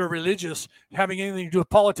people that are religious having anything to do with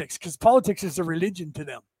politics, because politics is a religion to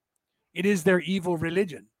them. It is their evil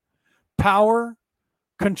religion. Power,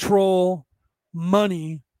 control,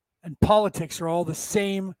 money, and politics are all the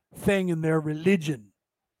same thing in their religion.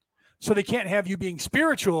 So they can't have you being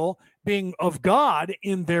spiritual, being of God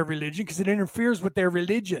in their religion, because it interferes with their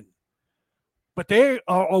religion. But they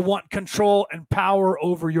want control and power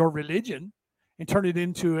over your religion and turn it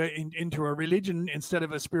into a religion instead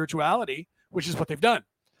of a spirituality, which is what they've done.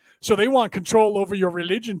 So they want control over your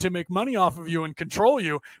religion to make money off of you and control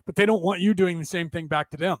you, but they don't want you doing the same thing back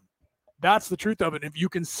to them. That's the truth of it. If you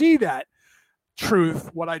can see that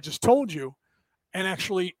truth, what I just told you, and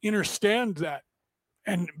actually understand that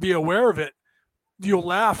and be aware of it, you'll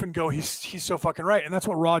laugh and go, he's so fucking right. And that's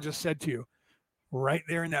what Ra just said to you right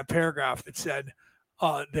there in that paragraph that said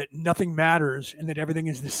that nothing matters and that everything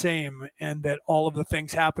is the same and that all of the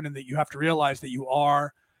things happen and that you have to realize that you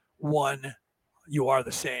are one, you are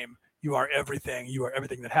the same, you are everything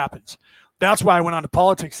that happens. That's why I went on to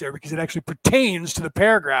politics there, because it actually pertains to the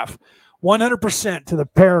paragraph, 100% to the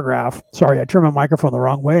paragraph. Sorry, I turned my microphone the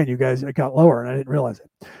wrong way and you guys, it got lower and I didn't realize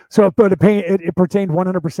it. So it pertained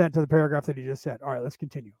 100% to the paragraph that he just said. All right, let's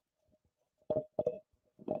continue.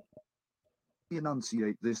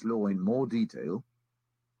 Enunciate this law in more detail.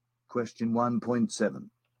 Question 1.7.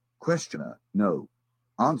 Questioner, no.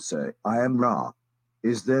 Answer, I am Ra.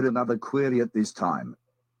 Is there another query at this time?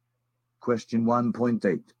 Question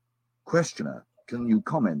 1.8. Questioner, can you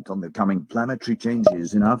comment on the coming planetary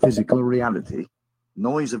changes in our physical reality?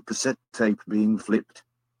 Noise of cassette tape being flipped.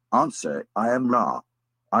 Answer, I am Ra.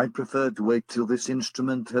 I prefer to wait till this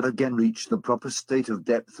instrument had again reached the proper state of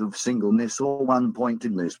depth of singleness or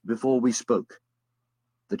one-pointedness before we spoke.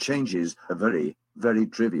 The changes are very, very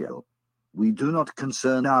trivial. We do not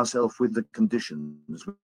concern ourselves with the conditions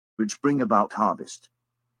which bring about harvest.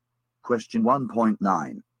 Question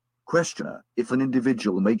 1.9. Questioner: if an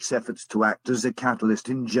individual makes efforts to act as a catalyst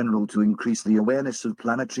in general to increase the awareness of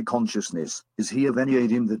planetary consciousness, is he of any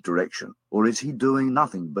aid in that direction, or is he doing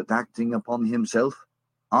nothing but acting upon himself?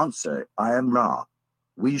 Answer: I am Ra.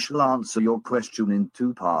 We shall answer your question in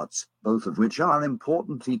two parts, both of which are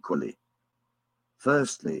important equally.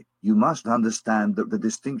 Firstly, you must understand that the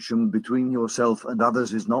distinction between yourself and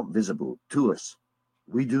others is not visible to us.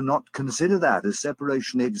 We do not consider that a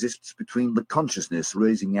separation exists between the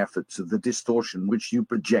consciousness-raising efforts of the distortion which you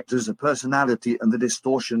project as a personality and the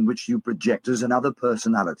distortion which you project as another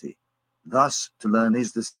personality. Thus, to learn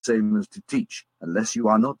is the same as to teach, unless you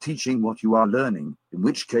are not teaching what you are learning, in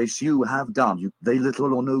which case you have done they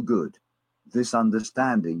little or no good. This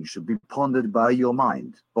understanding should be pondered by your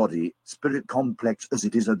mind, body, spirit complex, as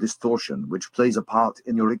it is a distortion which plays a part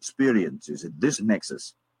in your experiences at this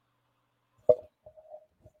nexus.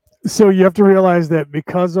 So you have to realize that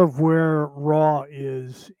because of where Ra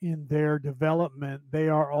is in their development, they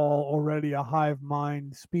are all already a hive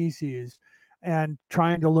mind species, and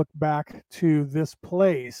trying to look back to this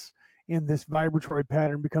place in this vibratory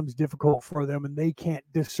pattern becomes difficult for them, and they can't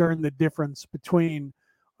discern the difference between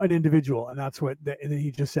an individual, and that's what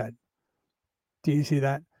he just said. Do you see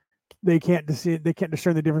that? They can't discern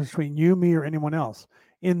the difference between you, me, or anyone else.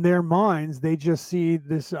 In their minds, they just see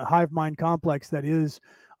this hive mind complex that is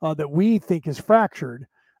that we think is fractured,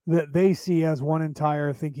 that they see as one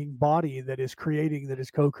entire thinking body that is creating, that is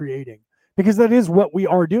co-creating. Because that is what we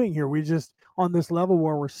are doing here. We just on this level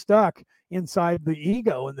where we're stuck inside the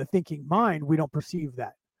ego and the thinking mind, we don't perceive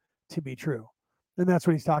that to be true. And that's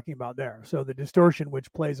what he's talking about there. So the distortion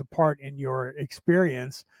which plays a part in your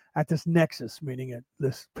experience at this nexus, meaning at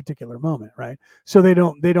this particular moment, right? So they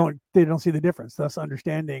don't see the difference. Thus,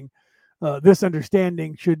 this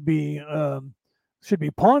understanding should be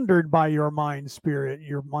pondered by your mind spirit,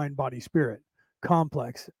 your mind body spirit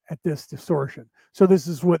complex at this distortion. So this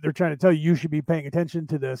is what they're trying to tell you. You should be paying attention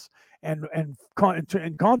to this and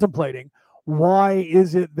contemplating, why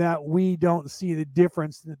is it that we don't see the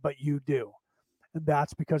difference, but you do? And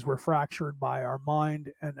that's because we're fractured by our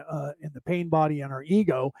mind and in the pain body and our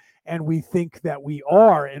ego, and we think that we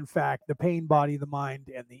are in fact the pain body, the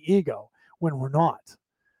mind, and the ego, when we're not,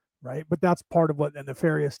 right? But that's part of what the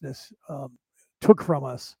nefariousness took from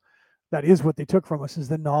us. That is what they took from us, is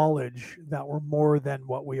the knowledge that we're more than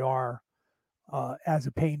what we are as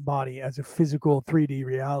a pain body, as a physical 3D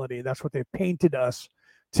reality. That's what they've painted us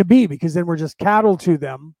to be, because then we're just cattle to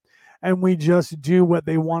them, and we just do what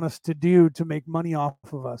they want us to do to make money off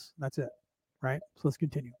of us. That's it, right? So let's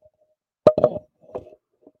continue.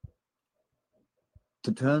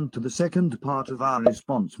 To turn to the second part of our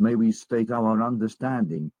response, may we state our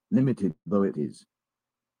understanding, limited though it is.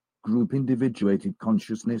 Group individuated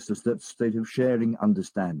consciousness is that state of sharing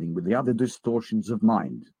understanding with the other distortions of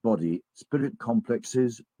mind, body, spirit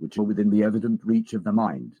complexes, which are within the evident reach of the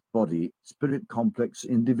mind, body, spirit complex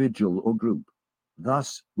individual or group.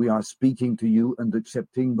 Thus, we are speaking to you and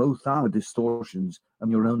accepting both our distortions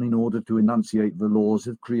and your own in order to enunciate the laws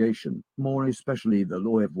of creation, more especially the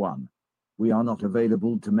law of one. We are not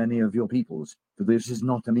available to many of your peoples, for this is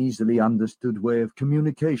not an easily understood way of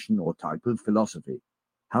communication or type of philosophy.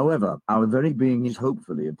 However, our very being is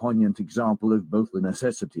hopefully a poignant example of both the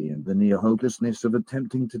necessity and the near hopelessness of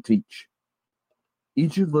attempting to teach.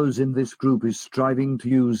 Each of those in this group is striving to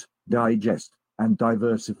use, digest, and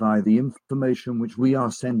diversify the information which we are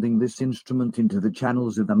sending this instrument into the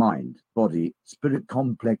channels of the mind, body, spirit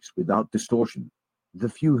complex without distortion. The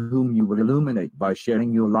few whom you will illuminate by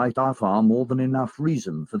sharing your light are far more than enough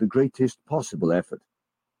reason for the greatest possible effort.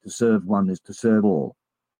 To serve one is to serve all.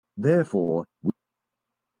 Therefore,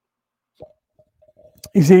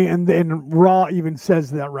 you see, and Ra even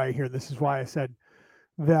says that right here. This is why I said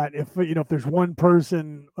that if there's one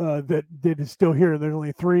person that is still here, there's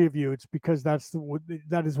only three of you. It's because that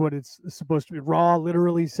is what it's supposed to be. Ra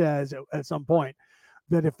literally says at some point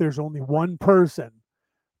that if there's only one person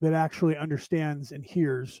that actually understands and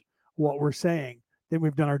hears what we're saying, then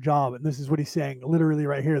we've done our job. And this is what he's saying literally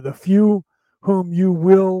right here. The few whom you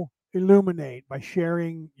will illuminate by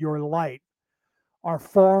sharing your light are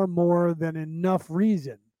far more than enough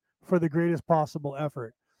reason for the greatest possible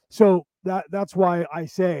effort. So that's why I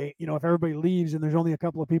say, if everybody leaves and there's only a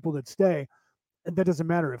couple of people that stay, that doesn't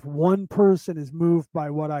matter. If one person is moved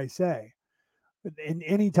by what I say, in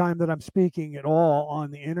any time that I'm speaking at all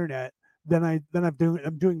on the internet, then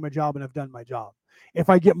I'm doing my job, and I've done my job.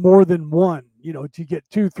 If I get more than one, to get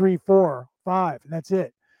 2, 3, 4, 5, and that's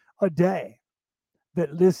it, a day,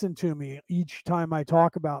 that listen to me each time I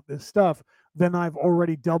talk about this stuff, then I've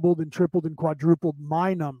already doubled and tripled and quadrupled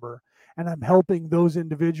my number. and I'm helping those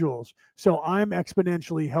individuals. So I'm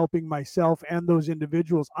exponentially helping myself and those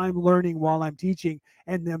individuals. I'm learning while I'm teaching,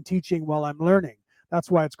 and them teaching while I'm learning.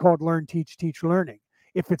 That's why it's called learn, teach, learning.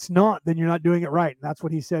 If it's not, then you're not doing it right. And that's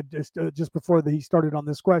what he said just before he started on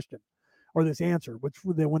this question or this answer, which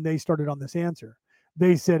when they started on this answer,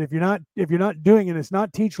 they said if you're not doing it, it's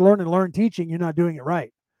not teach, learn, and learn teaching. You're not doing it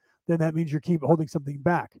right. Then that means you're keep holding something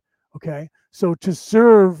back. Okay, so to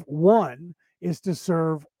serve one is to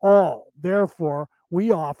serve all. Therefore,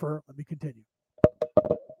 we offer. Let me continue.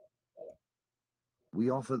 We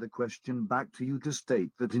offer the question back to you to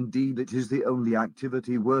state that indeed it is the only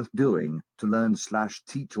activity worth doing, to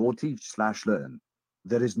learn/teach or teach/learn.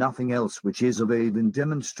 There is nothing else which is of aid in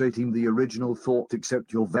demonstrating the original thought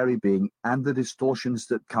except your very being, and the distortions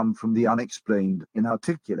that come from the unexplained,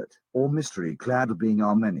 inarticulate, or mystery-clad being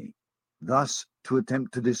are many. Thus, to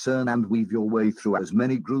attempt to discern and weave your way through as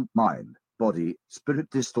many group mind, body, spirit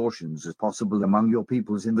distortions as possible among your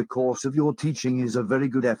peoples in the course of your teaching is a very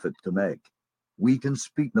good effort to make. We can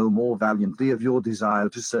speak no more valiantly of your desire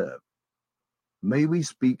to serve. May we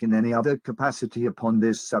speak in any other capacity upon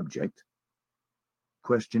this subject?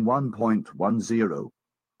 Question 1.10.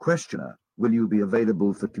 Questioner, will you be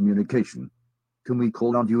available for communication? Can we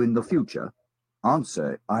call on you in the future?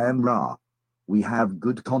 Answer, I am Ra. We have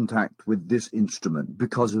good contact with this instrument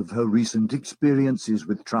because of her recent experiences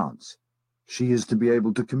with trance. She is to be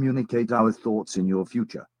able to communicate our thoughts in your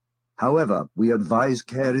future. However, we advise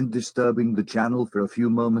care in disturbing the channel for a few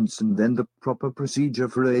moments and then the proper procedure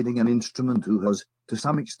for aiding an instrument who has, to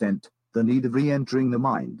some extent, the need of re-entering the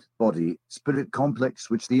mind, body, spirit complex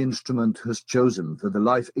which the instrument has chosen for the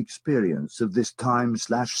life experience of this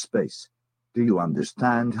time/space. Do you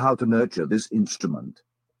understand how to nurture this instrument?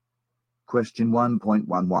 Question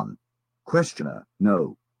 1.11. Questioner,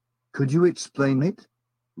 no. Could you explain it?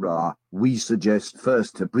 Ra, we suggest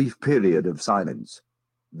first a brief period of silence.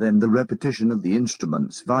 Then the repetition of the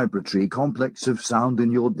instrument's vibratory complex of sound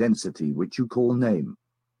in your density which you call name.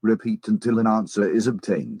 Repeat until an answer is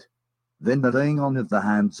obtained. Then the laying on of the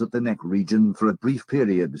hands at the neck region for a brief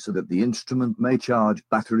period so that the instrument may charge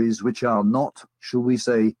batteries which are not, shall we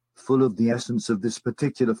say, full of the essence of this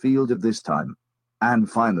particular field of this time. And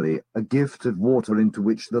finally, a gift of water into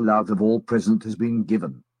which the love of all present has been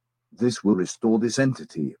given. This will restore this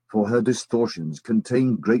entity, for her distortions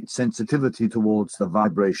contain great sensitivity towards the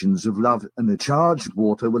vibrations of love, and the charged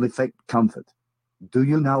water will effect comfort. Do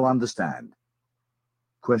you now understand?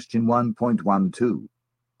 Question 1.12.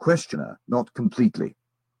 Questioner, not completely.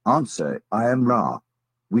 Answer, I am Ra.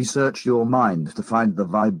 We search your mind to find the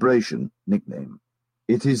vibration, nickname.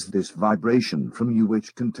 It is this vibration from you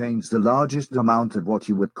which contains the largest amount of what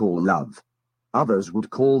you would call love. Others would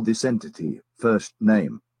call this entity first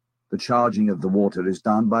name. The charging of the water is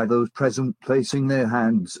done by those present placing their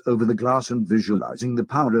hands over the glass and visualizing the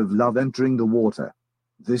power of love entering the water.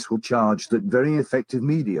 This will charge that very effective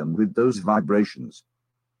medium with those vibrations.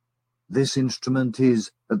 This instrument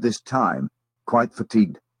is, at this time, quite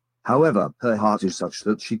fatigued. However, her heart is such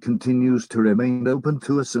that she continues to remain open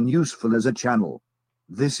to us and useful as a channel.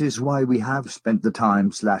 This is why we have spent the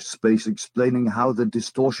time/space explaining how the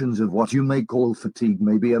distortions of what you may call fatigue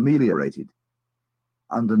may be ameliorated.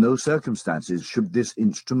 Under no circumstances should this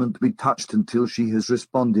instrument be touched until she has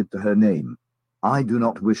responded to her name. I do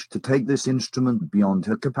not wish to take this instrument beyond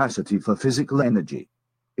her capacity for physical energy.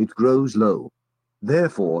 It grows low.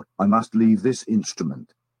 Therefore, I must leave this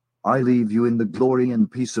instrument. I leave you in the glory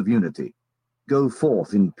and peace of unity. Go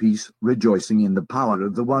forth in peace, rejoicing in the power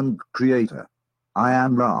of the one Creator. I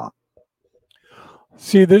am Ra.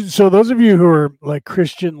 See, so those of you who are like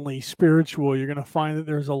Christianly spiritual, you're going to find that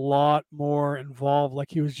there's a lot more involved,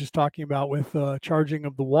 like he was just talking about with charging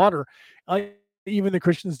of the water. Even the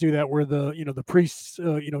Christians do that, where the priests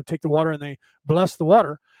take the water and they bless the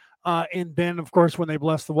water, and then of course when they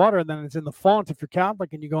bless the water, and then it's in the font. If you're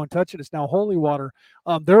Catholic and you go and touch it, it's now holy water.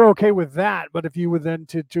 They're okay with that, but if you would then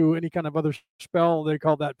to do any kind of other spell, they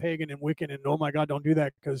call that pagan and Wiccan, and oh my God, don't do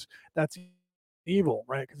that because that's evil,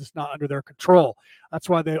 right? Because it's not under their control. That's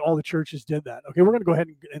why all the churches did that. Okay, we're going to go ahead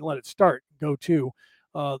and let it start. Go to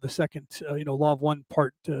the second, Law of One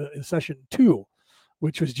part in session 2,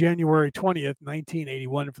 which was January 20th,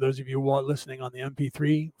 1981. For those of you listening on the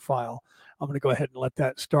MP3 file, I'm going to go ahead and let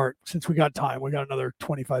that start. Since we got time, we got another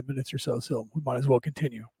 25 minutes or so we might as well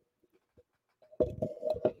continue.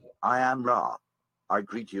 I am Ra. I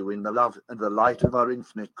greet you in the love and the light of our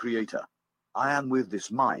infinite Creator. I am with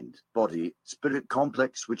this mind, body, spirit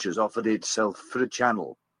complex which has offered itself for a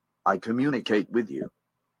channel. I communicate with you.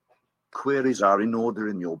 Queries are in order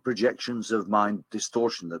in your projections of mind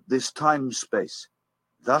distortion at this time-space.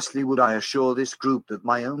 Thusly would I assure this group that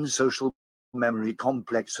my own social memory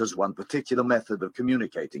complex has one particular method of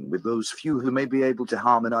communicating with those few who may be able to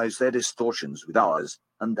harmonize their distortions with ours,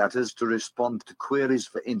 and that is to respond to queries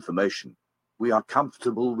for information. We are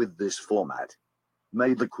comfortable with this format.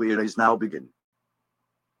 May the queries now begin.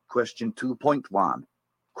 Question 2.1.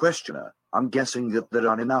 Questioner, I'm guessing that there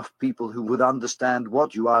are enough people who would understand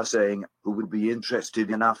what you are saying, who would be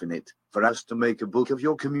interested enough in it, for us to make a book of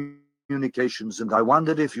your communications, and I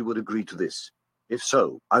wondered if you would agree to this. If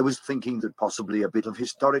so, I was thinking that possibly a bit of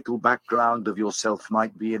historical background of yourself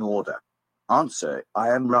might be in order. Answer, I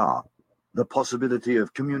am Ra. The possibility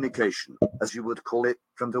of communication, as you would call it,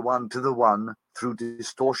 from the one to the one, through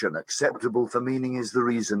distortion acceptable for meaning is the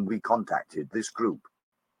reason we contacted this group.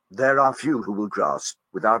 There are few who will grasp,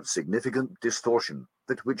 without significant distortion,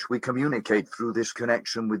 that which we communicate through this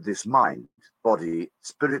connection with this mind, body,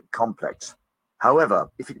 spirit complex. However,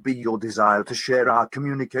 if it be your desire to share our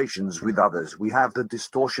communications with others, we have the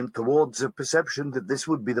distortion towards a perception that this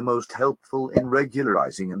would be the most helpful in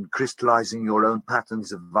regularizing and crystallizing your own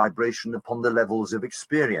patterns of vibration upon the levels of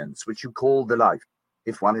experience which you call the life.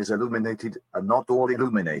 If one is illuminated, and not all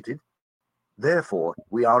illuminated, therefore,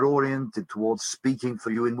 we are oriented towards speaking for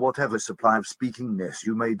you in whatever supply of speakingness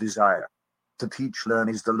you may desire. To teach learn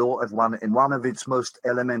is the law of one in one of its most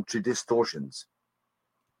elementary distortions.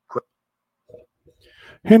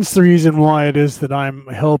 Hence the reason why it is that I'm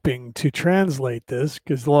helping to translate this,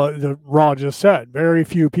 because the Ra just said very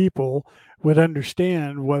few people would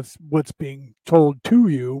understand what's being told to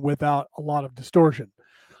you without a lot of distortion,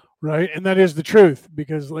 right? And that is the truth,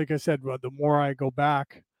 because like I said, the more I go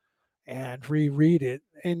back and reread it,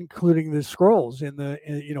 including the scrolls and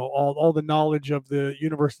all the knowledge of the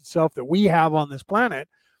universe itself that we have on this planet,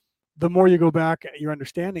 the more you go back, your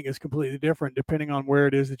understanding is completely different depending on where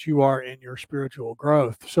it is that you are in your spiritual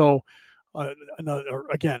growth. So,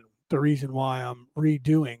 again, the reason why I'm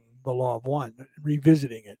redoing the Law of One,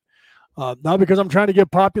 revisiting it, not because I'm trying to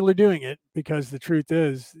get popular doing it, because the truth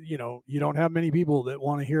is, you don't have many people that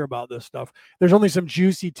want to hear about this stuff. There's only some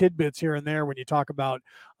juicy tidbits here and there when you talk about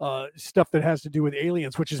stuff that has to do with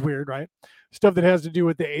aliens, which is weird, right? Stuff that has to do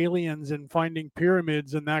with the aliens and finding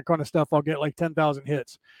pyramids and that kind of stuff, I'll get like 10,000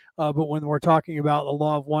 hits. But when we're talking about the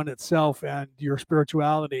Law of One itself and your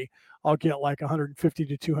spirituality, I'll get like 150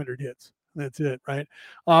 to 200 hits. That's it, right?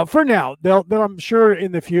 For now, they'll I'm sure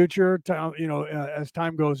in the future, as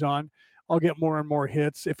time goes on, I'll get more and more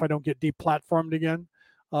hits if I don't get deplatformed again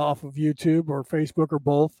off of YouTube or Facebook or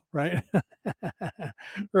both, right?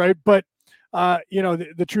 Right. But,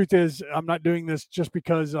 the truth is, I'm not doing this just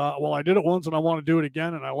because, I did it once and I want to do it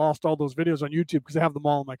again. And I lost all those videos on YouTube because I have them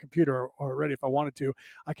all on my computer already. If I wanted to,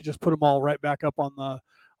 I could just put them all right back up on the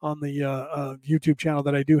YouTube channel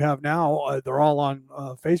that I do have now. They're all on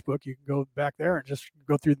Facebook. You can go back there and just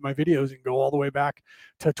go through my videos and go all the way back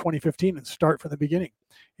to 2015 and start from the beginning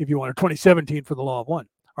if you want, or 2017 for the Law of One.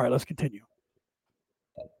 All right, let's continue.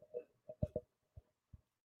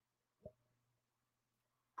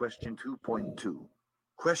 Question 2.2.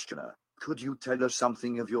 Questioner, could you tell us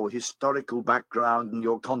something of your historical background and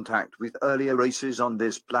your contact with earlier races on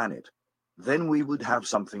this planet? Then we would have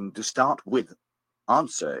something to start with.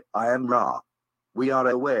 Answer, I am Ra. We are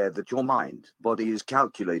aware that your mind body is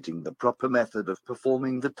calculating the proper method of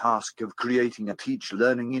performing the task of creating a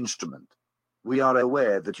teach-learning instrument. We are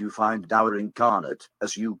aware that you find our incarnate,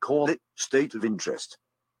 as you call it, state of interest.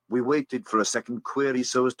 We waited for a second query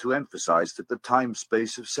so as to emphasize that the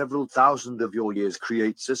time-space of several thousand of your years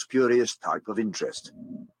creates a spurious type of interest.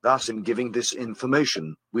 Thus, in giving this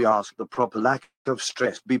information, we ask the proper lack of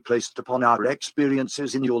stress be placed upon our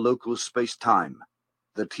experiences in your local space-time.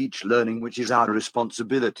 The teach-learning which is our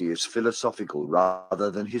responsibility is philosophical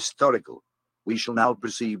rather than historical. We shall now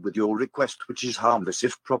proceed with your request, which is harmless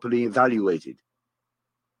if properly evaluated.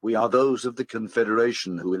 We are those of the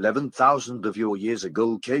Confederation who 11,000 of your years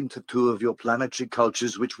ago came to two of your planetary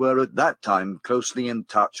cultures which were at that time closely in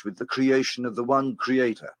touch with the creation of the one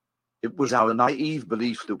creator. It was our naive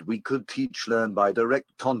belief that we could teach learn by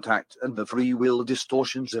direct contact, and the free will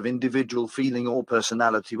distortions of individual feeling or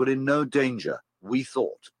personality were in no danger, we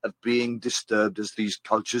thought, of being disturbed, as these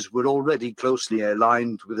cultures were already closely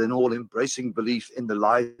aligned with an all-embracing belief in the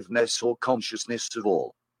liveness or consciousness of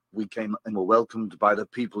all. We came and were welcomed by the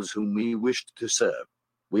peoples whom we wished to serve.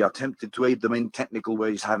 We are tempted to aid them in technical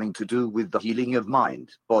ways having to do with the healing of mind,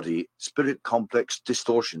 body, spirit complex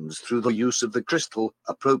distortions through the use of the crystal,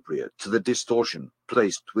 appropriate to the distortion,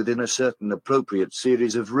 placed within a certain appropriate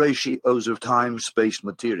series of ratios of time-space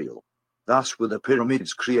material. Thus were the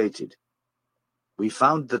pyramids created. We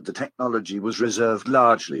found that the technology was reserved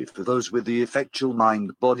largely for those with the effectual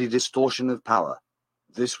mind-body distortion of power.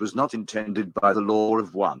 This was not intended by the law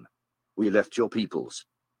of one. We left your peoples.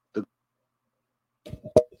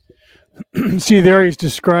 See, there he's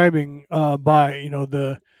describing by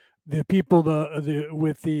the people the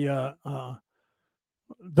with the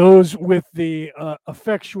those with the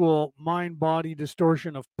effectual mind body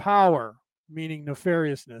distortion of power, meaning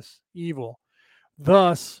nefariousness, evil.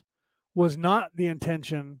 Thus was not the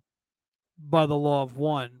intention by the law of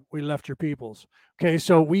one. We left your peoples. Okay,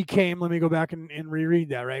 so we came. Let me go back and reread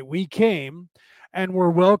that. Right, we came and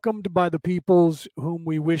were welcomed by the peoples whom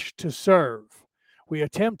we wished to serve. We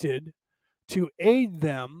attempted to aid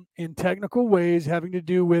them in technical ways having to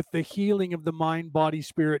do with the healing of the mind body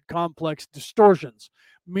spirit complex distortions,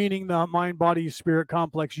 meaning the mind body spirit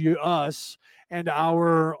complex, us, and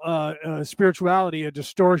our spirituality. A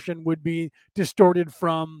distortion would be distorted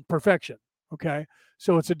from perfection. Okay.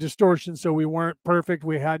 So it's a distortion. So we weren't perfect.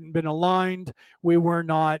 We hadn't been aligned. We were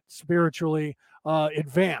not spiritually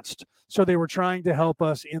advanced. So they were trying to help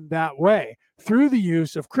us in that way through the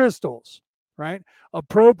use of crystals, right?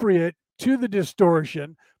 Appropriate to the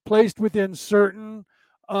distortion, placed within certain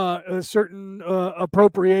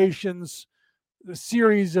appropriations, the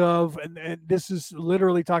series of, and this is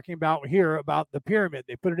literally talking about here about the pyramid.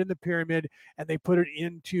 They put it in the pyramid and they put it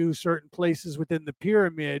into certain places within the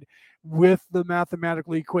pyramid with the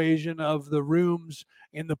mathematical equation of the rooms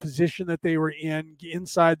in the position that they were in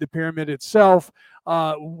inside the pyramid itself.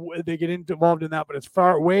 They get involved in that, but it's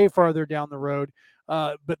way farther down the road.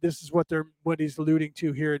 But this is what he's alluding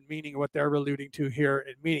to here in meaning, what they're alluding to here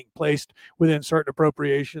in meaning, placed within certain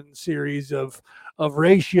appropriation series of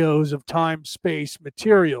ratios of time, space,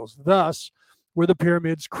 materials. Thus were the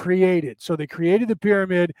pyramids created. So they created the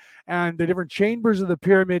pyramid, and the different chambers of the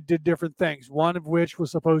pyramid did different things. One of which was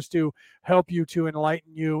supposed to help you to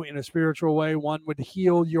enlighten you in a spiritual way. One would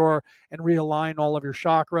heal and realign all of your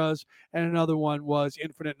chakras, and another one was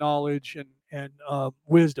infinite knowledge and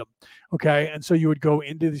wisdom. Okay, and so you would go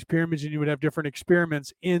into these pyramids and you would have different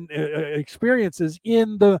experiences in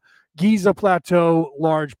the Giza Plateau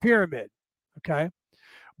large pyramid. Okay,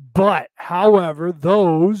 but however,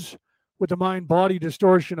 those with the mind body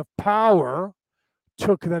distortion of power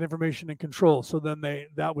took that information and control. So then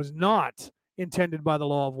that was not intended by the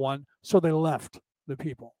law of one. So they left the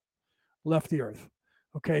people, left the earth.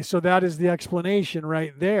 Okay, so that is the explanation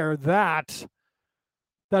right there. That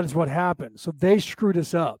is what happened. So they screwed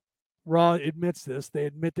us up. Ra admits this. They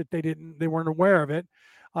admit that they weren't aware of it.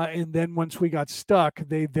 And then once we got stuck,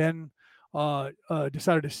 they then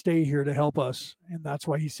decided to stay here to help us. And that's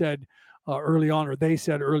why he said early on, or they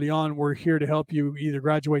said early on, we're here to help you either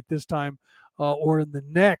graduate this time or in the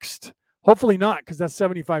next. Hopefully not, because that's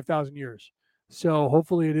 75,000 years. So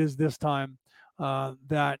hopefully it is this time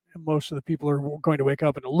that most of the people are going to wake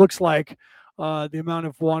up. And it looks like the amount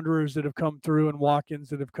of wanderers that have come through and walk-ins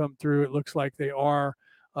that have come through, it looks like they are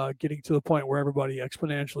getting to the point where everybody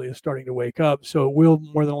exponentially is starting to wake up. So it will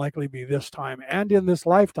more than likely be this time and in this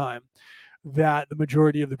lifetime that the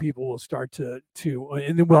majority of the people will start to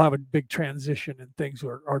and then we'll have a big transition and things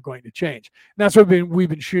are going to change. And that's what we've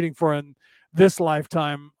been shooting for in this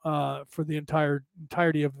lifetime, for the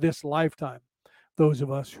entirety of this lifetime, those of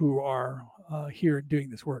us who are here and doing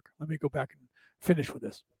this work. Let me go back and finish with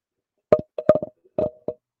this.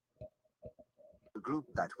 The group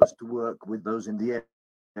that was to work with those in the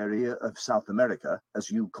area of South America, as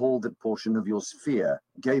you call that portion of your sphere,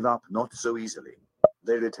 gave up not so easily.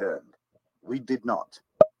 They returned. We did not.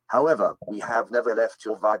 However, we have never left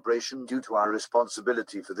your vibration due to our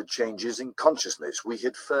responsibility for the changes in consciousness we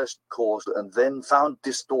had first caused and then found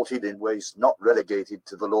distorted in ways not relegated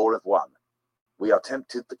to the law of one. We are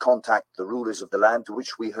tempted to contact the rulers of the land to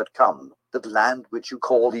which we had come, that land which you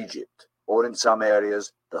call Egypt, or in some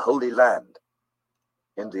areas, the Holy Land.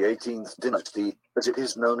 In the 18th dynasty, as it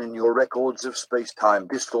is known in your records of space-time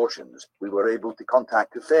distortions, we were able to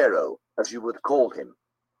contact a pharaoh, as you would call him.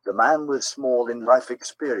 The man was small in life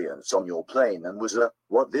experience on your plane and was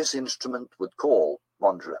what this instrument would call,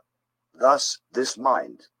 wanderer. Thus, this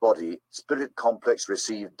mind, body, spirit complex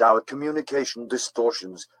received our communication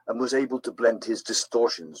distortions and was able to blend his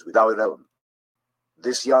distortions with our own.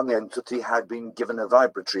 This young entity had been given a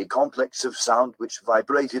vibratory complex of sound which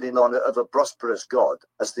vibrated in honor of a prosperous god,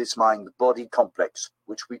 as this mind-body complex,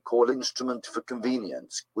 which we call instrument for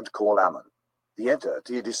convenience, would call Ammon. The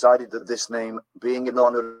entity decided that this name, being in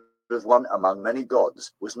honor of one among many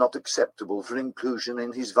gods, was not acceptable for inclusion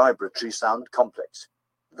in his vibratory sound complex.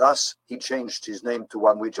 Thus, he changed his name to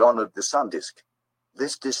one which honored the sun disk.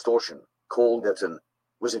 This distortion, called Aten,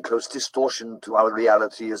 was a close distortion to our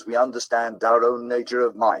reality as we understand our own nature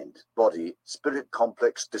of mind, body, spirit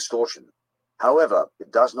complex distortion. However,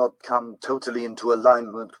 it does not come totally into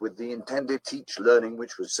alignment with the intended teach learning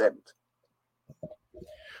which was sent.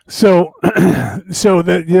 So,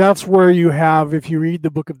 that's where you have, if you read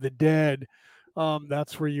the Book of the Dead,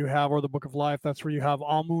 that's where you have, or the Book of Life, that's where you have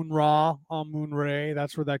Amun Ra, Amun Re.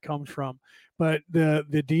 That's where that comes from. But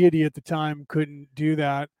the deity at the time couldn't do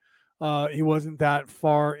that. He wasn't that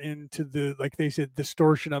far into the, like they said,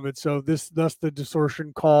 distortion of it. So thus the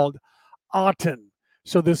distortion called Aten.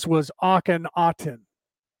 So this was Akhenaten.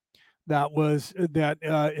 That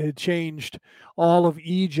it changed all of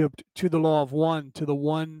Egypt to the law of one, to the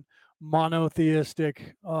one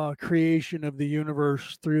monotheistic creation of the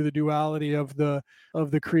universe through the duality of the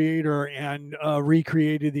creator, and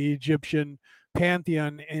recreated the Egyptian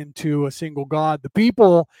pantheon into a single god. The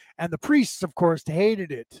people and the priests, of course,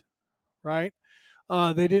 hated it, right?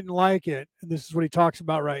 They didn't like it, and this is what he talks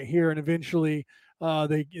about right here. And eventually,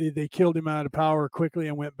 they killed him out of power quickly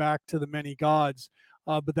and went back to the many gods.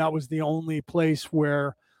 But that was the only place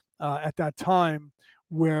where, at that time,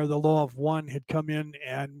 where the law of one had come in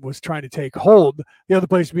and was trying to take hold. The other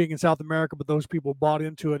place being in South America, but those people bought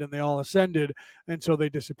into it and they all ascended, and so they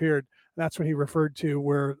disappeared. That's what he referred to,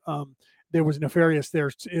 where there was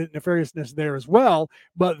nefariousness there as well,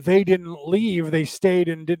 but they didn't leave. They stayed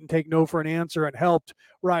and didn't take no for an answer and helped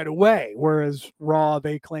right away. Whereas Ra,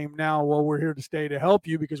 they claim now, well, we're here to stay to help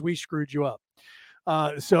you because we screwed you up.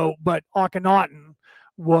 But Akhenaten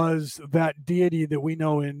was that deity that we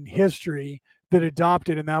know in history that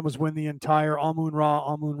adopted, and that was when the entire Amun Ra,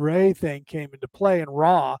 Amun Re thing came into play, and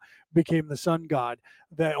Ra became the sun god.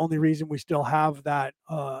 The only reason we still have that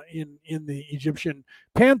in the Egyptian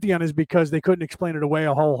pantheon is because they couldn't explain it away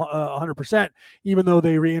a whole 100%. Even though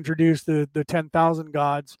they reintroduced the 10,000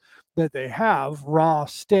 gods that they have, Ra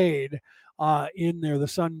stayed in there. The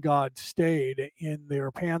sun god stayed in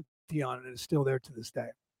their pantheon and is still there to this day.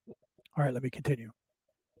 All right, let me continue.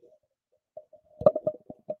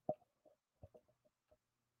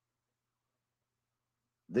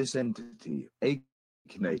 This entity,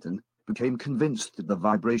 Akhenaten, became convinced that the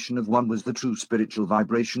vibration of one was the true spiritual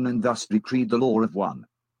vibration and thus decreed the law of one.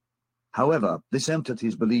 However, this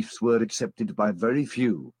entity's beliefs were accepted by very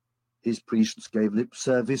few. His priests gave lip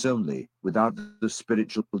service only, without the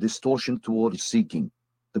spiritual distortion towards seeking.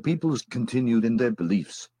 The peoples continued in their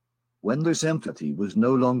beliefs. When this entity was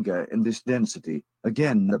no longer in this density,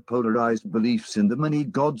 again the polarized beliefs in the many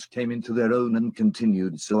gods came into their own and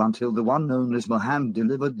continued so until the one known as Muhammad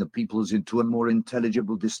delivered the peoples into a more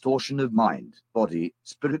intelligible distortion of mind, body,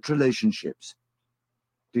 spirit relationships.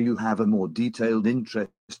 Do you have a more detailed interest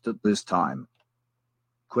at this time?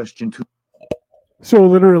 Question 2. So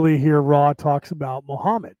literally here, Ra talks about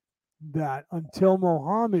Muhammad, that until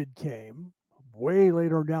Muhammad came way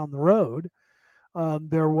later down the road,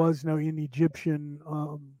 there was no in Egyptian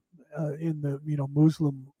in the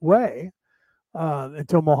Muslim way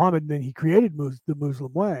until Muhammad. Then he created the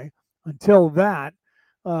Muslim way. Until that,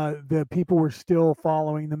 the people were still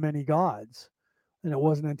following the many gods, and it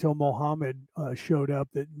wasn't until Muhammad showed up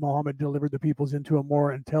that Muhammad delivered the peoples into a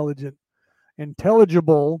more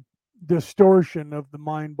intelligible distortion of the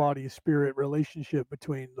mind, body, spirit relationship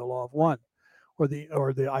between the law of one, or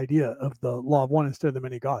the idea of the law of one instead of the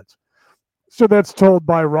many gods. So that's told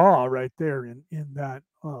by Ra right there in that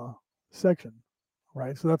section,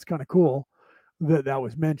 right? So that's kind of cool that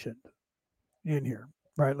was mentioned in here,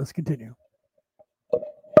 right? Let's continue.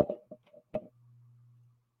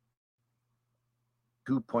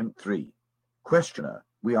 2.3. Questioner,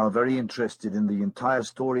 we are very interested in the entire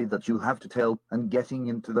story that you have to tell and getting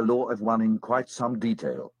into the law of one in quite some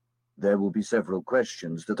detail. There will be several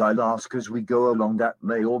questions that I'll ask as we go along that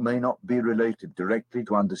may or may not be related directly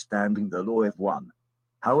to understanding the law of one.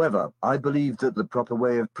 However, I believe that the proper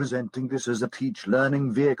way of presenting this as a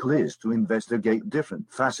teach-learning vehicle is to investigate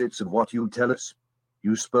different facets of what you tell us.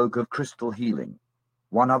 You spoke of crystal healing.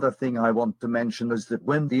 One other thing I want to mention is that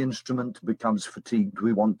when the instrument becomes fatigued,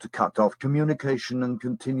 we want to cut off communication and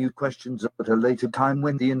continue questions at a later time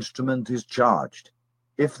when the instrument is charged.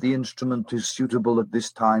 If the instrument is suitable at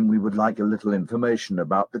this time, we would like a little information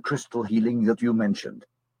about the crystal healing that you mentioned.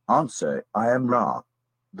 Answer: I am Ra.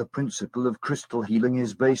 The principle of crystal healing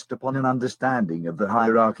is based upon an understanding of the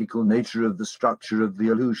hierarchical nature of the structure of the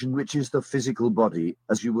illusion, which is the physical body,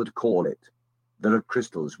 as you would call it. There are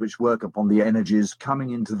crystals which work upon the energies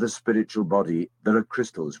coming into the spiritual body. There are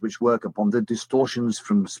crystals which work upon the distortions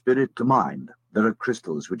from spirit to mind. There are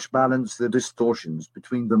crystals which balance the distortions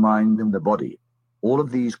between the mind and the body. All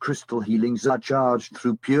of these crystal healings are charged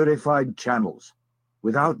through purified channels.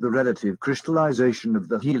 Without the relative crystallization of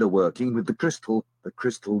the healer working with the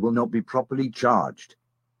crystal will not be properly charged.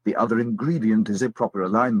 The other ingredient is a proper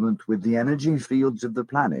alignment with the energy fields of the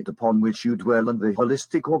planet upon which you dwell and the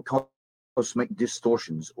holistic or cosmic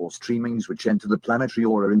distortions or streamings which enter the planetary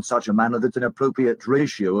aura in such a manner that an appropriate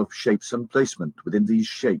ratio of shapes and placement within these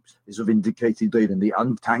shapes is of indicated aid in the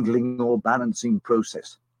untangling or balancing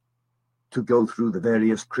process. To go through the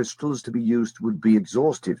various crystals to be used would be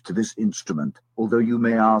exhaustive to this instrument, although you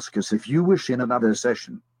may ask us if you wish in another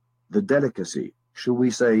session. The delicacy, shall we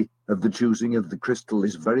say, of the choosing of the crystal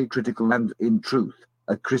is very critical, and, in truth,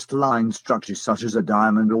 a crystalline structure such as a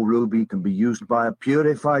diamond or ruby can be used by a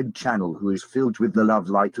purified channel who is filled with the love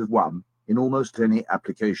light of one, in almost any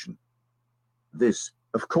application. This,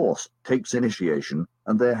 of course, takes initiation,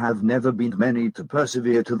 and there have never been many to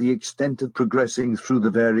persevere to the extent of progressing through the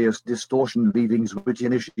various distortion leadings which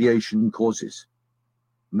initiation causes.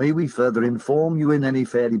 May we further inform you in any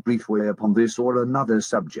fairly brief way upon this or another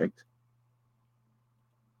subject?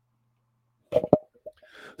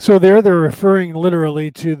 So they're referring literally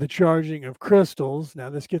to the charging of crystals. Now,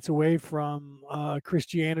 this gets away from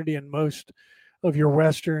Christianity and most of your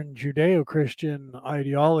Western Judeo-Christian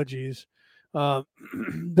ideologies.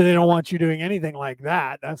 They don't want you doing anything like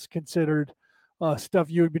that. That's considered stuff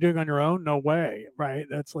you would be doing on your own. No way, right?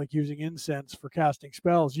 That's like using incense for casting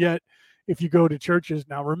spells. Yet, if you go to churches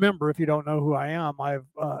now, remember, if you don't know who I am,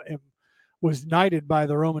 was knighted by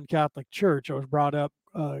the Roman Catholic Church. I was brought up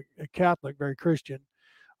a Catholic, very Christian.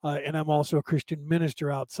 And I'm also a Christian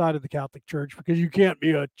minister outside of the Catholic Church, because you can't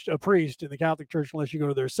be a priest in the Catholic Church unless you go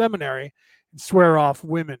to their seminary and swear off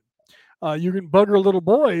women. You can bugger little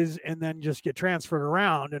boys and then just get transferred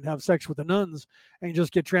around and have sex with the nuns and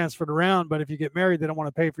just get transferred around. But if you get married, they don't want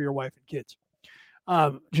to pay for your wife and kids.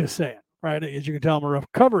 Just saying, right? As you can tell, I'm a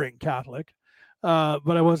recovering Catholic.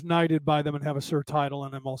 But I was knighted by them and have a sir title,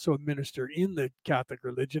 and I'm also a minister in the Catholic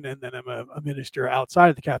religion, and then I'm a minister outside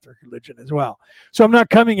of the Catholic religion as well. So I'm not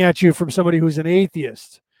coming at you from somebody who's an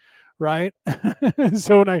atheist, right?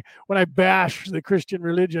 So when I bash the Christian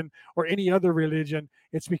religion or any other religion,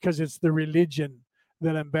 it's because it's the religion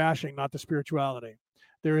that I'm bashing, not the spirituality.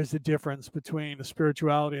 There is a difference between the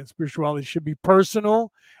spirituality, and spirituality should be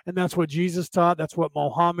personal, and that's what Jesus taught. That's what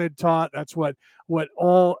Muhammad taught. That's what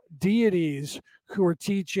all deities who are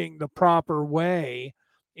teaching the proper way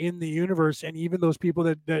in the universe, and even those people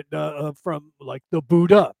that from like the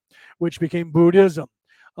Buddha, which became Buddhism,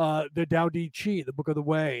 the Tao Te Ching, the Book of the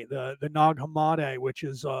Way, the Nag Hammadi, which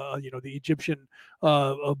is the Egyptian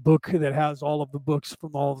a book that has all of the books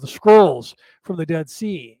from all of the scrolls from the Dead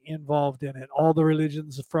Sea involved in it. All the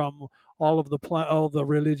religions from all the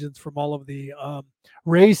religions from all of the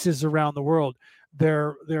races around the world,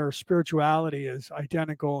 their spirituality is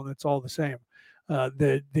identical, and it's all the same.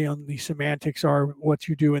 The only semantics are what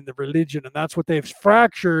you do in the religion, and that's what they've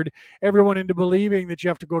fractured everyone into believing that you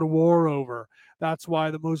have to go to war over. That's why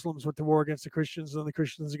the Muslims went to war against the Christians, and the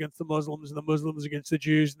Christians against the Muslims, and the Muslims against the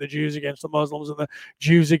Jews, and the Jews against the Muslims, and the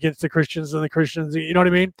Jews against the Christians, and the Christians. You know what I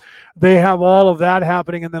mean? They have all of that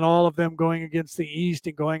happening, and then all of them going against the East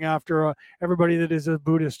and going after everybody that is a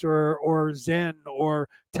Buddhist or Zen or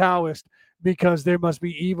Taoist, because they must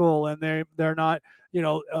be evil, and they're not.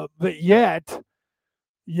 But yet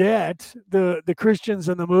the Christians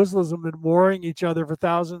and the Muslims have been warring each other for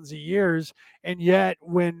thousands of years, and yet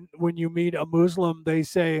when you meet a Muslim, they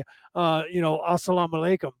say assalamu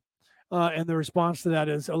alaikum, and the response to that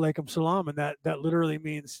is alaikum salam, and that literally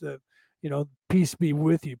means peace be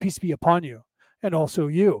with you, peace be upon you, and also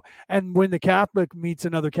you. And when the Catholic meets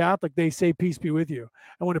another Catholic, they say peace be with you.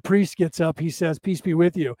 And when a priest gets up, he says peace be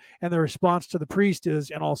with you, and the response to the priest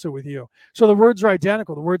is and also with you. So the words are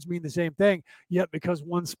identical, the words mean the same thing, yet because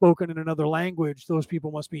one's spoken in another language, those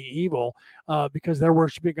people must be evil, because they're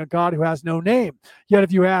worshiping a God who has no name. Yet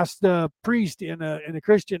if you ask the priest in a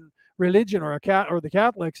Christian religion or the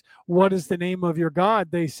Catholics, what is the name of your God,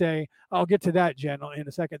 they say, I'll get to that, Jen, in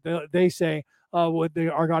a second. They say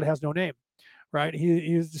our God has no name. Right?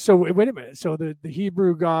 So wait a minute. So the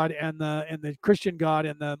Hebrew God and the Christian God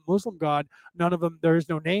and the Muslim God, none of them, there is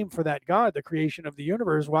no name for that God, the creation of the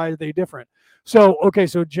universe. Why are they different? So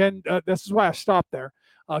so Jen, this is why I stopped there,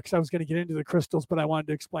 because I was going to get into the crystals, but I wanted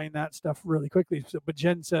to explain that stuff really quickly. But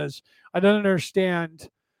Jen says, I don't understand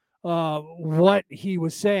what he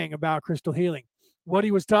was saying about crystal healing. What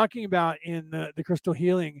he was talking about in the crystal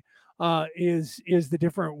healing is the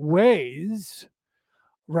different ways.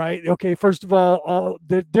 Right. Okay. First of all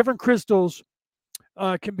the different crystals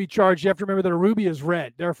can be charged. You have to remember that a ruby is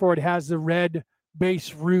red. Therefore, it has the red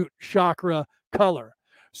base root chakra color.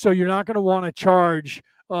 So you're not going to want to charge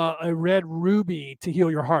a red ruby to heal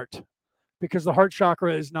your heart, because the heart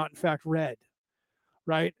chakra is not, in fact, red.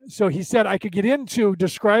 right? So he said I could get into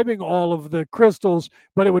describing all of the crystals,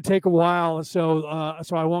 but it would take a while. So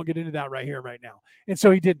I won't get into that right here, right now. And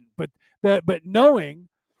so he didn't. But knowing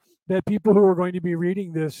that people who are going to be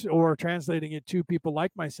reading this or translating it to people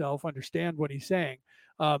like myself understand what he's saying,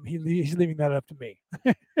 he's leaving that up to me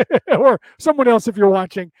or someone else if you're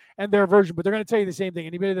watching and their version. But they're going to tell you the same thing.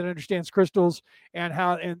 Anybody that understands crystals and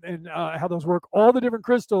how those work, all the different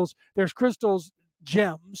crystals. There's crystals,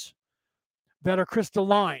 gems that are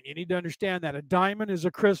crystalline. You need to understand that a diamond is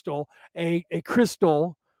a crystal. A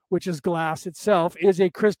crystal, which is glass itself, is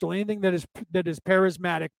a crystal. Anything that is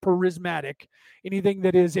prismatic, anything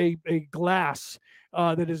that is a glass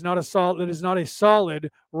that is not a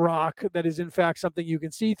solid rock, that is in fact something you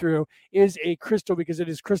can see through, is a crystal because it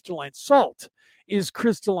is crystalline. Salt is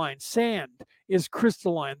crystalline. Sand is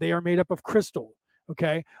crystalline. They are made up of crystal.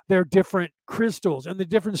 Okay, they're different crystals, and the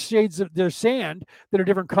different shades of their sand that are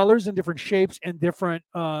different colors and different shapes and different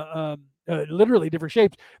literally different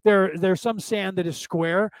shapes. There's some sand that is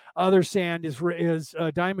square, other sand is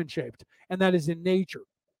diamond shaped, and that is in nature.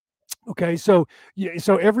 Okay, so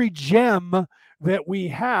every gem that we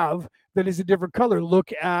have that is a different color.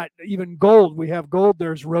 Look at even gold. We have gold.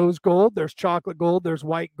 There's rose gold, there's chocolate gold, there's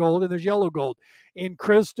white gold, and there's yellow gold. In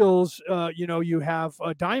crystals, you have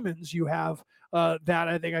diamonds. You have that.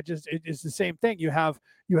 I think it's the same thing. You have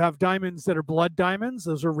diamonds that are blood diamonds.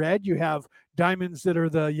 Those are red. You have diamonds that are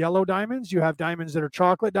the yellow diamonds. You have diamonds that are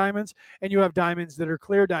chocolate diamonds, and you have diamonds that are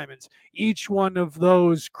clear diamonds. Each one of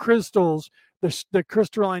those crystals, the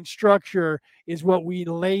crystalline structure is what we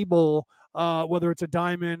label, whether it's a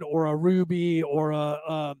diamond or a ruby or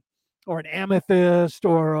an amethyst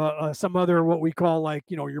or some other what we call, like,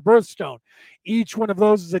 your birthstone. Each one of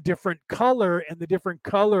those is a different color, and the different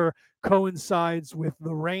color coincides with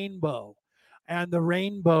the rainbow. And the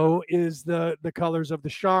rainbow is the colors of the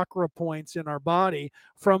chakra points in our body,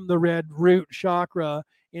 from the red root chakra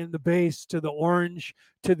in the base to the orange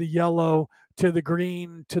to the yellow to the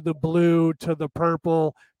green to the blue to the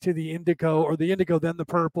purple to the indigo, or the indigo then the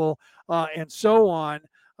purple, and so on,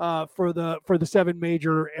 for the seven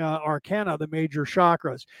major arcana, the major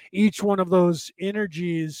chakras. Each one of those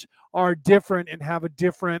energies are different and have a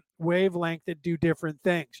different wavelength that do different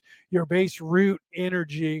things. Your base root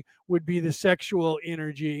energy would be the sexual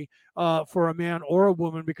energy for a man or a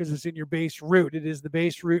woman, because it's in your base root. It is the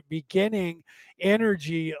base root beginning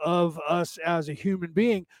energy of us as a human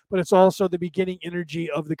being, but it's also the beginning energy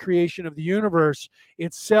of the creation of the universe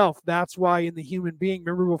itself. That's why in the human being,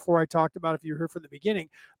 remember before I talked about, if you heard from the beginning,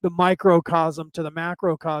 the microcosm to the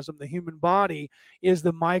macrocosm, the human body is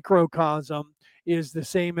the microcosm, is the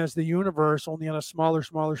same as the universe, only on a smaller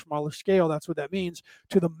scale. That's what that means,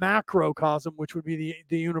 to the macrocosm, which would be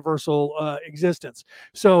the universal existence.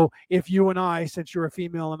 So if you and I, since you're a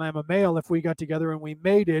female and I'm a male, if we got together and we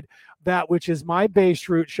mated, that which is my base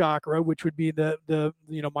root chakra, which would be the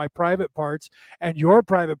my private parts, and your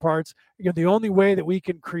private parts, the only way that we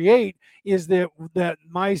can create is that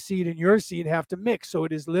my seed and your seed have to mix. So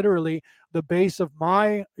it is literally the base of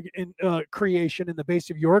my creation and the base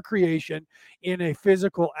of your creation in a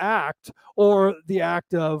physical act, or the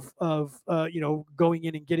act of going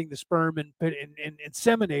in and getting the sperm and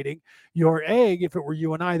inseminating your egg, if it were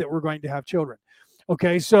you and I that were going to have children.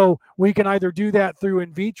 Okay, so we can either do that through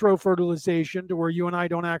in vitro fertilization, to where you and I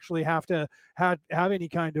don't actually have to have any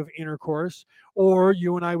kind of intercourse, or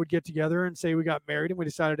you and I would get together and say we got married and we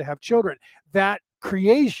decided to have children. That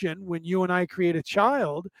creation, when you and I create a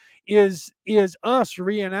child, is us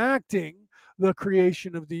reenacting the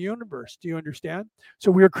creation of the universe. Do you understand?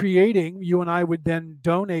 So we're creating, you and I would then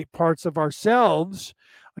donate parts of ourselves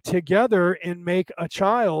together and make a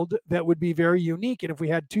child that would be very unique. And if we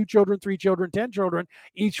had 2 children, 3 children, 10 children,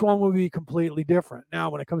 each one would be completely different. Now,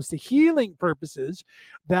 when it comes to healing purposes,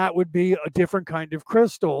 that would be a different kind of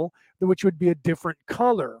crystal, which would be a different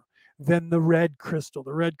color than the red crystal.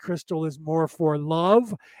 The red crystal is more for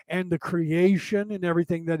love and the creation and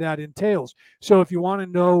everything that entails. So if you want to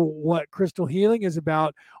know what crystal healing is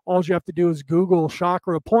about, all you have to do is Google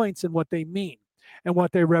chakra points and what they mean and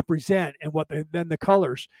what they represent, and then the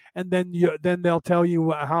colors, and then they'll tell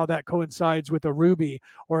you how that coincides with a ruby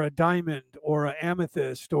or a diamond or an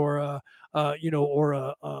amethyst or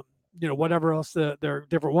whatever else. There are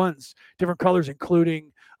different ones, different colors,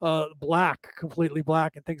 including black, completely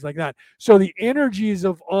black, and things like that. So the energies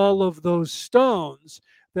of all of those stones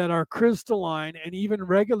that are crystalline, and even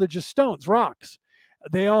regular just stones, rocks,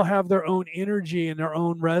 they all have their own energy and their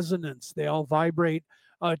own resonance. They all vibrate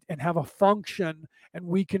and have a function, and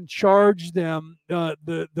we can charge them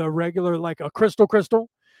the regular, like a crystal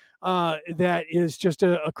that is just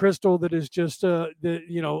a crystal that is just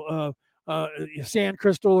sand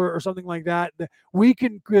crystal or something like that, we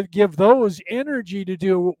can give those energy to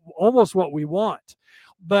do almost what we want.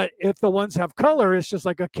 But if the ones have color, it's just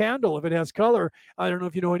like a candle. If it has color, I don't know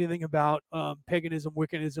if you know anything about paganism,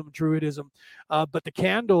 Wiccanism, Druidism, but the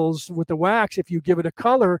candles with the wax, if you give it a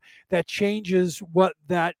color, that changes what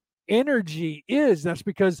that energy is. That's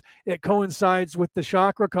because it coincides with the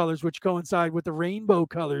chakra colors, which coincide with the rainbow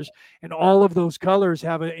colors, and all of those colors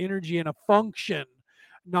have an energy and a function.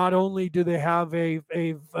 Not only do they have a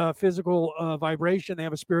physical vibration, they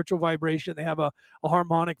have a spiritual vibration, they have a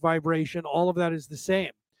harmonic vibration. All of that is the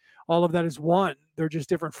same. All of that is one. They're just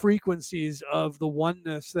different frequencies of the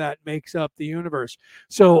oneness that makes up the universe.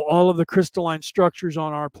 So all of the crystalline structures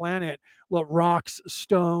on our planet, rocks,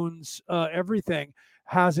 stones, everything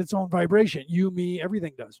has its own vibration. You, me,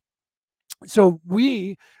 everything does. So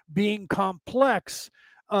we, being complex,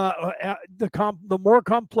 the more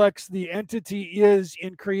complex the entity is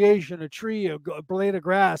in creation, a tree, a blade of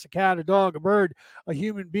grass, a cat, a dog, a bird, a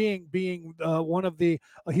human being, being one of the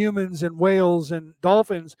humans and whales and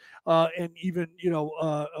dolphins, and even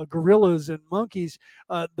gorillas and monkeys,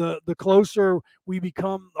 the closer we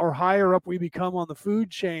become or higher up we become on the food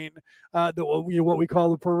chain, what we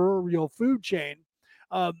call the proverbial food chain,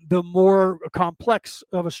 the more complex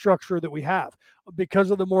of a structure that we have. Because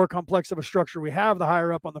of the more complex of a structure we have, the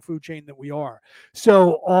higher up on the food chain that we are.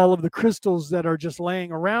 So all of the crystals that are just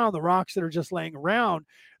laying around, the rocks that are just laying around,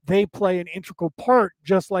 they play an integral part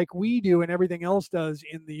just like we do and everything else does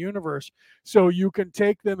in the universe. So you can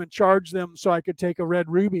take them and charge them. So I could take a red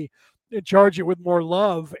ruby and charge it with more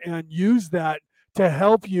love and use that to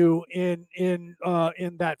help you in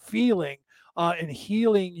that feeling, and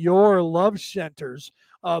healing your love centers,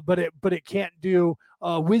 but it can't do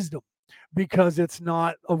wisdom, because it's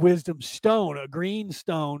not a wisdom stone. A green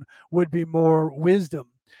stone would be more wisdom,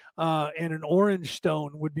 and an orange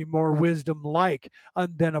stone would be more wisdom like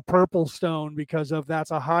than a purple stone, because of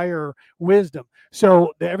that's a higher wisdom.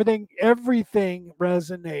 So everything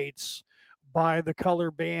resonates by the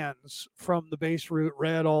color bands from the base root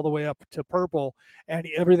red all the way up to purple, and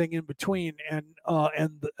everything in between. And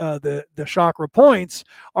the chakra points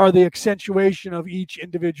are the accentuation of each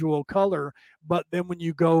individual color. But then when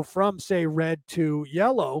you go from, say, red to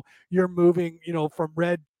yellow, you're moving, from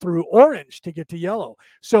red through orange to get to yellow.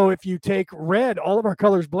 So if you take red, all of our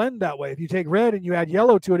colors blend that way. If you take red and you add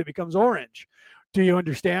yellow to it, it becomes orange. Do you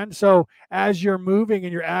understand? So as you're moving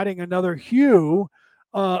and you're adding another hue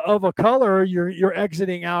of a color, you're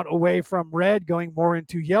exiting out away from red, going more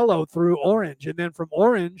into yellow through orange. And then from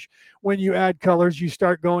orange, when you add colors, you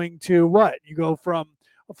start going to what? You go from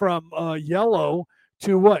yellow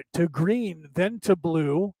to what? To green, then to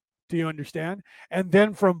blue. Do you understand? And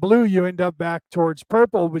then from blue, you end up back towards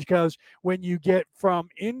purple, because when you get from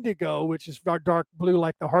indigo, which is dark blue,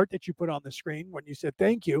 like the heart that you put on the screen when you said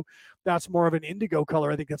thank you, that's more of an indigo color.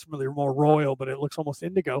 I think that's really more royal, but it looks almost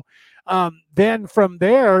indigo. Then from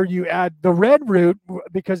there, you add the red root,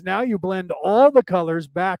 because now you blend all the colors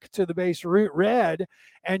back to the base root red,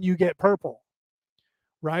 and you get purple.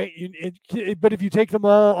 Right? But if you take them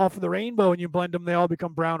all off of the rainbow and you blend them, they all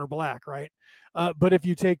become brown or black, right? But if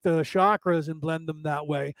you take the chakras and blend them that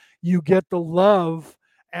way, you get the love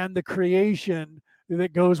and the creation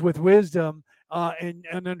that goes with wisdom, and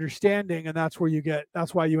understanding, and that's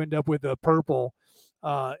why you end up with the purple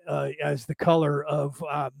as the color of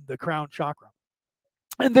the crown chakra.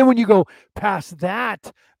 And then when you go past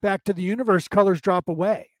that, back to the universe, colors drop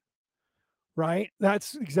away. Right?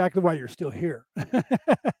 That's exactly why you're still here.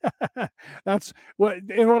 That's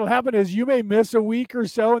what'll happen is you may miss a week or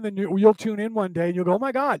so, and then you'll tune in one day and you'll go, oh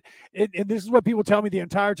my God. And this is what people tell me the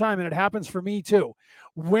entire time, and it happens for me too.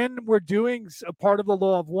 When we're doing a part of the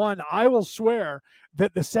law of one, I will swear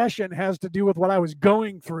that the session has to do with what I was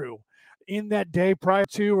going through in that day prior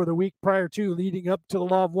to, or the week prior to, leading up to the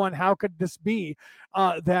law of one. How could this be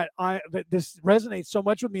that this resonates so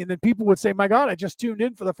much with me? And then people would say, my God, I just tuned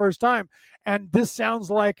in for the first time, and this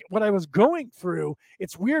sounds like what I was going through.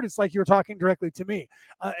 It's weird. It's like you're talking directly to me.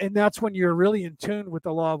 And that's when you're really in tune with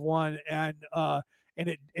the law of one, and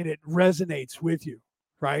it resonates with you,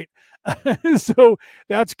 right? So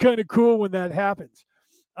that's kind of cool when that happens.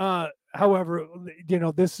 However,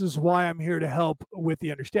 this is why I'm here to help with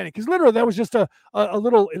the understanding, because literally that was just a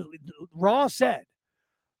little raw said.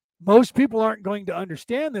 Most people aren't going to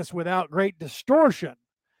understand this without great distortion.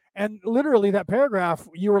 And literally that paragraph,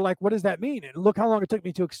 you were like, what does that mean? And look how long it took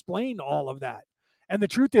me to explain all of that. And the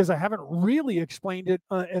truth is, I haven't really explained it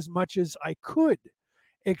as much as I could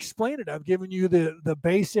explain it. I've given you the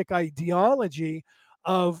basic ideology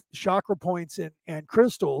of chakra points and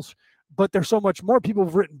crystals, but there's so much more. People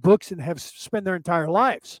have written books and have spent their entire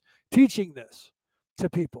lives teaching this to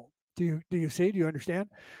people. Do you see? Do you understand?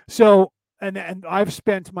 So and I've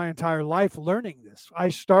spent my entire life learning this. I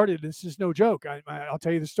started. This is no joke. I'll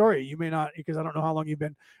tell you the story. You may not, because I don't know how long you've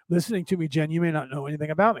been listening to me, Jen. You may not know anything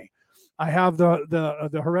about me. I have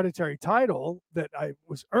the hereditary title that I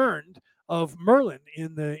was earned of Merlin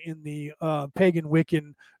in the pagan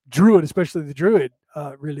Wiccan Druid, especially the Druid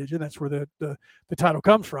religion. That's where the title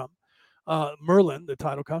comes from. Merlin, the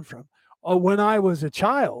title comes from. When I was a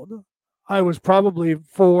child, I was probably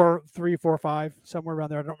 3, 4, 5, somewhere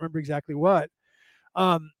around there. I don't remember exactly what.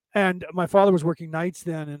 And my father was working nights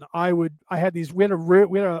then, and I had these. We had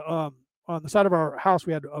a on the side of our house.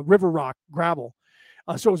 We had a river rock gravel,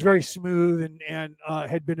 so it was very smooth and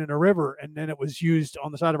had been in a river, and then it was used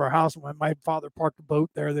on the side of our house. And when my father parked a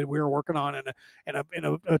boat there that we were working on, and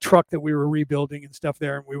a truck that we were rebuilding and stuff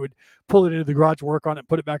there, and we would pull it into the garage, work on it, and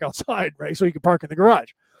put it back outside, right, so you could park in the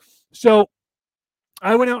garage. So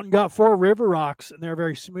I went out and got 4 river rocks, and they're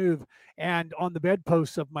very smooth. And on the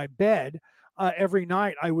bedposts of my bed, every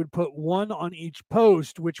night I would put one on each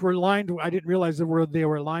post, which were lined. I didn't realize they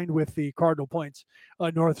were lined with the cardinal points,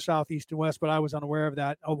 north, south, east, and west. But I was unaware of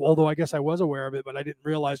that. Although I guess I was aware of it, but I didn't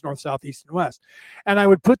realize north, south, east, and west. And I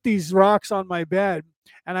would put these rocks on my bed,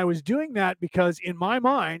 and I was doing that because in my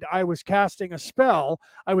mind I was casting a spell.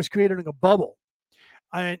 I was creating a bubble,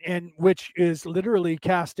 and which is literally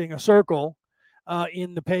casting a circle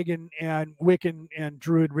in the pagan and Wiccan and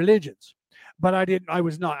Druid religions. But I didn't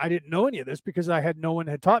know any of this because no one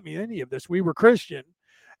had taught me any of this. We were Christian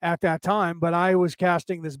at that time, but I was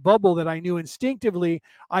casting this bubble that I knew instinctively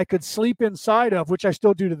I could sleep inside of, which I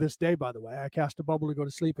still do to this day, by the way. I cast a bubble to go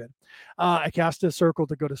to sleep in. I cast a circle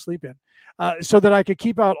to go to sleep in, so that I could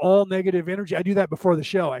keep out all negative energy. I do that before the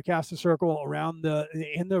show. I cast a circle around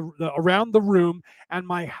around the room and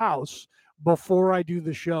my house before I do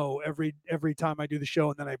the show, every time I do the show,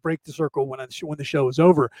 and then I break the circle when the show is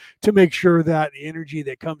over, to make sure that the energy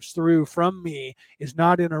that comes through from me is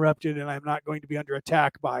not interrupted, and I'm not going to be under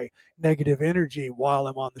attack by negative energy while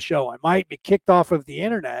I'm on the show. I might be kicked off of the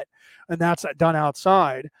internet, and that's done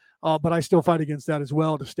outside, but I still fight against that as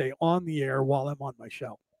well to stay on the air while I'm on my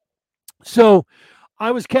show. So I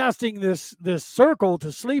was casting this circle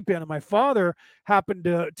to sleep in, and my father happened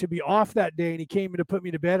to be off that day, and he came in to put me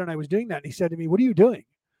to bed, and I was doing that, and he said to me, "What are you doing?"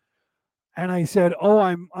 And I said, "Oh,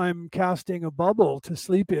 I'm casting a bubble to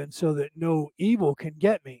sleep in so that no evil can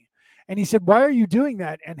get me." And he said, "Why are you doing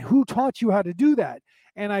that? And who taught you how to do that?"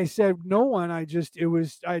 And I said, "No one. I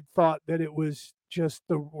thought that it was just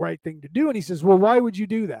the right thing to do." And he says, "Well, why would you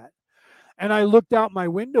do that?" And I looked out my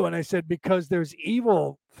window and I said, "Because there's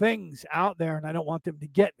evil things out there and I don't want them to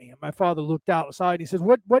get me." And my father looked outside and he says,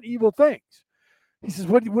 What evil things?" He says,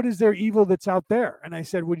 What is there evil that's out there?" And I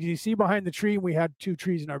said, "Well, did you see behind the tree?" We had 2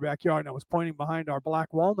 trees in our backyard, and I was pointing behind our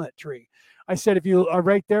black walnut tree. I said, "If you are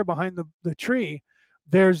right there behind the tree,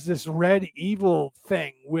 there's this red evil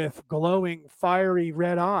thing with glowing fiery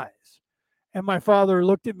red eyes." And my father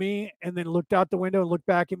looked at me and then looked out the window and looked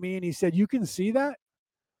back at me, and he said, "You can see that?"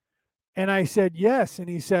 And I said, "Yes." And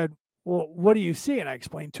he said, "Well, what do you see?" And I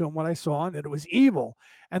explained to him what I saw, and that it was evil,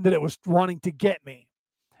 and that it was wanting to get me,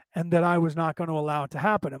 and that I was not going to allow it to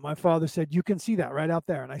happen. And my father said, "You can see that right out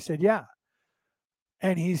there." And I said, "Yeah."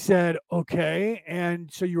 And he said, "Okay.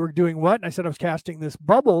 And so you were doing what?" And I said, "I was casting this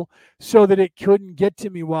bubble so that it couldn't get to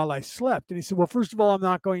me while I slept." And he said, "Well, first of all, I'm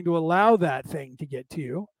not going to allow that thing to get to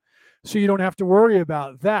you, so you don't have to worry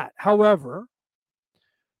about that. However,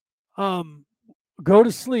 um, go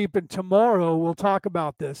to sleep, and tomorrow we'll talk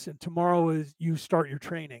about this. And tomorrow is you start your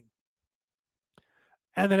training."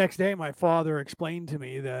 And the next day, my father explained to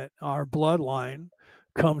me that our bloodline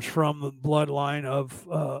comes from the bloodline of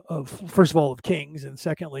first of all, of kings, and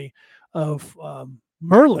secondly, of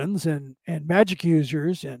Merlins and magic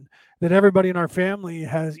users, and that everybody in our family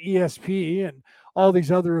has ESP and all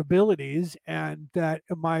these other abilities, and that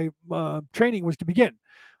my training was to begin.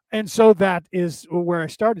 And so that is where I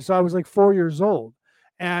started. So I was like 4 years old,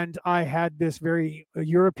 and I had this very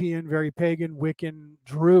European, very pagan, Wiccan,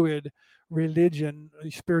 Druid religion,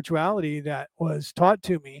 spirituality that was taught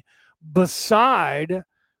to me, beside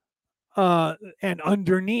and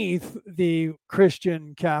underneath the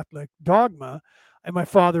Christian Catholic dogma. And my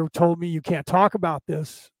father told me, "You can't talk about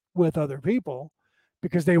this with other people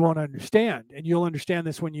because they won't understand. And you'll understand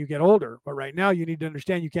this when you get older. But right now, you need to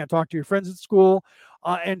understand you can't talk to your friends at school.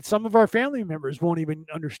 And some of our family members won't even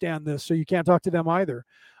understand this. So you can't talk to them either,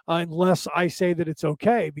 unless I say that it's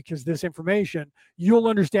okay, because this information you'll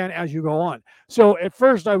understand as you go on." So at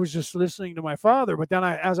first, I was just listening to my father. But then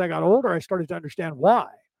as I got older, I started to understand why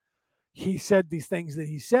he said these things that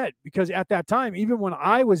he said. Because at that time, even when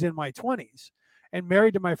I was in my 20s and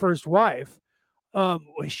married to my first wife,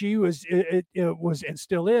 she was it was and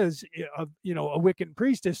still is a Wiccan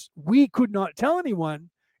priestess. We could not tell anyone,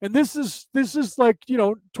 and this is like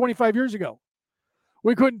 25 years ago.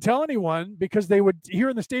 We couldn't tell anyone because they would, here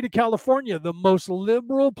in the state of California, the most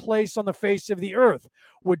liberal place on the face of the earth,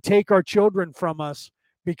 would take our children from us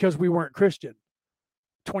because we weren't Christian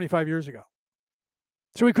 25 years ago.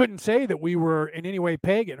 So we couldn't say that we were in any way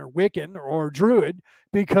pagan or Wiccan or Druid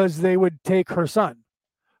because they would take her son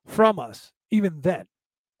from us. Even then,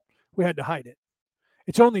 we had to hide it.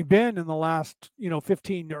 It's only been in the last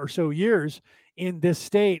 15 or so years in this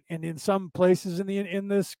state and in some places in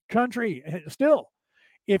this country still,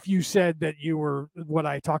 if you said that you were what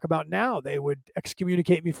I talk about now, they would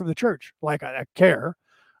excommunicate me from the church. Like I care,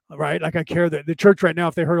 right? Like I care that the church right now,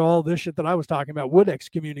 if they heard all this shit that I was talking about, would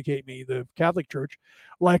excommunicate me, the Catholic Church.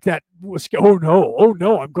 Like that was, oh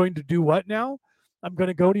no, I'm going to do what now? I'm going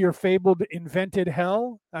to go to your fabled invented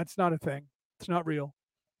hell? That's not a thing. It's not real.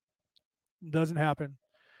 It doesn't happen.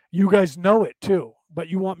 You guys know it too, but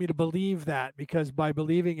you want me to believe that because by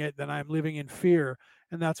believing it, then I'm living in fear.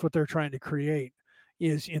 And that's what they're trying to create,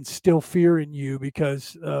 is instill fear in you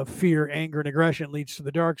because fear, anger, and aggression leads to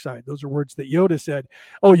the dark side. Those are words that Yoda said.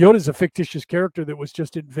 Oh, Yoda's a fictitious character that was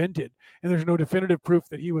just invented, and there's no definitive proof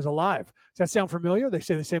that he was alive. Does that sound familiar? They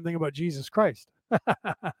say the same thing about Jesus Christ.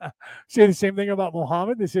 Say the same thing about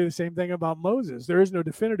Muhammad. They say the same thing about Moses. There is no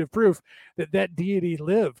definitive proof that that deity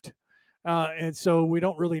lived. And so we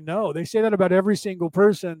don't really know. They say that about every single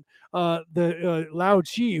person. The Lao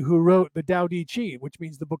Chi, who wrote the Tao Te Chi, which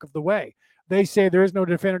means the Book of the Way, they say there is no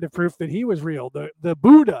definitive proof that he was real. The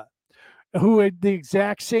Buddha, who had the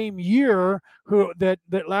exact same year that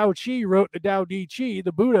Lao Chi wrote the Tao Te Chi,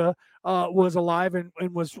 the Buddha was alive and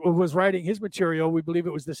was writing his material. We believe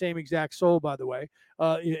it was the same exact soul, by the way,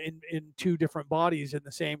 in two different bodies in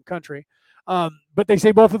the same country. But they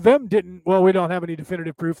say both of them didn't. Well, we don't have any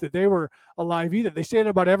definitive proof that they were alive either. They say it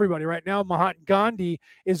about everybody. Right now, Mahatma Gandhi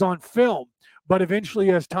is on film. But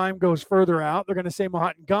eventually, as time goes further out, they're going to say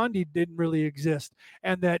Mahatma Gandhi didn't really exist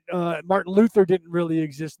and that Martin Luther didn't really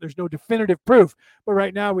exist. There's no definitive proof. But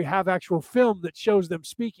right now, we have actual film that shows them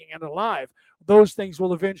speaking and alive. Those things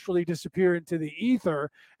will eventually disappear into the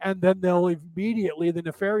ether, and then the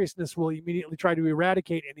nefariousness will immediately try to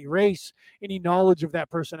eradicate and erase any knowledge of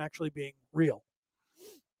that person actually being real.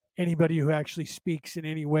 Anybody who actually speaks in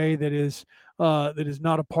any way that is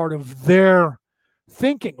not a part of their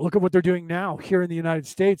thinking. Look at what they're doing now here in the United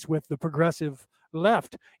States with the progressive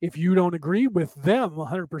left. If you don't agree with them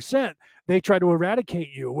 100%, they try to eradicate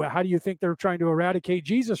you. How do you think they're trying to eradicate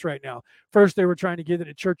Jesus right now? First, they were trying to get it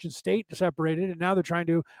a church and state separated, and now they're trying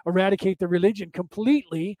to eradicate the religion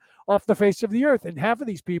completely off the face of the earth. And half of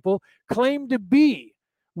these people claim to be,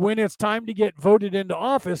 when it's time to get voted into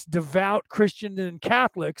office, devout Christians and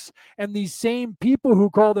Catholics. And these same people who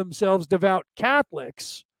call themselves devout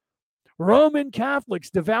Catholics, Roman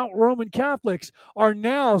Catholics, devout Roman Catholics, are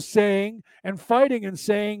now saying and fighting and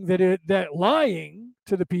saying that lying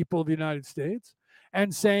to the people of the United States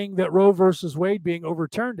and saying that Roe versus Wade being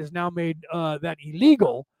overturned has now made that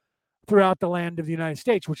illegal throughout the land of the United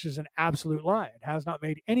States, which is an absolute lie. It has not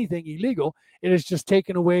made anything illegal. It has just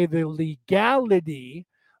taken away the legality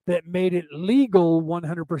that made it legal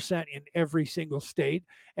 100% in every single state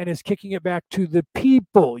and is kicking it back to the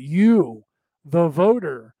people. You, the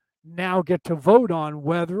voter, now get to vote on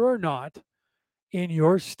whether or not in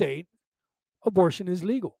your state abortion is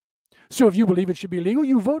legal. So if you believe it should be legal,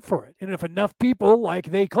 you vote for it. And if enough people,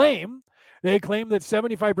 like they claim that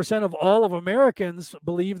 75% of all of Americans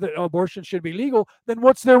believe that abortion should be legal, then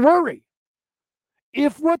what's their worry?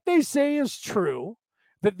 If what they say is true,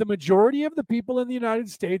 that the majority of the people in the United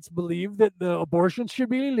States believe that the abortion should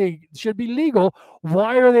be legal,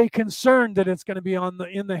 why are they concerned that it's going to be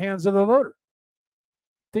in the hands of the voter?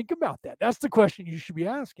 Think about that. That's the question you should be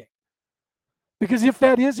asking. Because if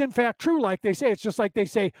that is in fact true, like they say, it's just like they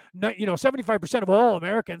say, 75% of all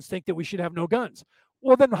Americans think that we should have no guns.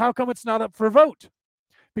 Well, then how come it's not up for vote?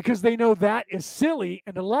 Because they know that is silly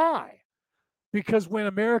and a lie. Because when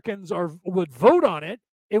Americans would vote on it,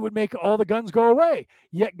 it would make all the guns go away.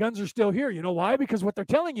 Yet guns are still here. You know why? Because what they're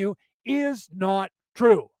telling you is not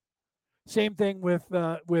true. Same thing with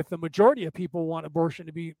the majority of people want abortion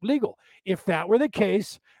to be legal. If that were the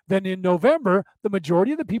case, then in November, the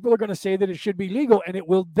majority of the people are going to say that it should be legal, and it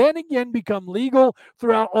will then again become legal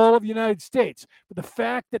throughout all of the United States. But the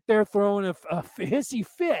fact that they're throwing a hissy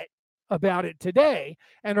fit about it today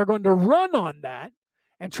and are going to run on that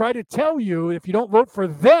and try to tell you, if you don't vote for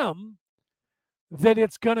them, that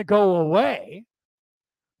it's going to go away.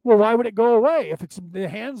 Well, why would it go away? If it's in the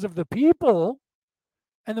hands of the people,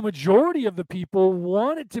 and the majority of the people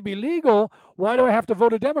want it to be legal, why do I have to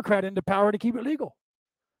vote a Democrat into power to keep it legal?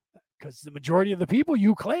 Because the majority of the people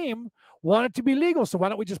you claim want it to be legal. So why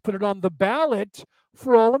don't we just put it on the ballot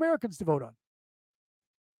for all Americans to vote on?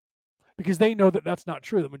 Because they know that that's not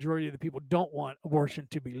true. The majority of the people don't want abortion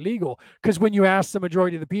to be legal. Because when you ask the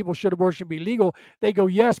majority of the people, should abortion be legal? They go,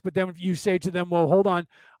 yes. But then if you say to them, well, hold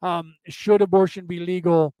on, should abortion be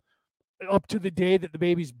legal up to the day that the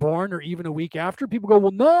baby's born or even a week after? People go,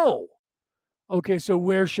 well, no. Okay, so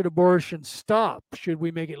where should abortion stop? Should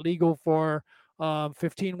we make it legal for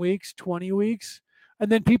 15 weeks, 20 weeks?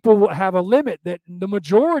 And then people have a limit that the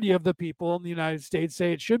majority of the people in the United States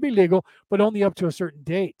say it should be legal, but only up to a certain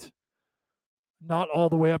date, not all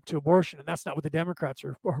the way up to abortion. And that's not what the Democrats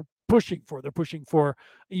are pushing for. They're pushing for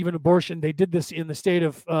even abortion. They did this in the state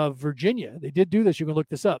of Virginia. They did do this. You can look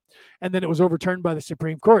this up. And then it was overturned by the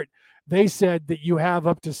Supreme Court. They said that you have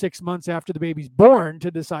up to 6 months after the baby's born to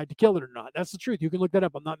decide to kill it or not. That's the truth. You can look that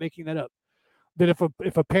up. I'm not making that up. That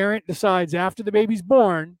if a parent decides after the baby's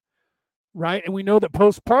born, right, and we know that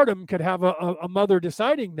postpartum could have a mother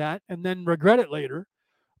deciding that and then regret it later.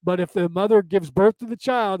 But if the mother gives birth to the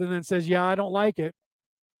child and then says, yeah, I don't like it,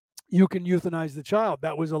 you can euthanize the child.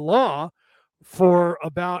 That was a law for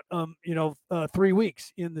about 3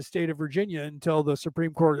 weeks in the state of Virginia until the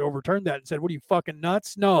Supreme Court overturned that and said, what are you, fucking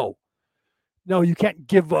nuts? No, you can't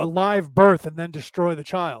give a live birth and then destroy the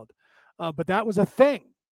child. But that was a thing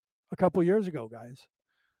a couple years ago, guys.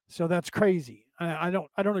 So that's crazy. I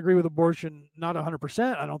don't agree with abortion, not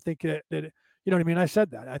 100%. I don't think that you know what I mean? I said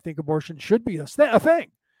that. I think abortion should be a thing.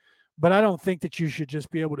 But I don't think that you should just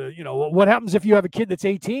be able to, what happens if you have a kid that's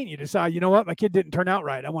 18? You decide, you know what, my kid didn't turn out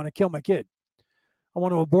right. I want to kill my kid. I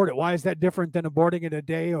want to abort it. Why is that different than aborting it a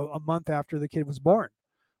day or a month after the kid was born?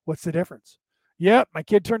 What's the difference? Yep, my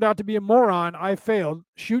kid turned out to be a moron. I failed.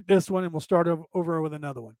 Shoot this one and we'll start over with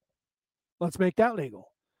another one. Let's make that legal,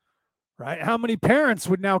 right? How many parents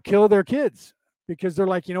would now kill their kids because they're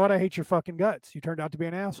like, you know what, I hate your fucking guts. You turned out to be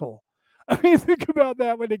an asshole. I mean, think about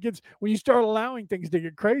that when you start allowing things to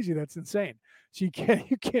get crazy. That's insane. So you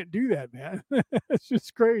can't do that, man. It's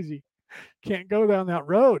just crazy. Can't go down that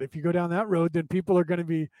road. If you go down that road, then people are going to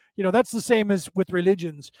be, that's the same as with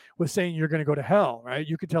religions, with saying you're going to go to hell, right?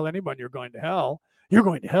 You can tell anybody you're going to hell. You're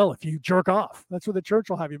going to hell if you jerk off. That's what the church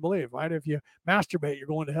will have you believe, right? If you masturbate, you're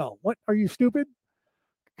going to hell. What? Are you stupid?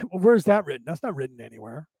 Where's that written? That's not written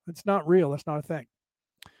anywhere. It's not real. That's not a thing,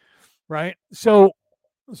 right? So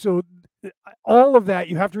all of that,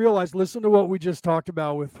 you have to realize, listen to what we just talked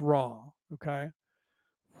about with Ra, okay?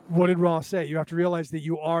 What did Ra say? You have to realize that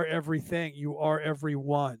you are everything. You are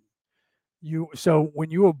everyone. So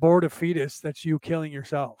when you abort a fetus, that's you killing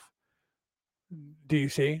yourself. Do you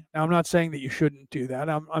see? Now, I'm not saying that you shouldn't do that.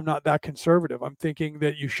 I'm not that conservative. I'm thinking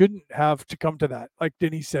that you shouldn't have to come to that. Like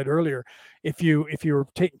Denise said earlier, if you're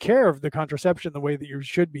taking care of the contraception the way that you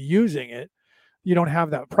should be using it, you don't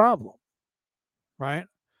have that problem, right?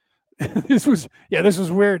 This was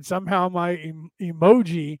weird. Somehow my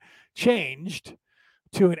emoji changed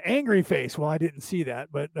to an angry face. Well, I didn't see that,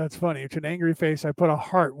 but that's funny. To an angry face, I put a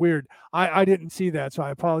heart. Weird. I didn't see that, so I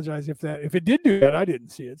apologize if it did do that. I didn't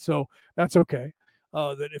see it, so that's okay.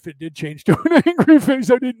 That if it did change to an angry face,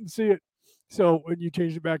 I didn't see it. So when you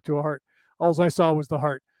changed it back to a heart, all I saw was the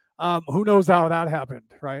heart. Who knows how that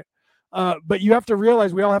happened, right? But you have to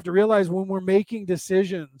realize, we all have to realize, when we're making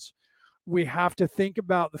decisions, we have to think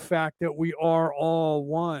about the fact that we are all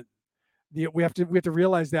one. We have to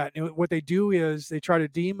realize that. And what they do is they try to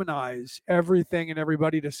demonize everything and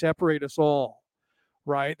everybody to separate us all,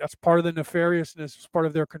 right? That's part of the nefariousness. It's part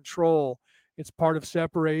of their control. It's part of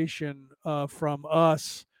separation from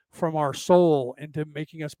us, from our soul, into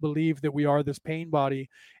making us believe that we are this pain body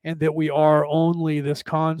and that we are only this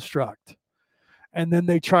construct. And then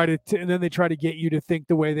they try to get you to think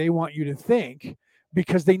the way they want you to think,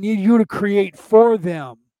 because they need you to create for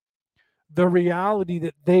them the reality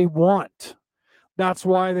that they want. That's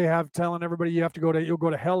why they have telling everybody you'll go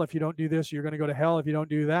to hell if you don't do this, you're going to go to hell if you don't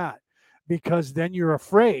do that. Because then you're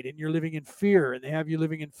afraid and you're living in fear, and they have you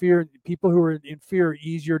living in fear. And people who are in fear are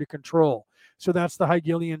easier to control. So that's the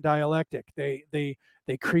Hegelian dialectic. They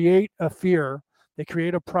create a fear, they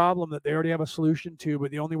create a problem that they already have a solution to,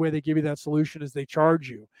 but the only way they give you that solution is they charge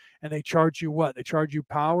you. And they charge you what? They charge you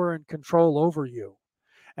power and control over you.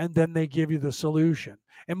 And then they give you the solution.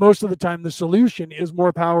 And most of the time, the solution is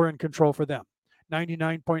more power and control for them.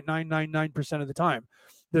 99.999% of the time,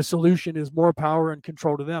 the solution is more power and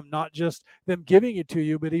control to them, not just them giving it to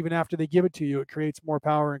you, but even after they give it to you, it creates more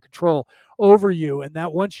power and control over you. And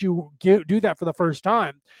that once you do that for the first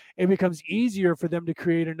time, it becomes easier for them to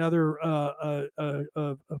create another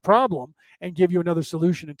a problem and give you another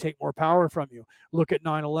solution and take more power from you. Look at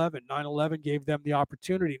 9/11. 9/11 gave them the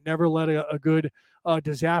opportunity. Never let a good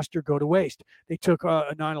disaster go to waste. They took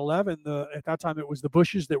 9/11. At that time, it was the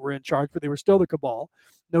Bushes that were in charge, but they were still the cabal.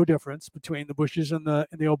 No difference between the Bushes and the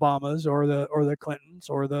Obamas or the Clintons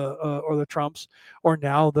or the Trumps or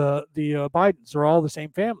now the Bidens. They're all the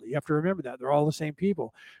same family. You have to remember that they're all the same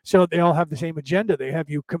people. So they all have the same agenda. They have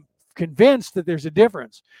you convinced that there's a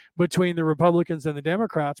difference between the Republicans and the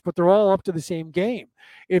Democrats, but they're all up to the same game.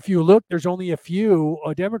 If you look, there's only a few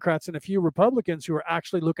Democrats and a few Republicans who are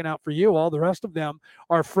actually looking out for you. All the rest of them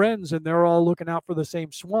are friends, and they're all looking out for the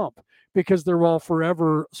same swamp because they're all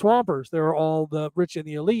forever swampers. They're all the rich and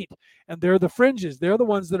the elite, and they're the fringes. They're the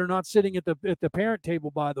ones that are not sitting at the parent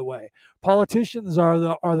table. By the way, politicians are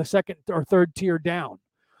the second or third tier down.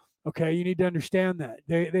 Okay, you need to understand that.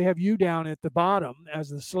 They have you down at the bottom as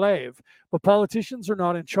the slave, but politicians are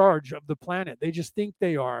not in charge of the planet. They just think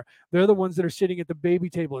they are. They're the ones that are sitting at the baby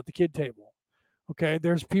table, at the kid table. Okay,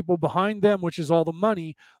 there's people behind them, which is all the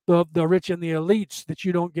money, the rich and the elites that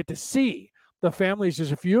you don't get to see. The families,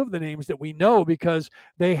 there's a few of the names that we know because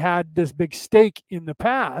they had this big stake in the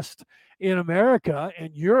past in America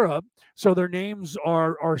and Europe, so their names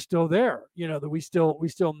are still there. You know that we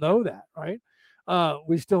still know that, right?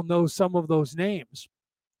 We still know some of those names,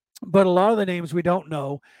 but a lot of the names we don't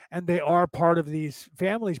know, and they are part of these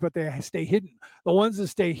families, but they stay hidden. The ones that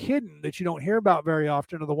stay hidden that you don't hear about very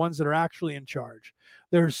often are the ones that are actually in charge.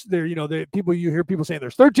 The people you hear people saying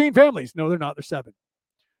there's 13 families. No, they're not. There's 7.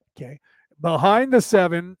 Okay. Behind the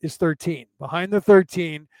 7 is 13. Behind the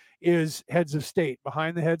 13 is heads of state.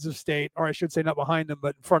 Behind the heads of state, or I should say not behind them,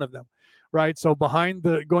 but in front of them. Right. So going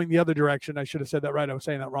the other direction, I should have said that right. I was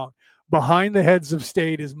saying that wrong. Behind the heads of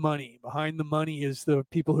state is money. Behind the money is the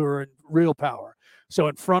people who are in real power. So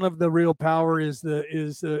in front of the real power is the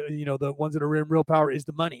ones that are in real power is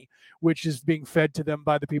the money, which is being fed to them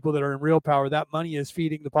by the people that are in real power. That money is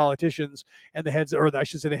feeding the politicians and the heads, or I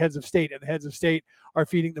should say the heads of state, and the heads of state are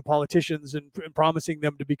feeding the politicians and promising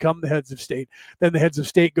them to become the heads of state. Then the heads of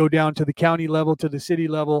state go down to the county level, to the city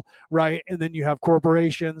level, right? And then you have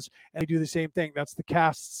corporations, and they do the same thing. That's the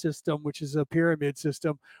caste system, which is a pyramid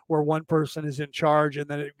system where one person is in charge, and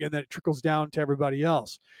then it trickles down to everybody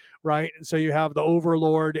else, right? And so you have the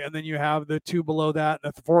overlord, and then you have the 2 below that,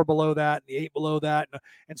 and the 4 below that, and the 8 below that,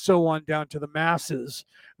 and so on down to the masses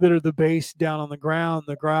that are the base down on the ground,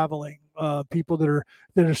 the graveling people that are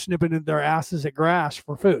snipping in their asses at grass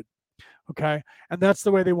for food. Okay, and that's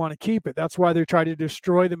the way they want to keep it. That's why they try to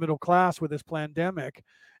destroy the middle class with this pandemic,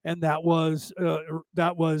 and that was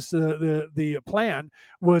the plan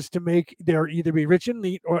was to make there either be rich and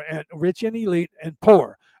elite and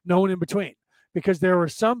poor, no one in between, because there are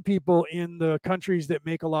some people in the countries that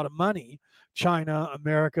make a lot of money, China,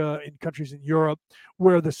 America, in countries in Europe,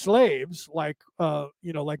 where the slaves, like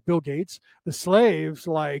Bill Gates, the slaves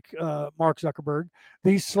like Mark Zuckerberg,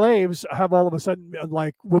 these slaves have all of a sudden,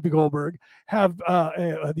 like Whoopi Goldberg, have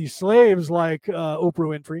these slaves like Oprah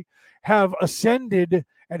Winfrey, have ascended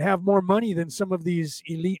and have more money than some of these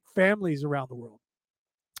elite families around the world.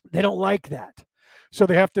 They don't like that. So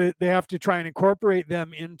they have to try and incorporate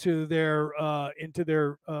them into their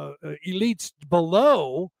elites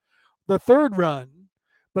below the third run,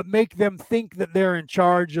 but make them think that they're in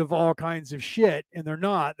charge of all kinds of shit, and they're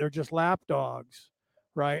not. They're just lapdogs,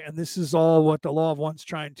 right? And this is all what the law of one's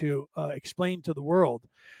trying to explain to the world.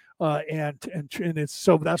 And it's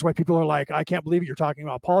so that's why people are like, I can't believe you're talking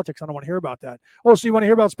about politics. I don't want to hear about that. Oh, so you want to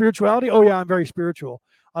hear about spirituality? Oh yeah, I'm very spiritual.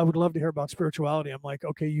 I would love to hear about spirituality. I'm like,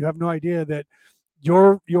 okay, you have no idea that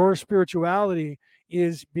your spirituality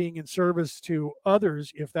is being in service to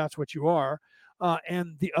others, if that's what you are.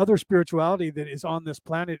 And the other spirituality that is on this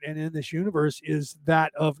planet and in this universe is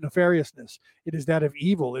that of nefariousness. It is that of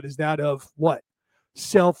evil. It is that of what?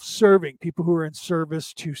 Self-serving, people who are in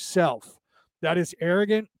service to self. That is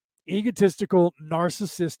arrogant, egotistical,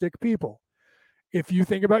 narcissistic people. If you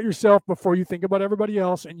think about yourself before you think about everybody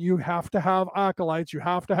else, and you have to have acolytes, you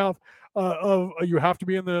have to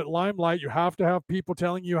be in the limelight, you have to have people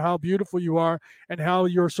telling you how beautiful you are and how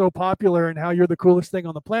you're so popular and how you're the coolest thing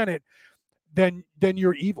on the planet, then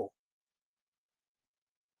you're evil.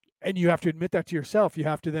 And you have to admit that to yourself. You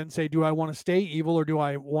have to then say, do I want to stay evil, or do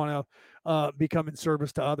I want to become in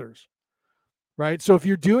service to others? Right? So if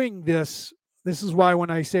you're doing this is why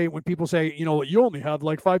when people say, you only have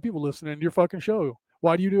like 5 people listening to your fucking show.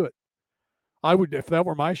 Why do you do it? If that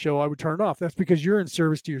were my show, I would turn it off. That's because you're in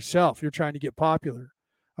service to yourself. You're trying to get popular.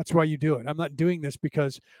 That's why you do it. I'm not doing this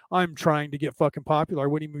because I'm trying to get fucking popular. I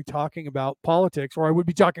wouldn't even be talking about politics, or I would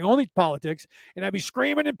be talking only politics, and I'd be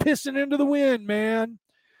screaming and pissing into the wind, man.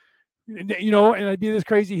 And, and I'd be this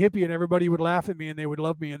crazy hippie, and everybody would laugh at me, and they would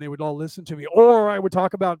love me, and they would all listen to me. Or I would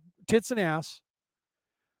talk about tits and ass,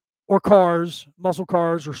 or cars, muscle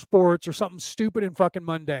cars, or sports, or something stupid and fucking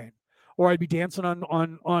mundane. Or I'd be dancing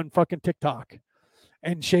on fucking TikTok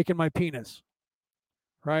and shaking my penis.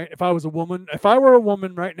 Right? If I were a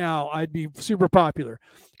woman right now, I'd be super popular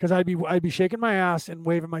because I'd be shaking my ass and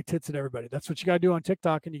waving my tits at everybody. That's what you got to do on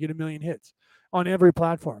TikTok, and you get a million hits on every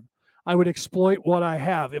platform. I would exploit what I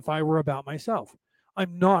have if I were about myself.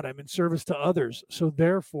 I'm not. I'm in service to others. So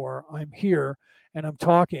therefore, I'm here and I'm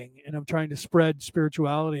talking and I'm trying to spread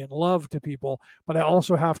spirituality and love to people. But I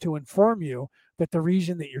also have to inform you that the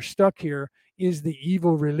reason that you're stuck here is the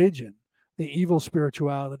evil religion, the evil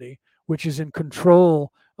spirituality, which is in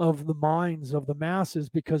control of the minds of the masses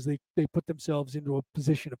because they put themselves into a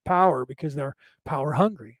position of power because they're power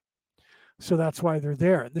hungry. So that's why they're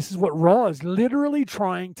there. And this is what Ra is literally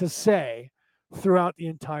trying to say throughout the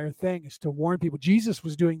entire thing, is to warn people. Jesus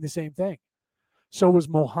was doing the same thing. So was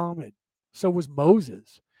Muhammad. So was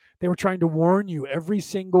Moses. They were trying to warn you. Every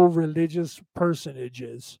single religious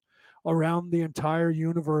personages around the entire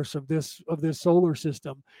universe of this solar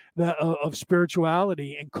system, that of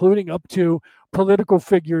spirituality, including up to political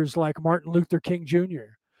figures like Martin Luther King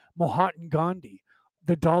Jr., Mahatma Gandhi,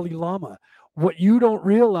 the Dalai Lama. What you don't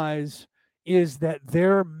realize is that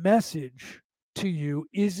their message to you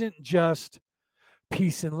isn't just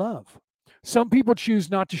peace and love. Some people choose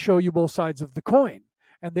not to show you both sides of the coin,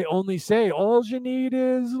 and they only say, all you need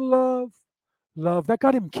is love. Love. That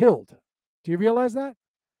got him killed. Do you realize that?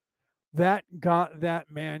 That got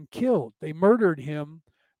that man killed. They murdered him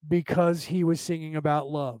because he was singing about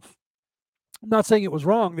love. I'm not saying it was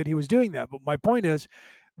wrong that he was doing that, but my point is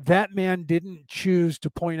that man didn't choose to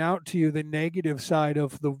point out to you the negative side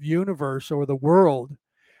of the universe or the world,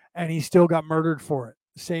 and he still got murdered for it.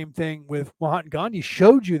 Same thing with Mahatma Gandhi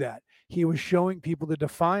showed you that. He was showing people the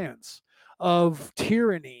defiance of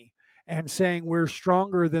tyranny and saying we're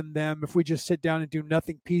stronger than them if we just sit down and do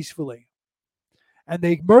nothing peacefully. And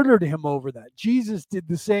they murdered him over that. Jesus did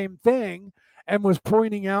the same thing and was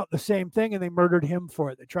pointing out the same thing, and they murdered him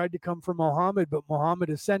for it. They tried to come for Muhammad, but Muhammad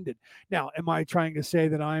ascended. Now, am I trying to say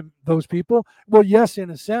that I'm those people? Well, yes,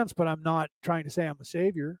 in a sense, but I'm not trying to say I'm a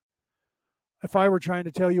savior. If I were trying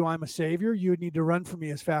to tell you I'm a savior, you would need to run from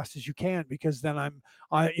me as fast as you can, because then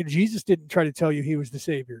Jesus didn't try to tell you he was the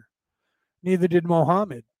savior. Neither did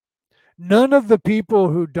Muhammad. None of the people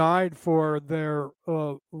who died for their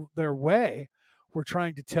way were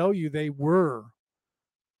trying to tell you they were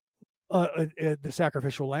the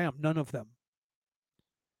sacrificial lamb. None of them.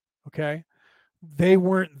 Okay? They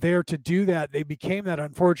weren't there to do that. They became that,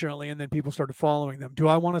 unfortunately, and then people started following them. Do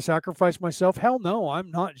I want to sacrifice myself? Hell no.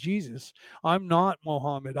 I'm not Jesus. I'm not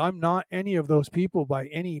Muhammad. I'm not any of those people by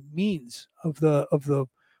any means of the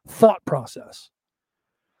thought process.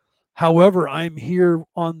 However, I'm here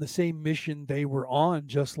on the same mission they were on,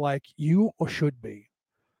 just like you should be,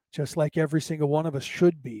 just like every single one of us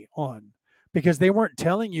should be on, because they weren't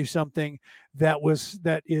telling you something that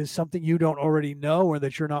is something you don't already know or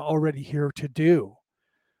that you're not already here to do.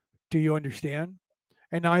 Do you understand?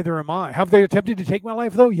 And neither am I. Have they attempted to take my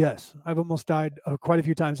life though? Yes, I've almost died quite a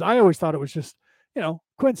few times. I always thought it was just,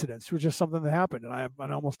 coincidence. It was just something that happened, and I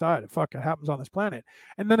almost died. Fuck, it happens on this planet.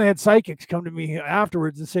 And then I had psychics come to me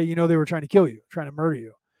afterwards and say, they were trying to kill you, trying to murder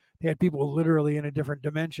you. They had people literally in a different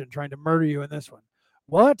dimension trying to murder you in this one.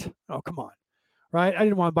 What? Oh, come on. Right? I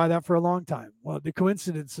didn't want to buy that for a long time. Well, the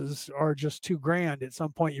coincidences are just too grand. At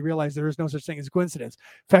some point, you realize there is no such thing as coincidence.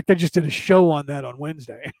 In fact, I just did a show on that on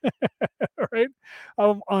Wednesday. Right?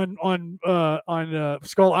 On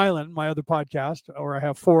Skull Island, my other podcast, where I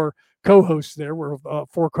have 4 co-hosts there. We're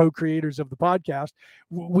 4 co-creators of the podcast.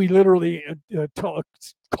 We literally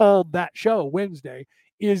called that show Wednesday.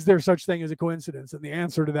 Is there such thing as a coincidence? And the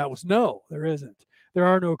answer to that was no, there isn't. There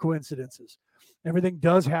are no coincidences. Everything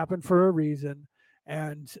does happen for a reason.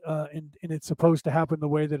 And it's supposed to happen the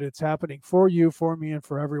way that it's happening for you, for me, and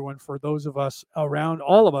for everyone, for those of us around,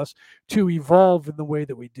 all of us, to evolve in the way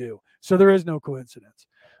that we do. So there is no coincidence.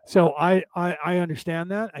 So I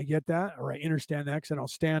understand that. I get that, or I understand that, because I don't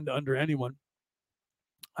stand under anyone.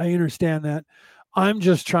 I understand that. I'm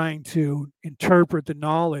just trying to interpret the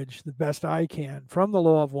knowledge the best I can from the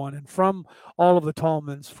Law of One and from all of the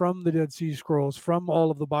Talmuds, from the Dead Sea Scrolls, from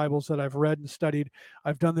all of the Bibles that I've read and studied.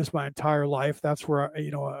 I've done this my entire life. That's where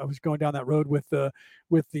I was going down that road with the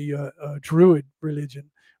Druid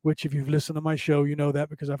religion, which if you've listened to my show, you know that,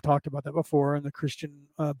 because I've talked about that before, and the Christian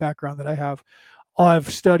background that I have.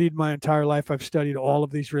 I've studied my entire life. I've studied all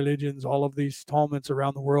of these religions, all of these Talmuds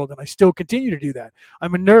around the world, and I still continue to do that.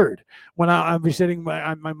 I'm a nerd. When I'm visiting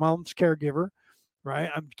I'm my mom's caregiver, right?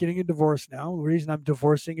 I'm getting a divorce now. The reason I'm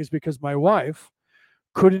divorcing is because my wife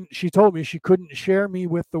she told me she couldn't share me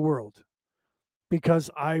with the world because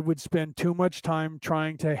I would spend too much time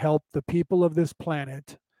trying to help the people of this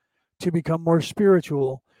planet to become more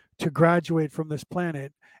spiritual, to graduate from this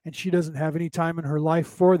planet, and she doesn't have any time in her life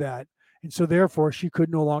for that. And so, therefore, she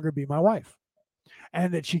could no longer be my wife.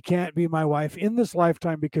 And that she can't be my wife in this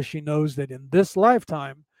lifetime because she knows that in this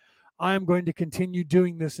lifetime, I am going to continue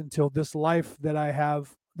doing this until this life that I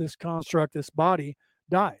have, this construct, this body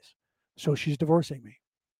dies. So she's divorcing me.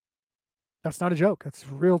 That's not a joke. That's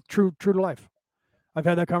real, true to life. I've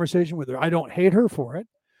had that conversation with her. I don't hate her for it.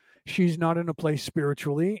 She's not in a place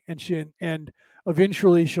spiritually, and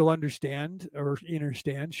eventually she'll understand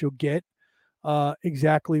she'll get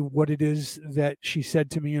exactly what it is that she said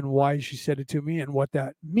to me and why she said it to me and what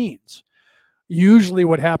that means. Usually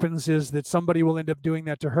what happens is that somebody will end up doing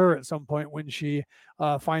that to her at some point when she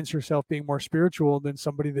finds herself being more spiritual. Then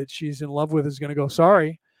somebody that she's in love with is going to go,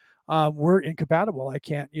 sorry, we're incompatible. I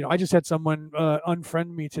can't, I just had someone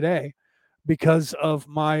unfriend me today because of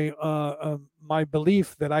my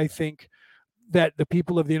belief that I think that the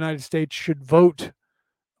people of the United States should vote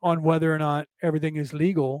on whether or not everything is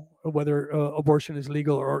legal, or whether abortion is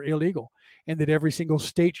legal or illegal, and that every single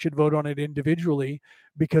state should vote on it individually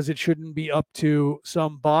because it shouldn't be up to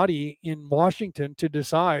some body in Washington to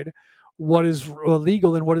decide what is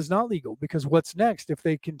legal and what is not legal. Because what's next, if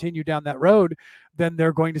they continue down that road, then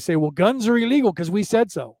they're going to say, well, guns are illegal because we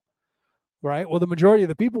said so. Right. Well, the majority of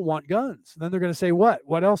the people want guns. And then they're going to say, what?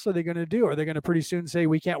 What else are they going to do? Are they going to pretty soon say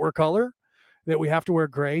we can't wear color? That we have to wear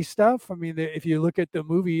gray stuff? I mean, if you look at the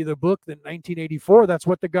book, in 1984, that's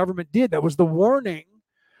what the government did. That was the warning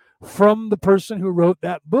from the person who wrote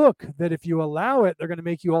that book, that if you allow it, they're going to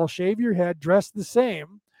make you all shave your head, dress the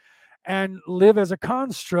same, and live as a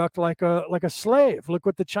construct like a slave. Look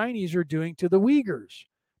what the Chinese are doing to the Uyghurs.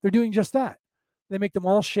 They're doing just that. They make them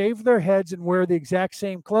all shave their heads and wear the exact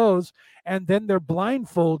same clothes, and then they're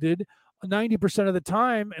blindfolded 90% of the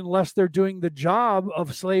time unless they're doing the job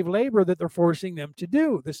of slave labor that they're forcing them to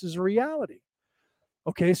do. This is a reality.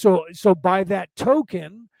 Okay, so by that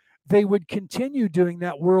token, they would continue doing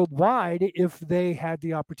that worldwide if they had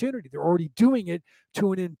the opportunity. They're already doing it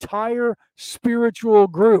to an entire spiritual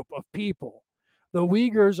group of people. The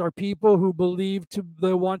Uyghurs are people who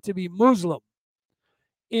they want to be Muslim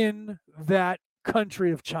in that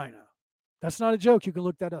country of China. That's not a joke. You can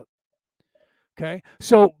look that up. Okay,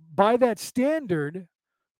 so by that standard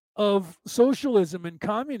of socialism and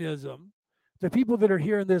communism, the people that are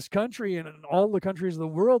here in this country and in all the countries of the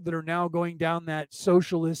world that are now going down that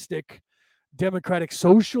socialistic, democratic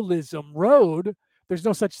socialism road, there's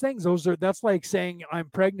no such things. That's like saying I'm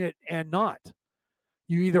pregnant and not.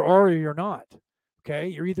 You either are or you're not. Okay,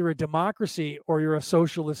 you're either a democracy or you're a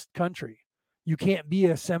socialist country. You can't be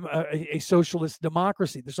a socialist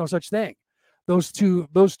democracy. There's no such thing. Those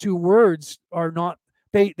two words are not.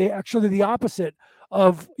 They actually the opposite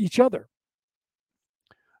of each other.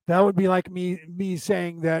 That would be like me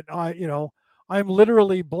saying that I'm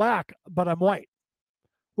literally black, but I'm white.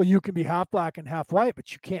 Well, you can be half black and half white,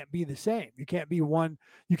 but you can't be the same. You can't be one.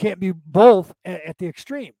 You can't be both at the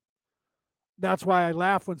extreme. That's why I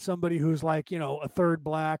laugh when somebody who's like a third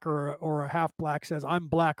black or a half black says I'm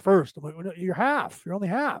black first. I'm like, well, no, you're half. You're only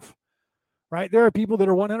half. Right? There are people that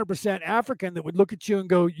are 100% African that would look at you and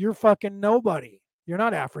go, "You're fucking nobody. You're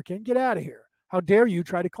not African. Get out of here. How dare you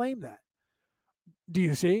try to claim that?" Do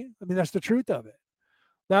you see? I mean, that's the truth of it.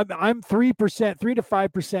 I'm 3%, 3 to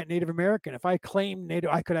 5% Native American. If I claim Native,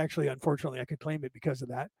 I could actually, unfortunately, I could claim it because of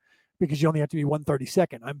that, because you only have to be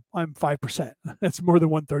 1/32. I'm 5%. That's more than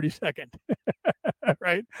 1/32,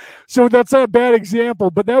 right? So that's a bad example,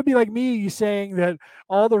 but that would be like me saying that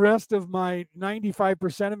all the rest of my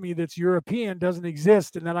 95% of me that's European doesn't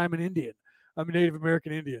exist, and that I'm an Indian. I'm a Native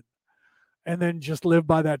American Indian, and then just live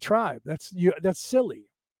by that tribe. That's silly.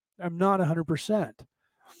 I'm not 100%,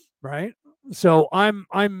 right? So I'm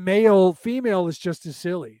male, female is just as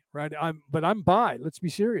silly, right? But I'm bi. Let's be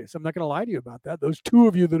serious. I'm not going to lie to you about that. Those two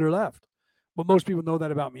of you that are left, but most people know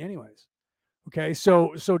that about me, anyways. Okay,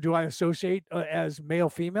 so do I associate as male,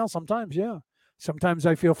 female? Sometimes, yeah. Sometimes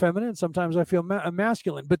I feel feminine. Sometimes I feel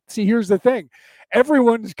masculine. But see, here's the thing: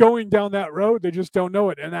 everyone's going down that road. They just don't know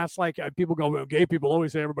it, and that's like people go, well, gay people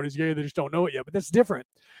always say everybody's gay. They just don't know it yet. But that's different.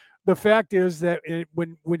 The fact is that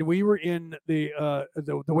when we were in the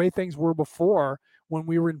way things were before, when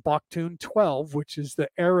we were in Baktun 12, which is the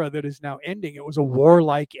era that is now ending. It was a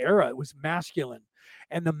warlike era. It was masculine.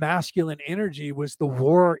 And the masculine energy was the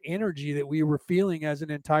war energy that we were feeling as an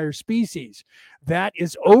entire species. That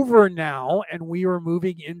is over now, and we are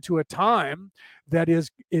moving into a time that is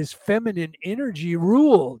feminine energy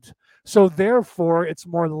ruled. So therefore, it's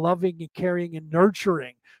more loving and caring and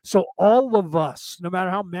nurturing. So all of us, no matter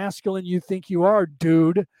how masculine you think you are,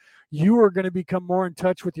 dude, you are going to become more in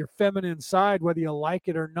touch with your feminine side, whether you like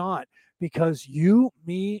it or not, because you,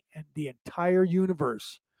 me, and the entire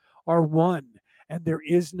universe are one. And there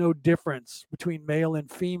is no difference between male and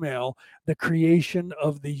female, the creation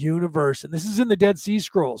of the universe. And this is in the Dead Sea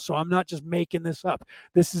Scrolls. So I'm not just making this up.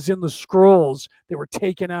 This is in the scrolls that were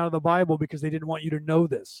taken out of the Bible because they didn't want you to know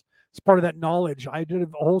this. It's part of that knowledge. I did a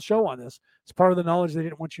whole show on this. It's part of the knowledge they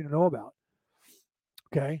didn't want you to know about.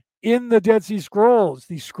 Okay. In the Dead Sea Scrolls,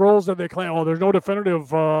 these scrolls that they claim, oh, there's no definitive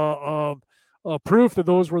proof that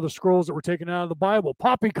those were the scrolls that were taken out of the Bible.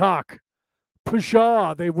 Poppycock,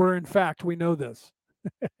 pshaw, they were in fact. We know this.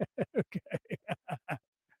 Okay.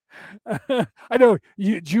 I know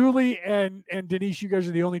you, Julie and Denise, you guys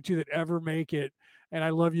are the only two that ever make it, and I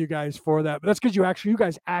love you guys for that. But that's because you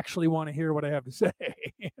guys actually want to hear what I have to say,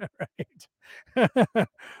 right?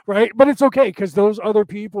 Right? But it's okay because those other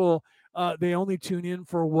people, they only tune in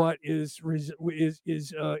for what is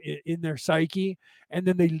in their psyche, and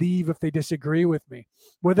then they leave if they disagree with me.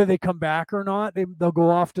 Whether they come back or not, they'll go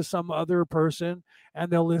off to some other person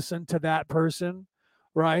and they'll listen to that person,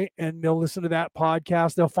 right? And they'll listen to that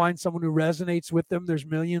podcast. They'll find someone who resonates with them. There's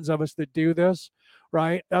millions of us that do this,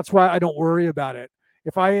 right? That's why I don't worry about it.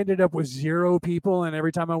 If I ended up with 0 people and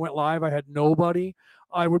every time I went live I had nobody,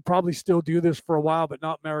 I would probably still do this for a while, but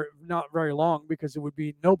not very long, because it would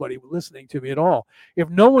be nobody listening to me at all. If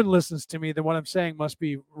no one listens to me, then what I'm saying must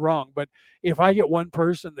be wrong. But if I get one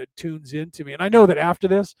person that tunes into me, and I know that after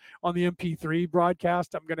this on the MP3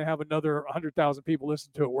 broadcast, I'm going to have another 100,000 people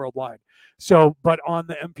listen to it worldwide. So, but on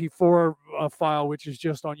the MP4 file, which is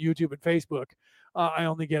just on YouTube and Facebook, I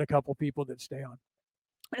only get a couple people that stay on.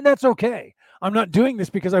 And that's okay. I'm not doing this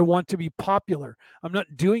because I want to be popular. I'm not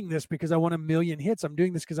doing this because I want a million hits. I'm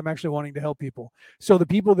doing this because I'm actually wanting to help people. So the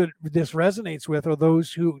people that this resonates with are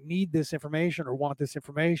those who need this information or want this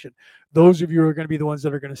information. Those of you are going to be the ones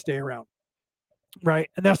that are going to stay around. Right.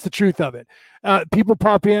 And that's the truth of it. People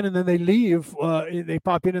pop in and then they leave. They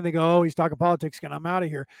pop in and they go, oh, he's talking politics and I'm out of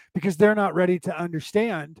here, because they're not ready to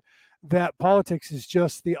understand that politics is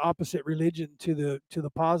just the opposite religion to the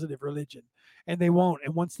positive religion. And they won't.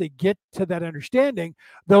 And once they get to that understanding,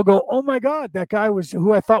 they'll go, oh my God, that guy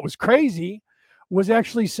who I thought was crazy was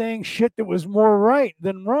actually saying shit that was more right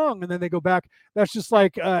than wrong. And then they go back. That's just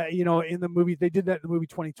like, in the movie, they did that in the movie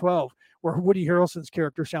 2012, where Woody Harrelson's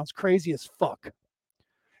character sounds crazy as fuck.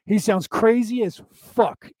 He sounds crazy as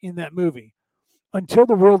fuck in that movie until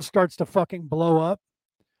the world starts to fucking blow up.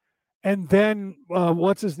 And then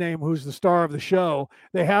what's his name, who's the star of the show,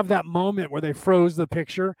 they have that moment where they froze the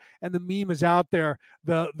picture and the meme is out there.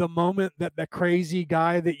 The moment that the crazy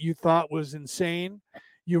guy that you thought was insane,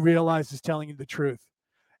 you realize is telling you the truth.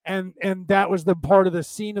 And that was the part of the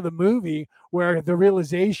scene of the movie where the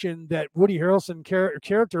realization that Woody Harrelson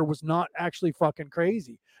character was not actually fucking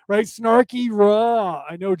crazy, right? Snarky raw.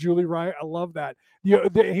 I know, Julie, right? I love that. He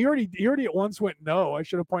already at once went no. I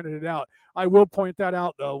should have pointed it out. I will point that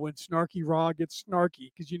out though when Snarky Raw gets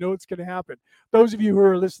snarky, because you know it's going to happen. Those of you who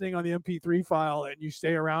are listening on the MP3 file and you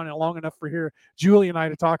stay around long enough for here, Julie and I,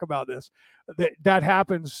 to talk about this, that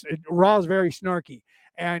happens. Raw is very snarky.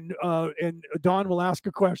 And Don will ask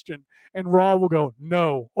a question and Raw will go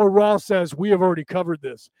no, or Raw says we have already covered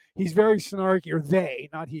this. He's very snarky, or they,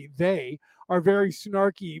 not he, they are very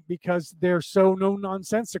snarky because they're so no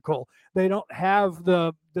nonsensical. They don't have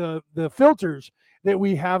the filters that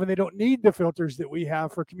we have, and they don't need the filters that we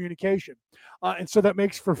have for communication. And so that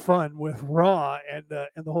makes for fun with Raw and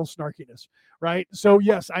the whole snarkiness, right? So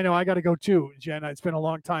yes, I know I got to go too, Jen. It's been a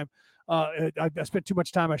long time. I spent too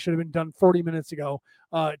much time. I should have been done 40 minutes ago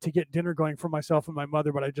to get dinner going for myself and my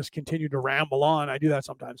mother, but I just continued to ramble on. I do that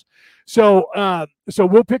sometimes. So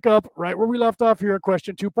we'll pick up right where we left off here at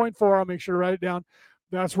question 2.4. I'll make sure to write it down.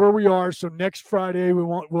 That's where we are. So next Friday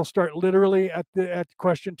we'll start literally at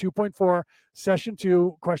question 2.4, session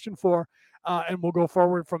 2, question 4, and we'll go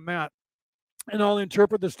forward from that. And I'll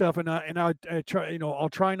interpret the stuff, and I try, I'll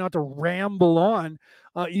try not to ramble on,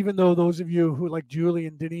 even though those of you who like Julie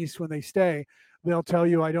and Denise, when they stay, they'll tell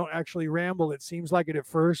you I don't actually ramble. It seems like it at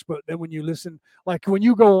first, but then when you listen, like when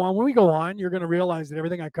we go on, you're going to realize that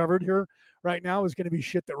everything I covered here right now is going to be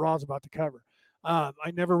shit that Raw's about to cover.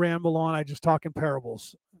 I never ramble on. I just talk in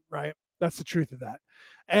parables, right? That's the truth of that.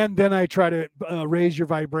 and then I try to raise your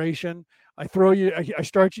vibration. I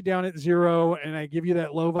start you down at 0, and I give you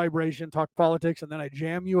that low vibration, talk politics, and then I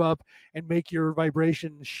jam you up and make your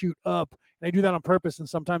vibration shoot up. And I do that on purpose. And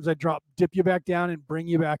sometimes I dip you back down and bring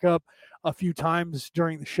you back up a few times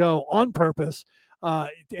during the show on purpose,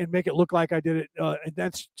 and make it look like I did it. And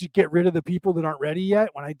that's to get rid of the people that aren't ready yet.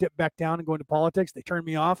 When I dip back down and go into politics, they turn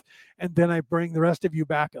me off, and then I bring the rest of you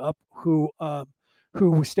back up who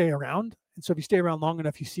stay around. And so if you stay around long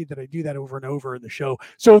enough, you see that I do that over and over in the show.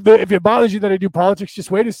 So if it bothers you that I do politics, just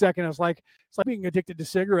wait a second. It's like being addicted to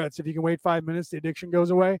cigarettes. If you can wait 5 minutes, the addiction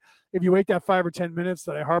goes away. If you wait that 5 or 10 minutes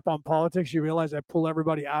that I harp on politics, you realize I pull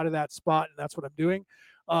everybody out of that spot, and that's what I'm doing.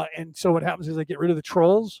 And so what happens is I get rid of the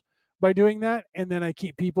trolls by doing that, and then I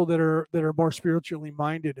keep people that are more spiritually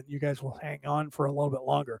minded, and you guys will hang on for a little bit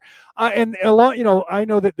longer. And a lot, I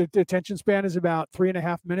know that the attention span is about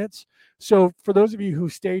 3.5 minutes. So for those of you who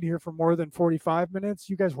stayed here for more than 45 minutes,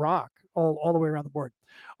 you guys rock all the way around the board.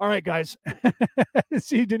 All right, guys.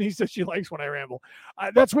 See, Denise says she likes when I ramble.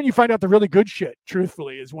 That's when you find out the really good shit.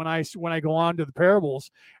 Truthfully, is when I go on to the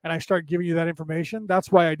parables and I start giving you that information.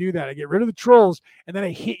 That's why I do that. I get rid of the trolls, and then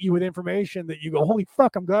I hit you with information that you go, holy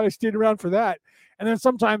fuck, I'm glad I stayed around for that. And then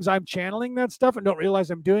sometimes I'm channeling that stuff and don't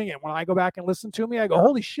realize I'm doing it. When I go back and listen to me, I go,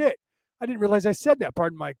 holy shit, I didn't realize I said that.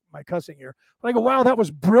 Pardon my cussing here. But I go, wow, that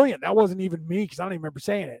was brilliant. That wasn't even me because I don't even remember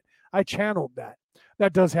saying it. I channeled that.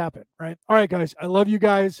 That does happen, right? All right, guys. I love you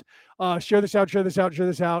guys. Share this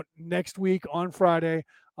out. Next week on Friday,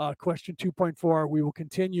 question 2.4. We will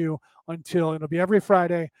continue until it'll be every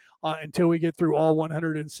Friday until we get through all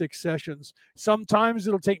 106 sessions. Sometimes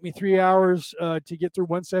it'll take me 3 hours to get through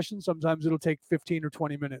one session. Sometimes it'll take 15 or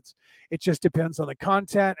 20 minutes. It just depends on the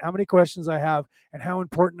content, how many questions I have, and how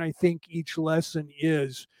important I think each lesson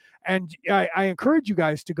is. And I encourage you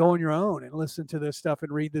guys to go on your own and listen to this stuff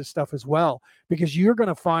and read this stuff as well, because you're going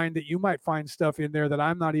to find that you might find stuff in there that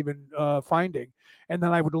I'm not even finding. And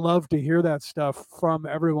then I would love to hear that stuff from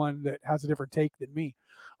everyone that has a different take than me.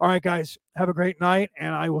 All right, guys, have a great night.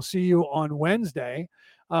 And I will see you on Wednesday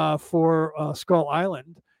for Skull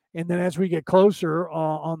Island. And then as we get closer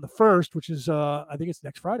on the 1st, which is, I think it's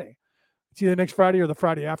next Friday. It's either next Friday or the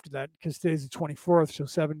Friday after that, because today's the 24th, so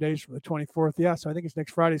 7 days from the 24th. Yeah, so I think it's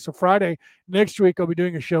next Friday. So Friday next week, I'll be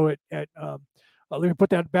doing a show at let me put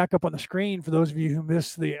that back up on the screen for those of you who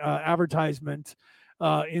missed the advertisement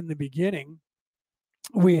in the beginning.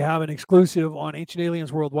 We have an exclusive on Ancient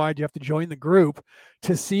Aliens Worldwide. You have to join the group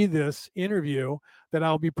to see this interview that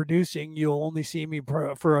I'll be producing. You'll only see me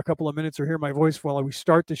for a couple of minutes or hear my voice while we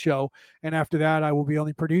start the show. And after that, I will be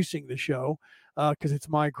only producing the show because it's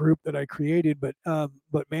my group that I created. But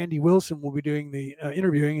Mandy Wilson will be doing the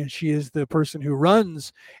interviewing, and she is the person who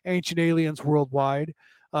runs Ancient Aliens Worldwide.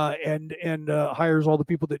 And hires all the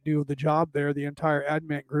people that do the job there, the entire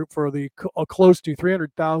admin group for the close to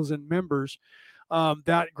 300,000 members.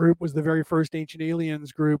 That group was the very first Ancient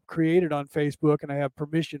Aliens group created on Facebook, and I have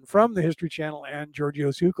permission from the History Channel and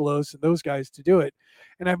Georgios Houkalos and those guys to do it.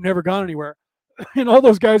 And I've never gone anywhere. And all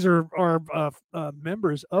those guys are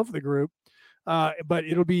members of the group. But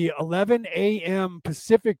it'll be 11 a.m.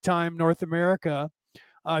 Pacific time, North America,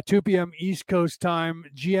 2 p.m. East Coast time,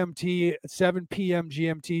 GMT, 7 p.m.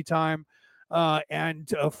 GMT time, and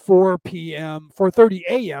 4:30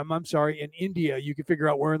 a.m. I'm sorry, in India. You can figure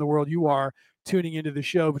out where in the world you are tuning into the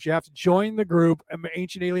show, but you have to join the group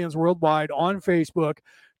Ancient Aliens Worldwide on Facebook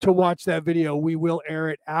to watch that video. We will air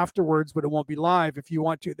it afterwards, but it won't be live. If you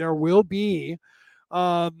want to, there will be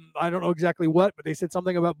I don't know exactly what, but they said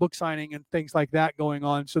something about book signing and things like that going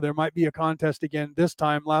on. So there might be a contest again this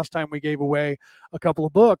time. Last time we gave away a couple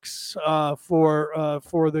of books for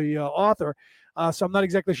the author. So I'm not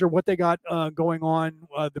exactly sure what they got going on.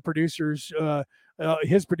 The producers,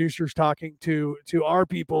 his producers, talking to our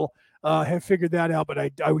people have figured that out.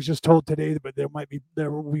 But I was just told today that there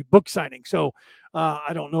will be book signing. So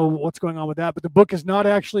I don't know what's going on with that. But the book has not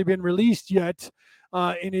actually been released yet.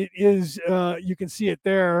 And it is, you can see it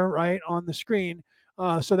there, right, on the screen.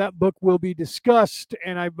 So that book will be discussed,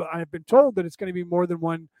 and I've been told that it's going to be more than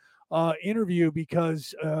one interview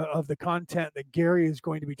because of the content that Gary is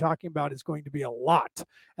going to be talking about is going to be a lot,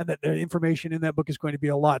 and that the information in that book is going to be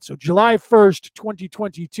a lot. So July 1st,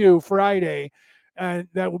 2022, Friday, and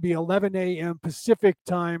that will be 11 a.m. Pacific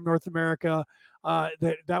time, North America.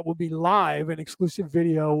 That will be live, an exclusive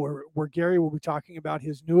video where Gary will be talking about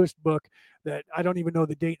his newest book that I don't even know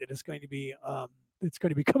the date that it's going to be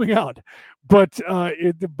coming out, but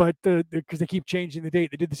because they keep changing the date.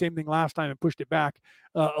 They did the same thing last time and pushed it back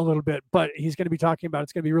a little bit, but he's going to be talking about,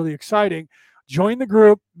 it's going to be really exciting. join the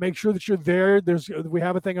group. Make sure that you're there. We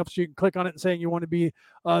have a thing up so you can click on it and saying you want to be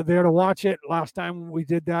there to watch it. Last time we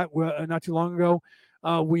did that not too long ago,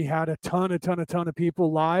 we had a ton of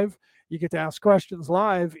people live. You get to ask questions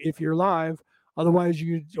live if you're live. Otherwise,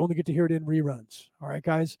 you only get to hear it in reruns. All right,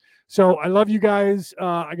 guys. So I love you guys.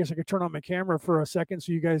 I guess I could turn on my camera for a second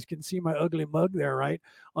so you guys can see my ugly mug there, right?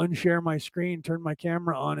 Unshare my screen, turn my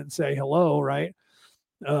camera on, and say hello, right?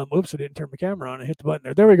 Oops, I didn't turn my camera on. I hit the button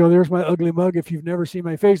there. There we go. There's my ugly mug. If you've never seen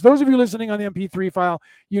my face, those of you listening on the MP3 file,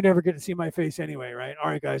 you never get to see my face anyway, right? All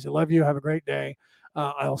right, guys. I love you. Have a great day.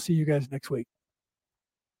 I'll see you guys next week.